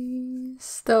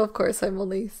boys. Though, of course, I'm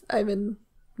in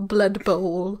Blood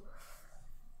Bowl.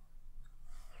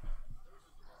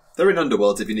 They're in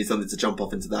Underworlds if you need something to jump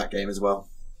off into that game as well.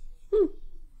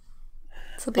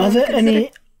 Are there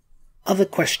any other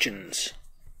questions?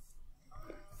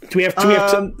 Do we have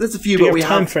there's a few, but we have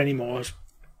time for any more?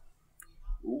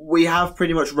 We have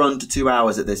pretty much run to 2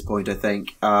 hours at this point, I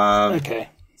think. Okay.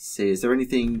 Let's see, is there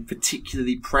anything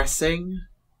particularly pressing?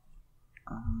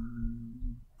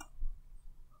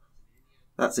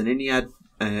 That's an Iliad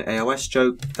AOS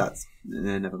joke. That's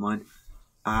never mind.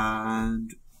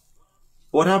 And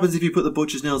what happens if you put the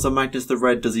butcher's nails on Magnus the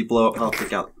Red? Does he blow up half the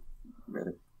galaxy?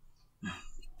 Really?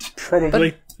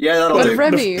 Probably. Yeah, that'll do.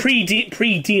 Remy,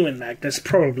 pre-Demon Magnus,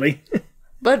 probably.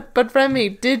 but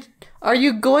Remy, are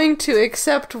you going to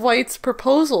accept White's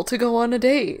proposal to go on a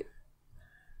date?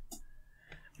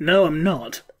 No, I'm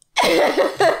not.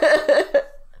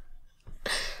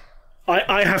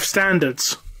 I have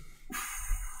standards.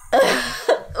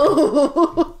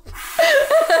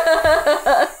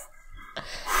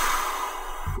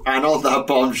 And on that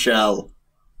bombshell.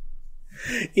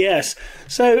 Yes.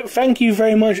 So thank you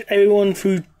very much, everyone,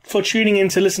 for tuning in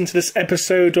to listen to this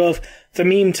episode of the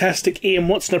Meme-tastic Ian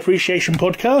Watson Appreciation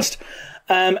Podcast.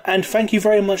 And thank you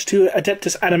very much to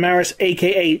Adeptus Adamaris,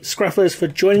 a.k.a. Scruffers, for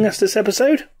joining us this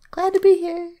episode. Glad to be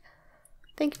here.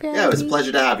 Thank you for having me. Yeah, it was a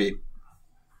pleasure to have you.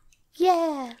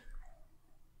 Yeah.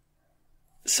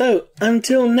 So,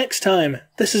 until next time,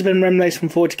 this has been Remleiz from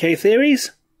 40k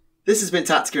Theories. This has been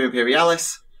Tactica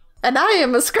Imperialis. And I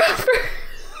am a Scruffer.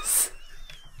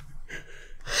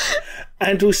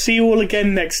 And we'll see you all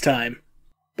again next time.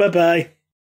 Bye-bye.